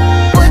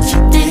now. What you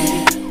did.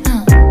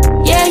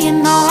 Yeah, you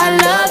know I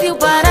love you,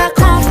 but I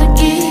can't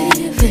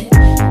forgive it.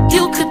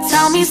 You could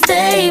tell me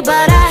stay,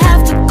 but I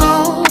have to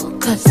go.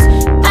 'Cause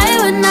I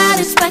would not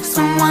expect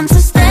someone to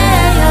stay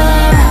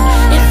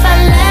around if I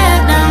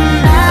let them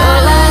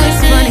down. Oh,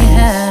 it's funny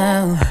how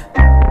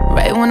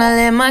right when I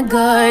let my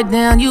guard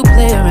down, you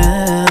play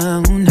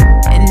around.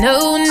 And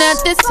no,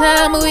 not this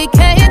time, we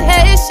can't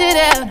hate shit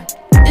out.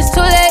 It's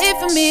too late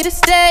for me to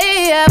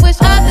stay. I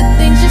wish all the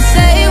things you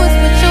say was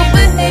what your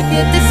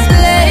behavior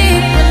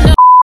displayed.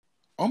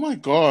 Oh my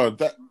god,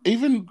 that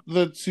even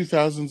the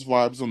 2000s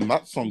vibes on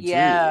that song too.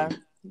 Yeah.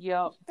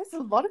 There's a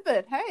lot of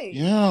it. Hey.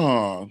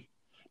 Yeah.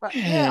 But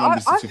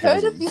I've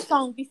heard of this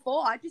song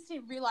before. I just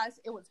didn't realize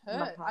it was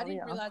her. Mahalia. I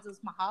didn't realize it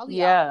was Mahalia.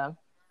 Yeah.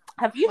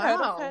 Have you heard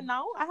of her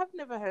now? I have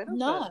never heard of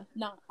her.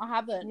 No, I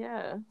haven't.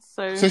 Yeah.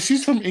 So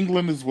she's from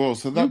England as well.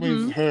 So that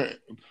means her.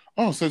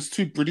 Oh, so it's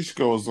two British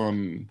girls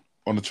on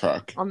the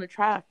track. On the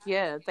track,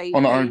 yeah.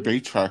 On an R&B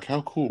track.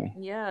 How cool.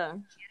 Yeah.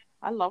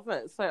 I love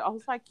it. So I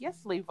was like,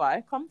 yes,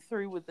 Levi, come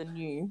through with the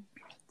new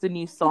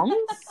songs.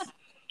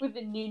 With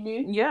the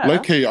new. Yeah.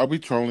 Low-key, I'll be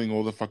trolling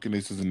all the fucking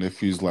nieces and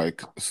nephews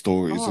like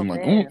stories. I'm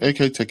like,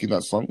 okay, taking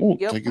that song.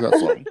 Taking that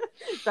song.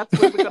 That's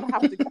where we're gonna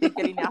have to be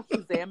getting our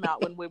Shazam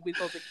out when we're with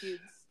all the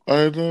kids.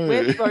 I know.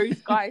 We're those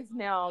guys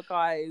now,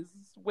 guys.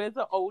 We're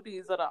the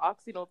oldies that are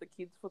asking all the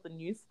kids for the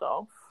new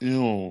stuff.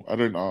 Ew, I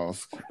don't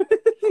ask.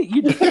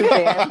 You just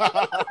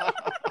Shazam.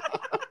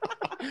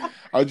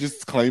 I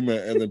just claim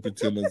it and then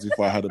pretend as if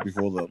I had it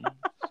before them.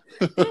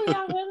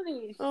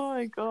 Oh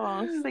my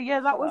gosh. So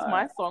yeah, that was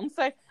my song.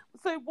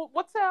 So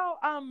what's our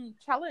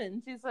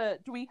challenge?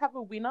 Do we have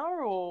a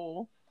winner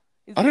or?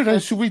 I don't know.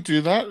 Should we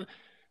do that?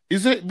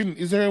 Is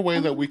there a way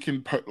that we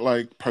can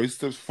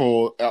post it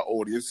for our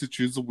audience to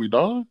choose a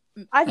winner?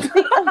 I think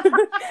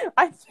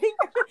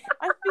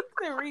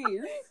there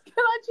is. Can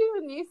I choose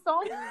a new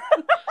song?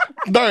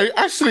 No,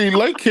 actually,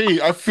 low key,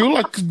 I feel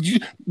like you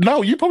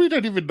probably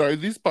don't even know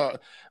this,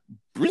 but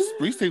Bruce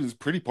Springsteen is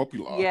pretty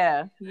popular.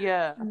 Yeah.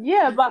 But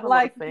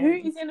who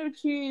is going to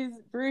choose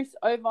Bruce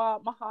over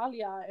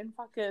Mahalia and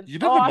fucking? You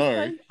never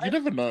know. You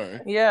never know.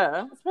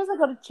 Yeah. I suppose I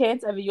got a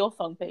chance over your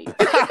song, Pete.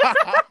 Okay,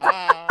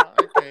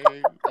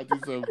 I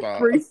deserve that.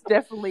 Bruce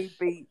definitely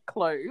beat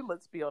Chloe.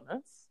 Let's be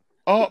honest.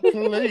 Oh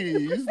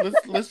please,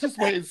 let's just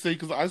wait and see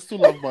because I still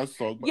love my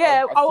song.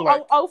 Yeah,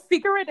 I'll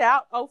figure it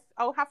out.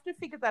 I'll have to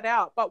figure that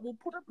out. But we'll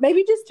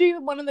maybe just do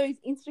one of those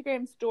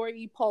Instagram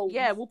story polls.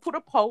 Yeah, we'll put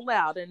a poll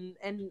out and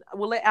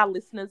we'll let our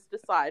listeners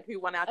decide who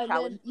won our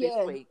challenge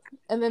this week.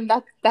 And then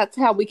that's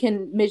how we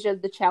can measure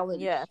the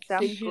challenge. Yeah,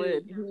 sounds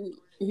good.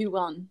 Who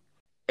won?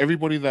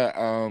 Everybody that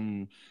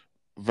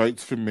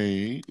votes for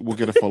me will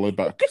get a follow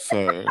back.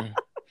 So.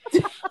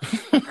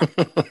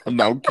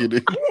 No, I'm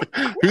kidding.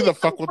 Who the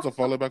fuck wants a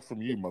follow back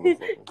from you,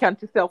 motherfucker?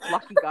 Count yourself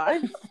lucky,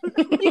 guys.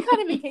 You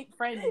can't even keep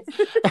friends.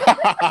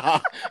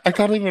 I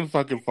can't even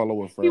fucking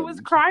follow a friend. He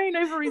was crying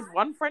over his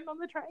one friend on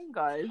the train,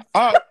 guys.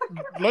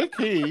 Low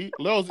key,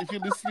 Lils, if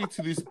you're listening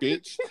to this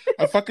bitch,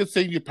 I fucking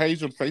seen your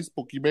page on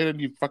Facebook. You made a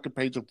new fucking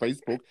page on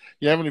Facebook.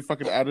 You haven't even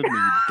fucking added me,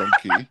 you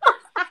donkey.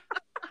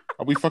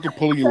 I'll be fucking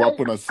pulling you up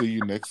when I see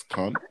you next,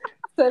 cunt.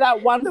 So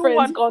that one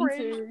friend's gone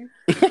too.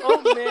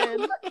 Oh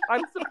man,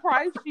 I'm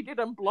surprised she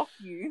didn't block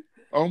you.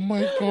 Oh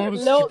my god,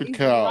 stupid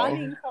cow.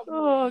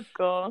 Oh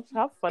gosh,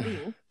 how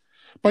funny.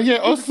 But yeah,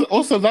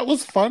 also that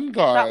was fun,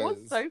 guys. That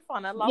was so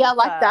fun. I love I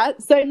like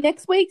that. So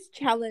next week's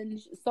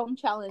song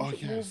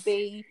challenge will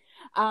be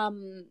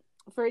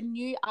for a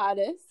new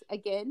artist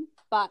again,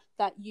 but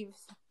that you've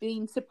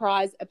been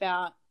surprised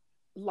about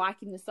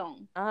liking the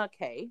song.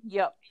 Okay.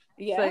 Yep.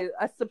 Yeah.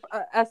 So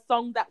a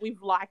song that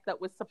we've liked that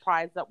was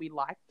surprised that we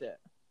liked it.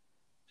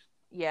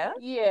 Yeah.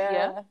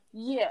 Yeah.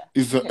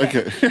 Is that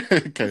okay?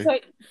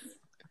 Okay.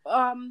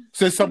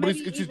 So somebody's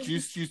maybe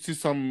introduced you to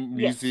some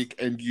music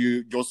and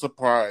you're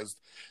surprised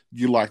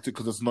you liked it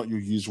because it's not your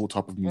usual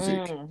type of music.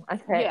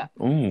 Okay. Yeah.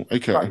 Oh,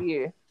 okay. Got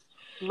you.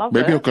 Love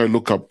Maybe it. I'll go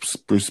look up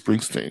Bruce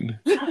Springsteen.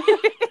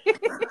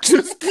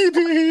 Just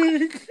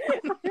kidding.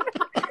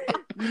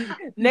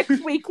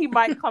 Next week he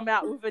might come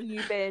out with a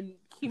new band,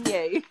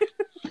 Kanye.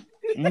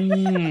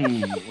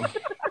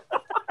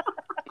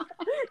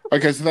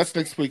 Okay, so that's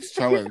next week's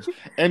challenge.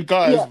 And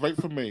guys, vote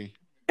for me.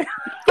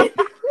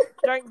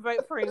 Don't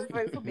vote for him.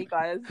 Vote for me,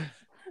 guys.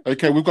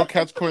 Okay, we've got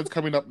Couch Coins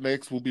coming up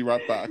next. We'll be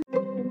right back.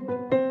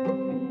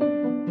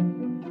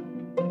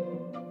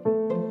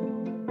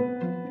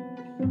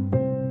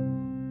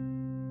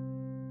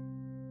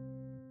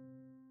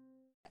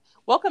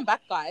 Welcome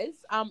back, guys.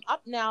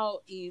 Up now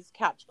is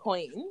Couch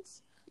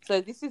Coins.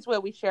 So this is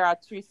where we share our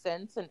 2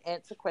 cents and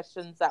answer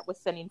questions that were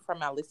sent in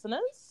from our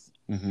listeners.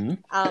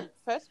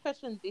 First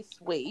question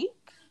this week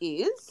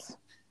is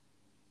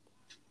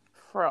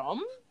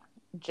from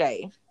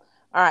Jay.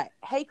 All right.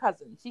 Hey,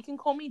 cousins. You can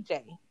call me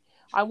Jay.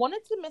 I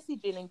wanted to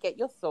message in and get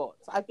your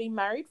thoughts. I've been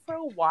married for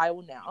a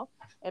while now,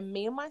 and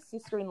me and my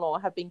sister-in-law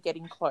have been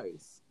getting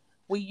close.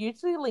 We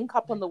usually link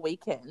up on the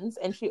weekends,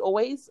 and she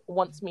always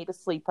wants me to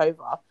sleep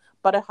over,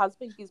 but her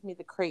husband gives me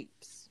the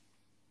creeps.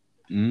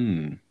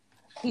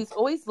 He's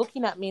always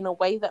looking at me in a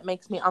way that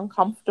makes me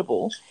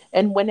uncomfortable,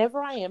 and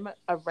whenever I am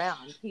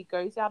around, he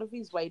goes out of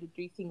his way to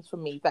do things for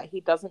me that he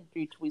doesn't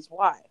do to his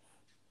wife.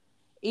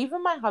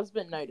 Even my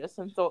husband noticed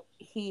and thought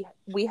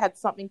we had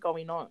something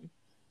going on.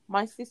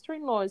 My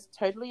sister-in-law is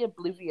totally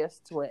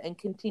oblivious to it and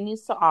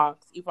continues to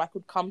ask if I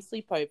could come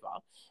sleep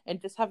over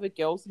and just have a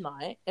girls'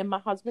 night, and my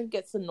husband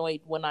gets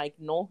annoyed when I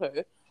ignore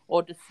her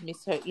or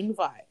dismiss her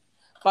invite.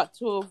 But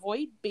to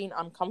avoid being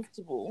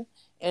uncomfortable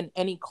and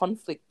any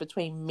conflict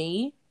between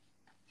me,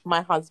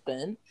 my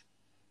husband,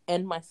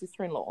 and my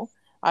sister-in-law,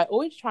 I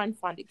always try and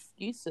find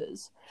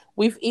excuses.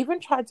 We've even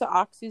tried to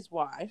ask his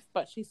wife,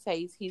 but she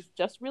says he's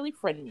just really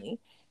friendly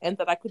and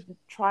that I could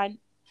try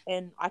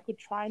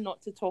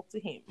not to talk to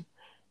him.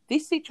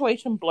 This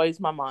situation blows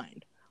my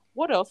mind.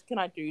 What else can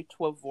I do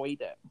to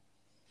avoid it?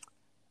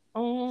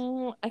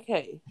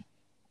 Okay.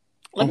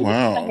 Let me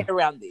get my head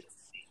around this.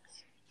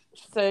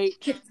 So,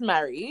 Kit's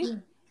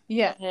married.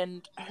 Yeah.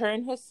 And her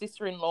and her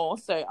sister-in-law,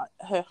 so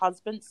her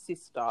husband's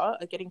sister, are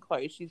getting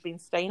close. She's been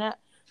staying at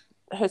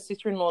her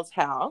sister-in-law's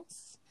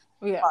house.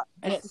 Yeah.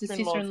 And it's the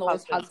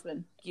sister-in-law's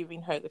husband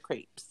giving her the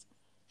creeps.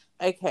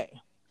 Okay.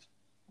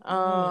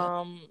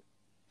 Can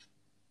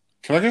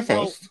I go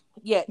first?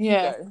 You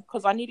go,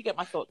 because I need to get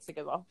my thoughts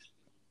together.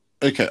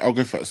 Okay, I'll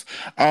go first.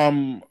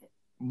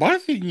 My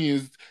thing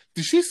is,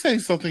 did she say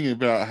something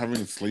about having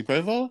a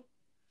sleepover?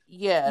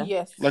 Yeah.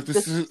 Yes. Like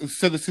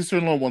so the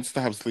sister-in-law wants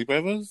to have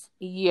sleepovers?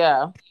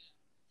 Yeah.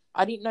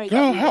 I didn't know.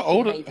 Girl, how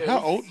old?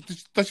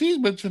 Does she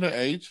mention her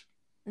age?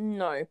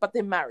 No, but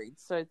they're married,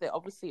 so they're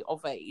obviously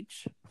of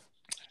age.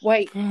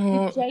 Wait,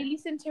 did Jay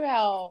listen to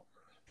our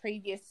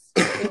previous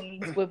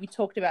things where we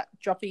talked about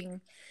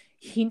dropping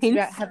hints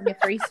about having a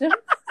threesome?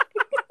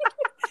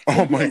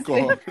 Oh my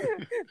god!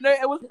 No,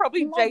 it was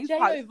probably Jay's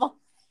husband.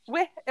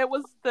 It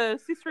was the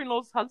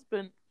sister-in-law's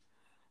husband.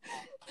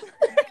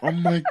 Oh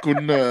my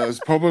goodness!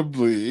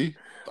 Probably,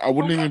 I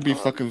wouldn't even be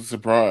fucking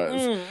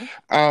surprised.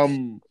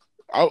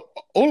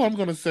 All I'm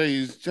gonna say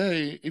is,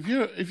 Jay, if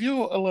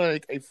you're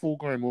like a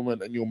full-grown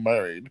woman and you're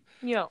married,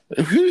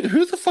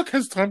 who the fuck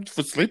has time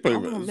for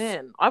sleepovers? Oh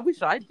man, I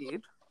wish I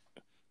did.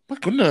 My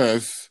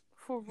goodness.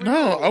 For real.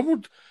 No, I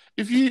would.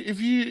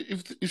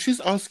 If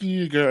she's asking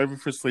you to go over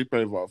for a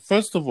sleepover,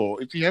 first of all,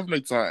 if you have no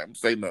time,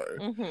 say no.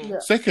 Mm-hmm. Yeah.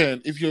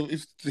 Second,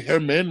 if her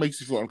man makes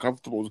you feel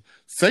uncomfortable,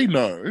 say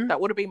no. That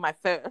would have been my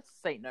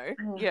first. Say no.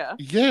 Yeah.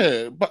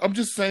 Yeah, but I'm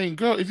just saying,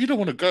 girl, if you don't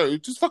want to go,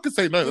 just fucking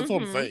say no. That's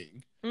all I'm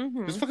saying.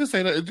 Mm-hmm. Just fucking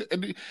say no,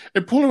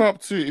 and pull her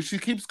up too. If she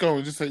keeps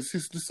going, just say,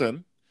 sis,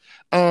 listen.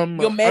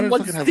 Your man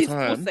wants this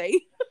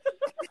pussy.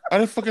 I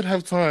don't fucking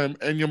have time,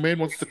 and your man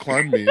wants to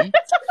climb me.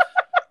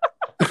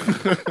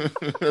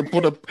 and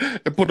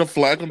put a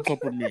flag on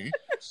top of me.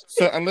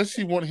 So unless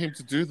you want him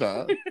to do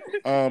that,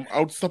 I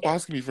would stop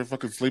asking you for a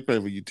fucking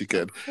sleepover, you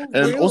dickhead.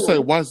 And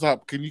also, wise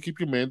up. Can you keep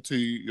your man to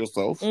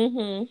yourself?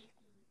 Mm-hmm.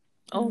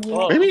 Oh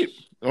god. Maybe.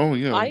 Oh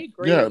yeah. I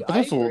agree. Yeah, but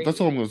that's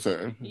all I'm gonna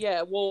say.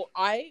 Yeah. Well,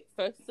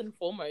 first and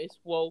foremost,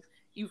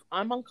 if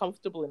I'm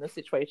uncomfortable in a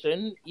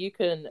situation, you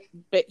can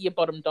bet your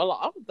bottom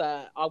dollar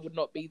that I would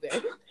not be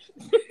there.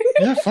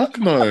 Yeah, fuck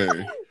no.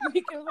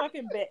 You can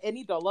fucking bet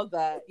any dollar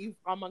that if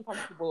I'm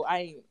uncomfortable,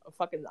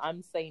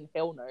 I'm saying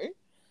hell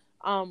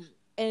no.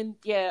 And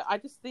yeah, I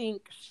just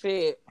think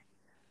shit.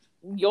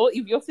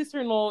 If your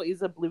sister-in-law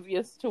is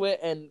oblivious to it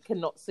and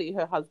cannot see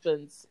her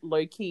husband's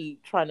low key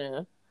trying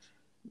to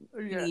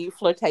be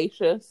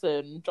flirtatious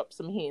and drop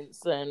some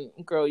hints, and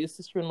girl, your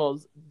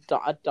sister-in-law's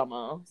a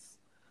dumbass.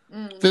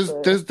 There's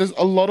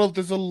a lot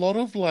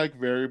of like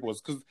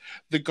variables because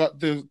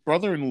the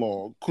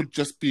brother-in-law could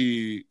just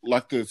be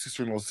like the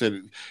sister-in-law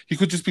said, he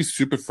could just be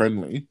super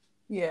friendly.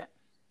 Yeah.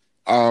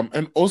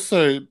 And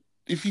also,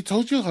 if you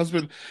told your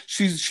husband,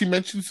 she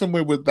mentioned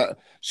somewhere with that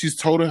she's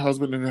told her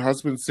husband and her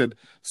husband said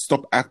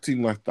stop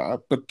acting like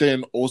that, but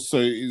then also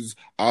is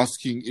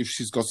asking if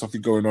she's got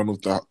something going on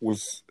with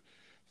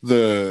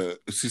the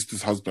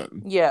sister's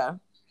husband. Yeah.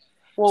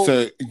 Well,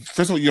 so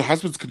first of all, your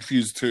husband's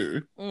confused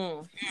too.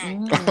 I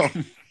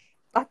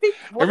think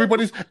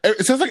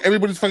it sounds like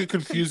everybody's fucking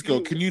confused,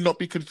 girl. Can you not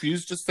be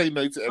confused? Just say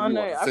no to everyone.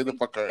 I say the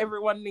fuck out.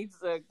 Everyone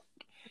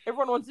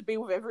wants to be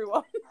with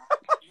everyone.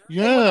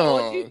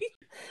 Yeah.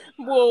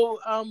 Well,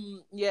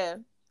 yeah,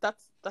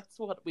 that's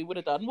what we would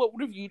have done.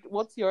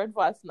 What's your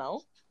advice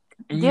now?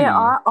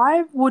 Yeah,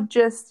 I would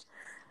just,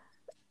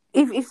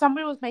 if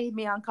somebody was making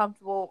me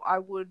uncomfortable, I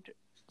would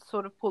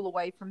sort of pull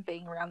away from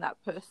being around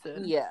that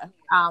person. Yeah.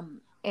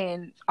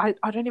 And I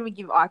don't even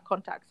give eye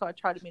contact, so I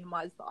try to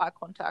minimize the eye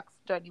contacts.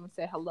 Don't even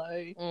say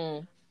hello.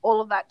 All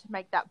of that to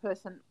make that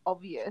person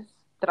obvious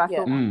that I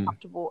feel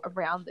uncomfortable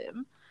around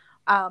them.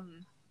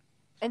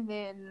 And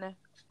then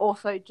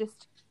also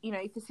just,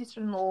 if the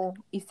sister-in-law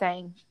is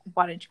saying,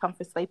 why don't you come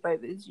for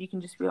sleepovers? You can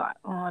just be like,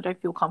 oh, I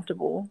don't feel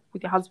comfortable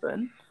with your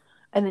husband.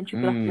 And then she'll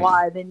be like,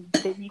 why? Then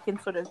you can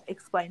sort of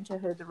explain to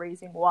her the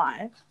reason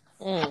why.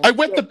 I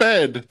wet the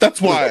bed.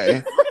 That's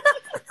why.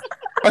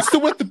 I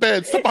still wet the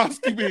bed. Stop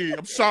asking me.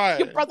 I'm shy.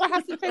 Your brother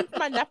has to change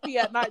my nappy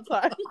at night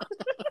time.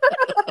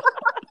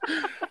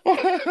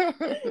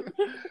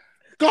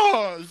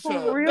 Gosh.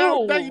 Now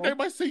you know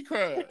my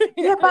secret.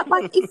 Yeah, but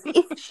like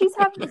if she's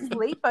having a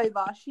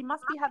sleepover, she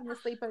must be having a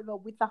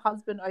sleepover with the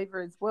husband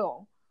over as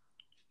well.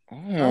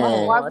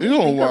 Oh, why would she be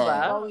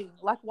going?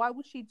 Like, why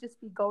would she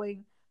just be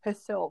going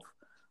herself?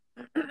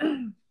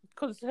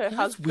 Because her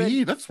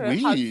husband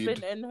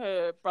and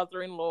her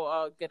brother-in-law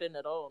are getting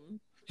it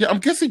on. Yeah, I'm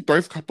guessing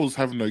both couples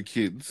have no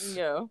kids.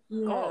 Yeah.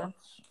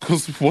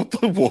 Because what?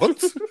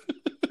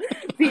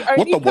 The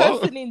only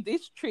person in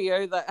this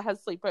trio that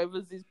has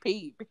sleepovers is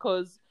Pete.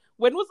 Because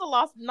when was the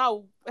last?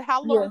 No,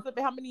 how long has it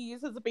been? How many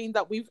years has it been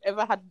that we've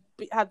ever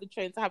had the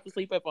chance to have a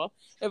sleepover?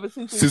 Ever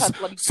since we've had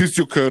bloody... Since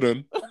your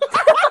curtain.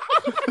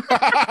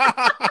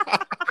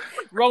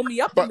 Roll me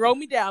up and roll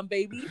me down,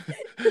 baby.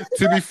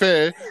 To be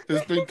fair,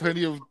 there's been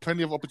plenty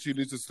of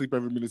opportunities to sleep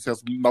over in his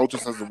house. Mel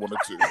just hasn't wanted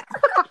to.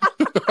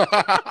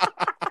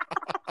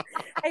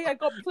 Hey, I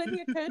got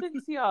plenty of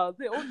curtains here.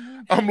 They're all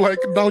new. I'm like,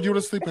 no, do you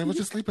want to sleep over?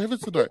 Just sleep over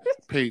tonight.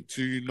 Pete,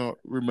 do you not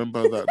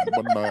remember that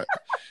one night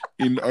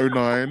in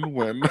 2009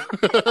 when...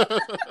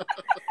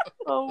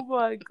 Oh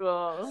my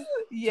god.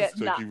 Yeah,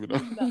 nah.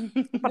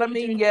 But I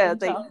mean, yeah,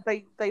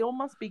 they all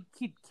must be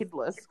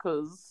kidless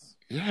because...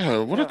 Yeah,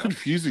 what a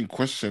confusing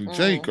question.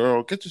 Jay,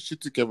 girl, get your shit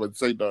together and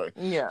say no.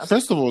 Yeah.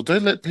 First of all,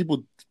 don't let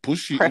people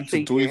push you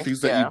into doing things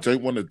that you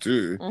don't want to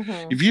do.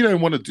 If you don't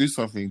want to do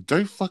something,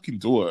 don't fucking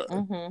do it.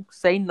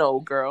 Say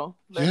no, girl.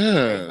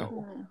 Yeah.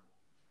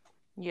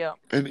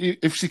 And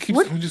if she keeps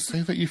on just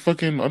saying that you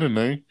fucking, I don't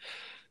know,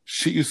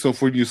 shit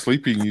yourself when you're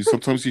sleeping,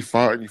 sometimes you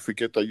fart and you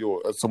forget that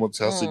you're at someone's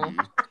house and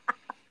you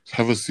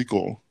have a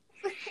sickle.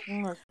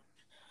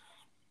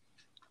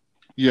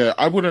 Yeah,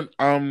 I wouldn't.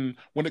 When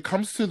it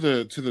comes to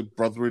the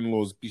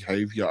brother-in-law's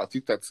behavior, I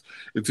think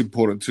it's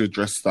important to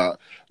address that.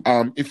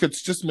 If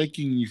it's just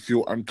making you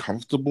feel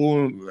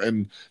uncomfortable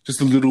and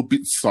just a little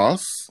bit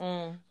sus,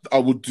 I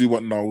would do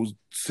what Noel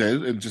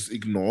said and just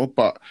ignore.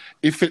 But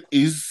if it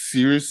is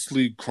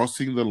seriously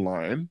crossing the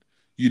line,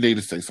 you need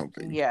to say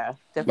something. Yeah,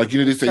 definitely. Like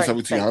you need to say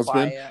something to your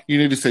husband. You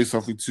need to say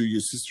something to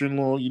your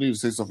sister-in-law. You need to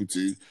say something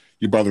to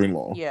your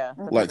brother-in-law. Yeah,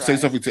 like say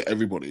something to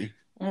everybody.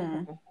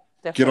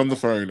 Definitely. Get on the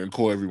phone and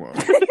call everyone.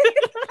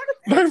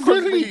 No,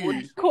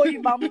 really. Call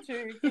your mum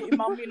too. Get your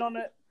mum in on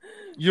it.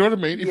 You know what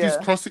I mean?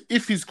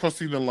 If he's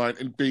crossing the line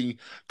and being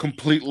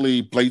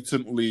completely,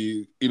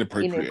 blatantly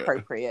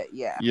inappropriate.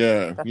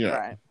 Yeah. That's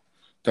right.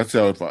 That's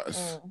our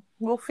advice.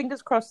 Well,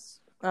 fingers crossed.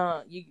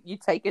 You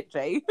take it,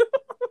 Jay.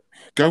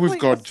 Go with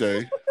God,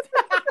 Jay.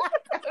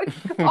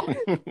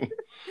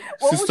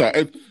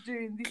 Sister,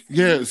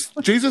 yes,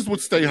 Jesus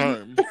would stay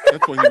home.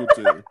 That's what he would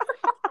do.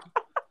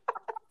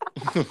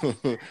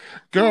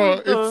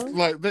 Girl, it's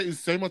like there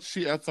is so much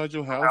shit outside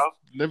your house.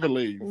 Never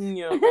leave.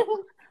 Yeah.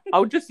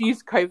 I'll just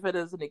use COVID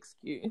as an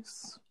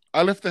excuse.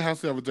 I left the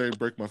house the other day and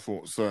broke my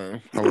foot, so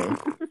hello.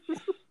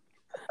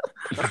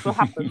 That's what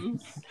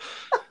happens.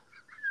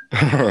 All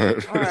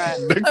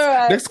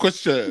right. Next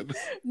question.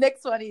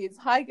 Next one is,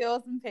 hi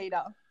girls and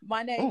Peter.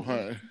 My name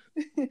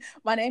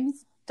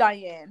is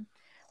Diane.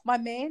 My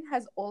man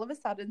has all of a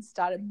sudden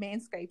started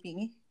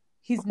manscaping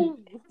his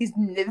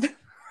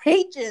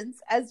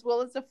regions as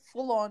well as a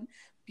full-on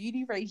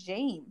beauty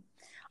regime.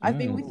 I've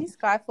been with this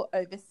guy for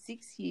over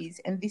 6 years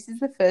and this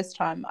is the first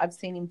time I've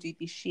seen him do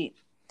this shit.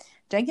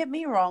 Don't get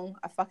me wrong,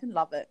 I fucking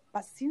love it.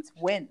 But since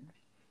when?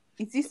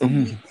 Is this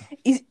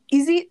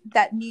is it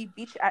that new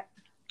bitch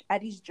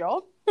at his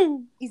job?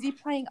 Is he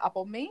playing up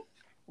on me?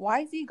 Why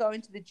is he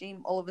going to the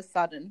gym all of a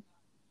sudden?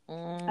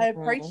 I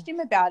approached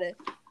him about it,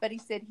 but he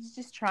said he's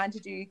just trying to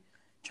do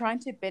trying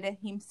to better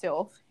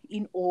himself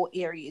in all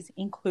areas,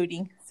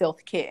 including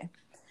self-care.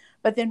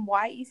 But then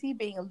why is he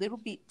being a little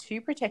bit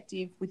too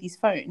protective with his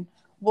phone?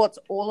 What's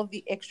all of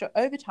the extra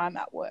overtime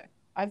at work?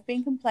 I've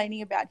been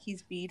complaining about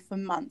his beard for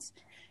months,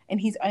 and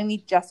he's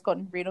only just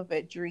gotten rid of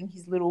it during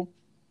his little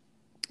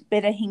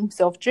better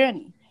himself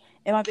journey.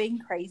 Am I being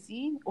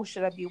crazy, or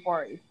should I be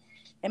worried?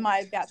 I'm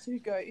about to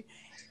go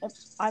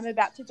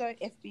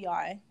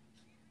FBI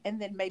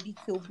and then maybe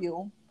Kill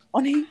Bill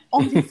on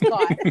this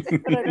guy,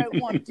 but I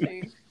don't want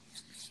to.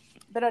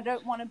 But I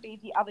don't want to be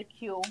the other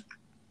kill.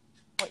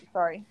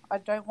 I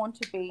don't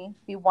want to be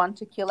the one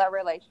to kill our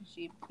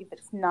relationship if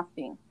it's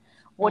nothing.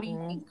 What do you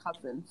think,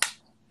 cousins?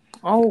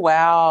 Oh,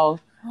 wow.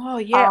 Oh,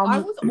 yeah. I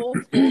was all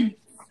for this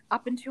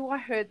up until I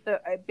heard the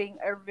being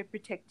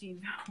overprotective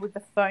with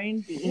the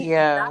phone bit.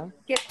 Yeah.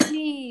 That gets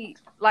me,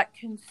 like,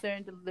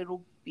 concerned a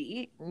little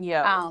bit.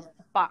 Yeah.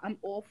 But I'm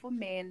all for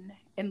men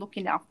and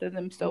looking after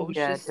themselves,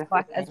 just definitely.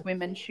 like as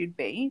women should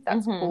be.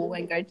 That's cool,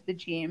 and going to the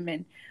gym,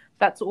 and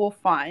that's all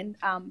fine.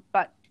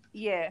 But,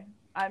 yeah,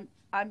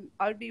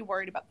 I'd be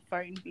worried about the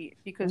phone bit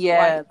because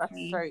that's so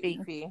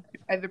being iffy.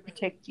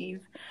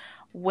 overprotective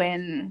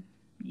when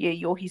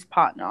you're his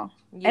partner.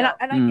 Yeah.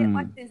 And I get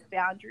like there's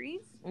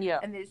boundaries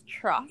and there's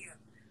trust,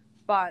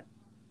 but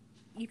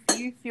if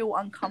you feel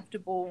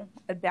uncomfortable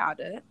about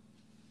it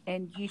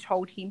and you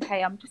told him,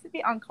 hey, I'm just a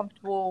bit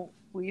uncomfortable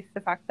with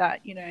the fact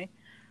that, you know,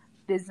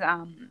 there's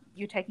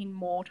you're taking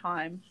more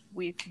time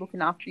with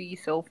looking after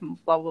yourself and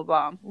blah blah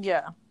blah.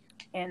 Yeah.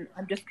 And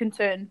I'm just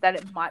concerned that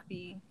it might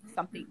be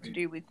something to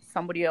do with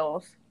somebody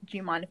else. Do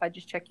you mind if I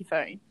just check your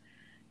phone?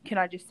 Can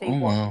I just see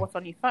what's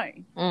on your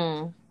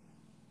phone?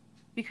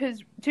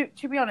 Because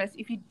to be honest,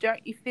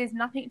 if there's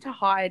nothing to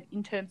hide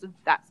in terms of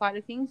that side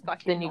of things,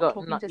 like then you're not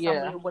talking to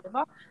somebody or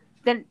whatever,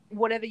 then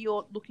whatever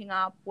you're looking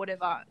up,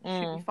 whatever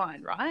should be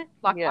fine, right?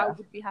 Like I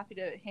would be happy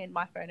to hand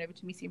my phone over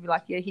to Missy and be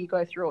like, yeah, here,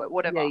 go through it,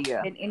 whatever.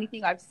 Yeah. And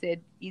anything I've said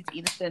is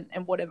innocent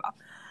and whatever.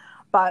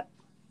 But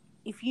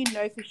if you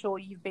know for sure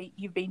you've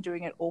been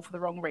doing it all for the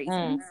wrong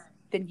reasons,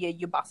 then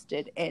you're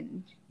busted,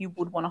 and you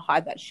would want to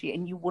hide that shit,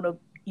 and you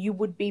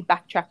would be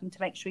backtracking to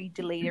make sure you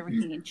delete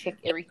everything and check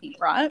everything,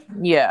 right?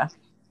 Yeah.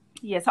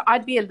 Yeah, so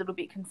I'd be a little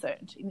bit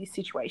concerned in this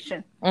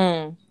situation.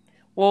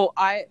 Well,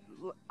 I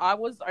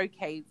was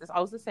okay.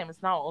 I was the same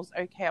as now. I was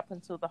okay up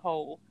until the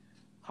whole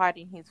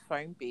hiding his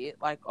phone bit.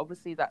 Like,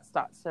 obviously, that's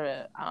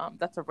a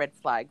red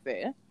flag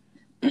there,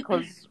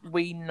 because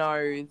we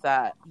know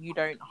that you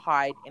don't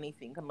hide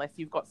anything unless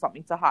you've got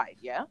something to hide.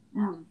 Yeah.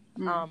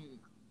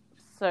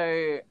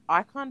 So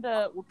I kind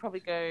of would probably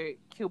go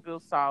Kill Bill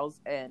styles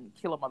and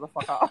kill a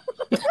motherfucker.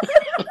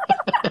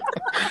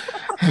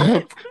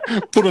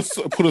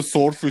 put a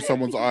sword through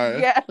someone's eye.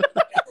 Yeah.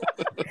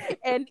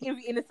 And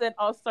if innocent,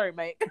 oh sorry,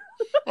 mate.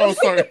 Oh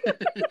sorry.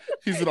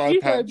 He's an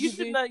iPad. You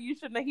shouldn't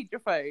have hit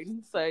your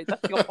phone, so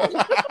that's your fault.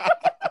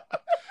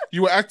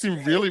 You were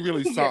acting really,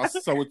 really sus,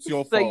 so it's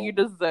your fault. So you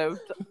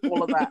deserved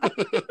all of that.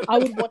 I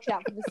would watch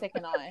out for the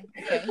second eye.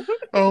 Okay.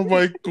 Oh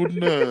my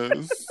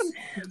goodness.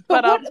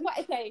 But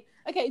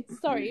okay,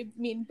 sorry,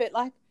 Min, but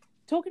like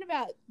talking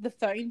about the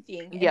phone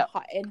thing,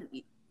 and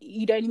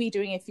you'd only be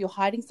doing it if you're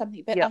hiding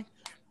something. But like,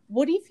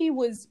 what if he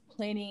was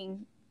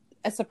planning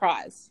a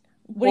surprise?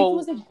 What if he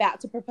was about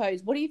to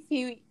propose? What if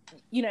he,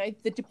 you know,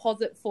 the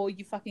deposit for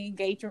your fucking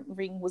engagement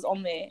ring was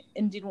on there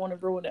and didn't want to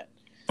ruin it?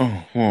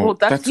 Oh, well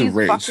that's his a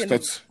race. Fucking,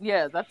 that's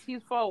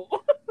his fault.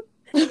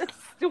 That's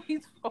still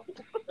his fault.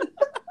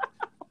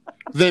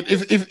 Then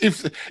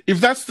if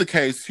that's the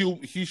case,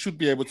 he should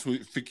be able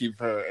to forgive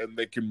her and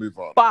they can move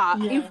on.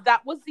 But if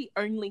that was the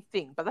only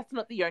thing, but that's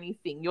not the only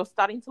thing. You're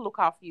starting to look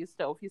after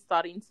yourself. You're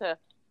starting to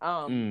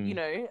you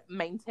know,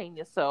 maintain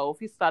yourself.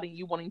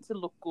 You wanting to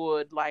look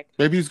good. Like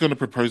maybe he's gonna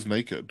propose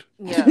naked.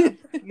 Yeah.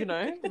 You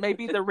know,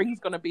 maybe the ring's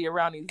gonna be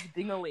around his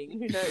ding-a-ling.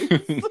 Who knows?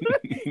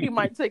 He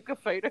might take a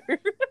photo.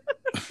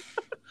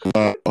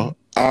 I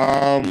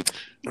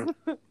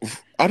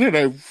don't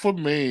know. For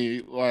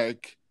me,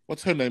 like,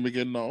 what's her name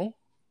again now?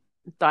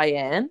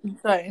 Diane.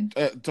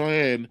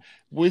 Diane,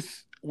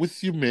 with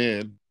your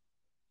man,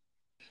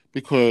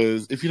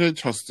 because if you don't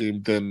trust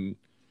him, then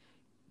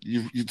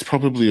you're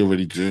probably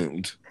already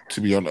doomed,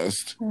 to be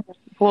honest.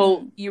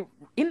 Well,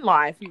 in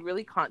life, you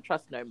really can't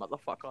trust no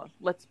motherfucker.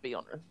 Let's be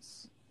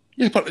honest.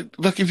 Yeah, but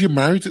like, if you're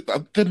married,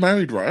 they're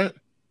married, right?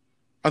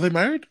 Are they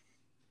married?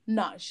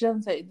 No, she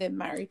doesn't say they're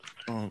married.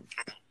 Oh,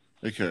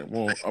 okay.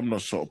 Well, I'm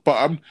not sure,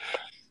 but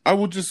I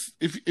would just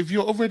if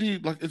you're already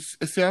like it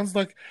sounds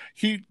like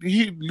he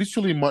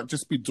literally might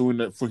just be doing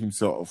it for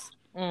himself.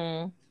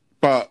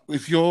 But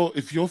if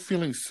you're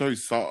feeling so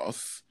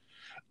sus,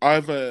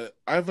 either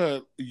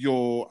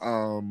you're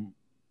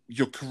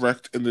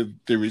correct and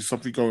there is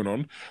something going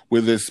on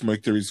where there's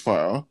smoke, there is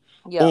fire,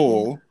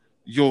 or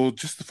you're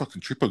just a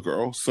fucking tripper,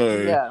 girl.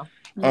 So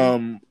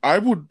I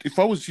would, if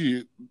I was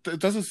you, it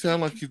doesn't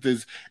sound like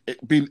there's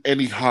been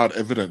any hard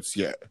evidence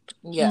yet.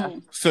 Yeah.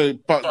 So,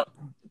 but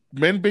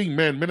men being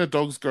men are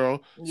dogs,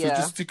 girl. So Yeah.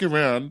 just stick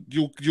around.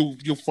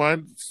 You'll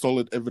find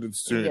solid evidence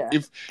soon. Yeah.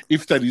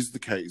 If that is the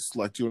case,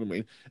 like, do you know what I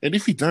mean? And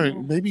if you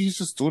don't, maybe he's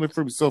just doing it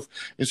for himself.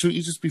 And shouldn't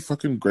you just be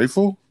fucking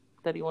grateful?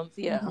 That he wants,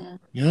 yeah.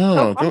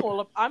 Yeah.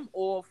 So I'm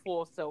all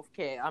for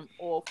self-care. I'm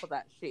all for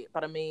that shit.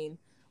 But I mean,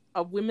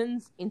 a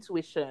woman's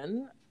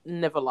intuition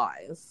never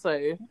lies.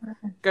 So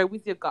go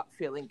with your gut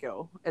feeling,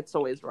 girl. It's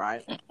always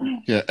right.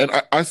 Yeah, and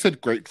I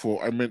said grateful.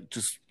 I meant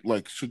just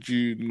like, should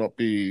you not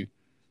be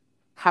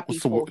happy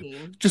for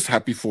him? Just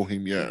happy for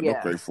him, yeah.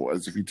 Not grateful,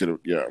 as if you did it,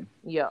 yeah.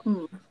 Yeah.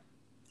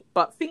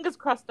 But fingers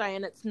crossed,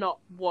 Diane, it's not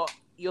what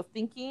you're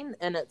thinking,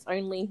 and it's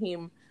only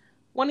him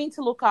wanting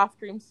to look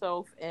after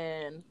himself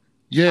and.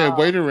 Yeah,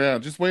 wait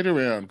around. Just wait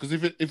around, because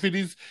if it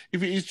is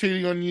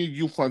cheating on you,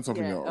 you'll find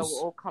something else. It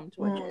will all come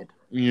to a head.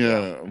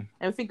 Yeah.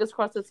 And fingers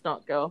crossed, it's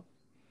not, girl.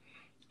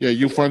 Yeah,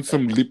 you'll find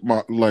some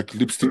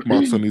lipstick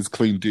marks on his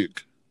clean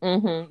dick.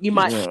 Mm-hmm. You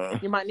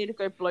might need to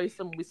go blow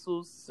some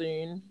whistles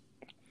soon.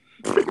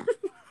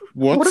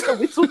 What are the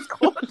whistles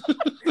called?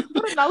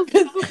 What are those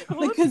whistles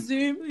called? The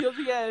kazoo.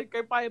 Yeah,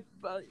 go buy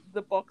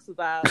the box of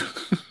that.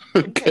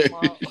 Okay.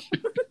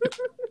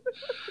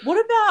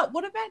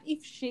 What about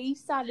if she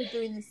started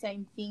doing the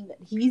same thing that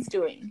he's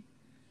doing?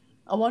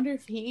 I wonder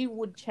if he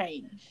would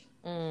change.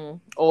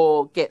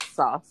 Or get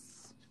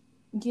sus.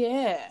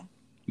 Yeah.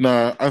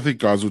 Nah, I think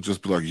guys would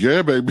just be like,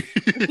 yeah, baby.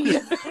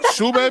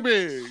 Sure,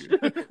 baby.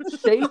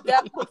 Shake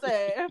that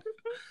pussy.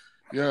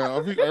 Yeah, I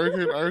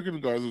reckon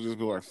guys would just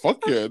be like,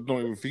 fuck yeah, don't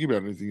even think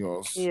about anything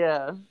else.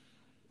 Yeah.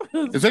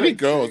 Is there any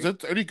girls?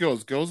 Any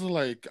girls? Girls are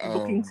like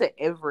looking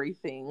to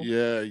everything.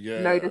 Yeah.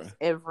 Notice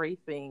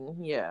everything.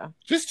 Yeah.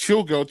 Just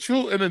chill, girl.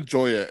 Chill and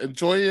enjoy it.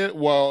 Enjoy it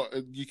while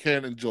you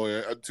can enjoy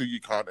it until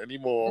you can't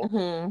anymore,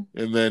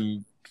 and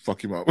then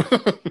fuck him up.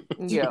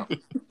 Yeah.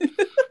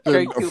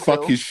 Then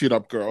fuck his shit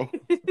up, girl.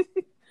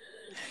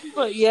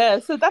 But yeah,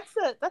 so that's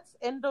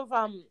end of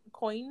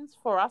coins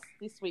for us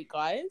this week,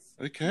 guys.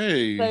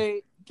 Okay.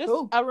 So just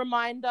a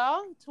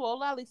reminder to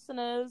all our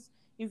listeners.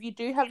 If you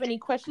do have any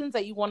questions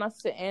that you want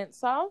us to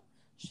answer,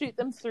 shoot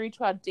them through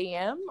to our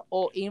DM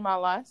or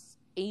email us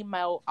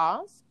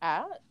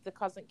at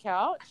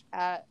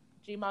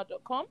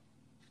thecousincouch@gmail.com.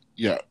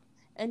 Yeah.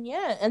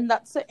 And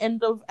that's the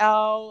end of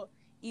our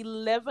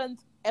 11th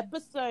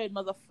episode,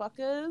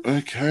 motherfuckers.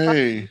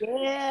 Okay.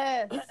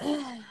 Yes.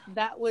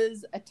 That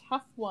was a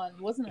tough one,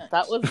 wasn't it?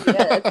 That was,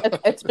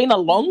 it's been a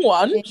long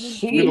one.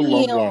 It's been a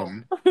long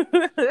one.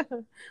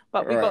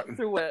 But we got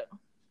through it.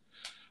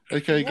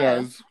 Okay,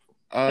 guys.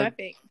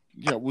 Perfect.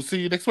 Yeah, we'll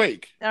see you next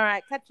week. All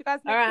right. Catch you guys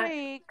next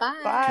week.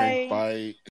 Bye. Bye. Okay, bye.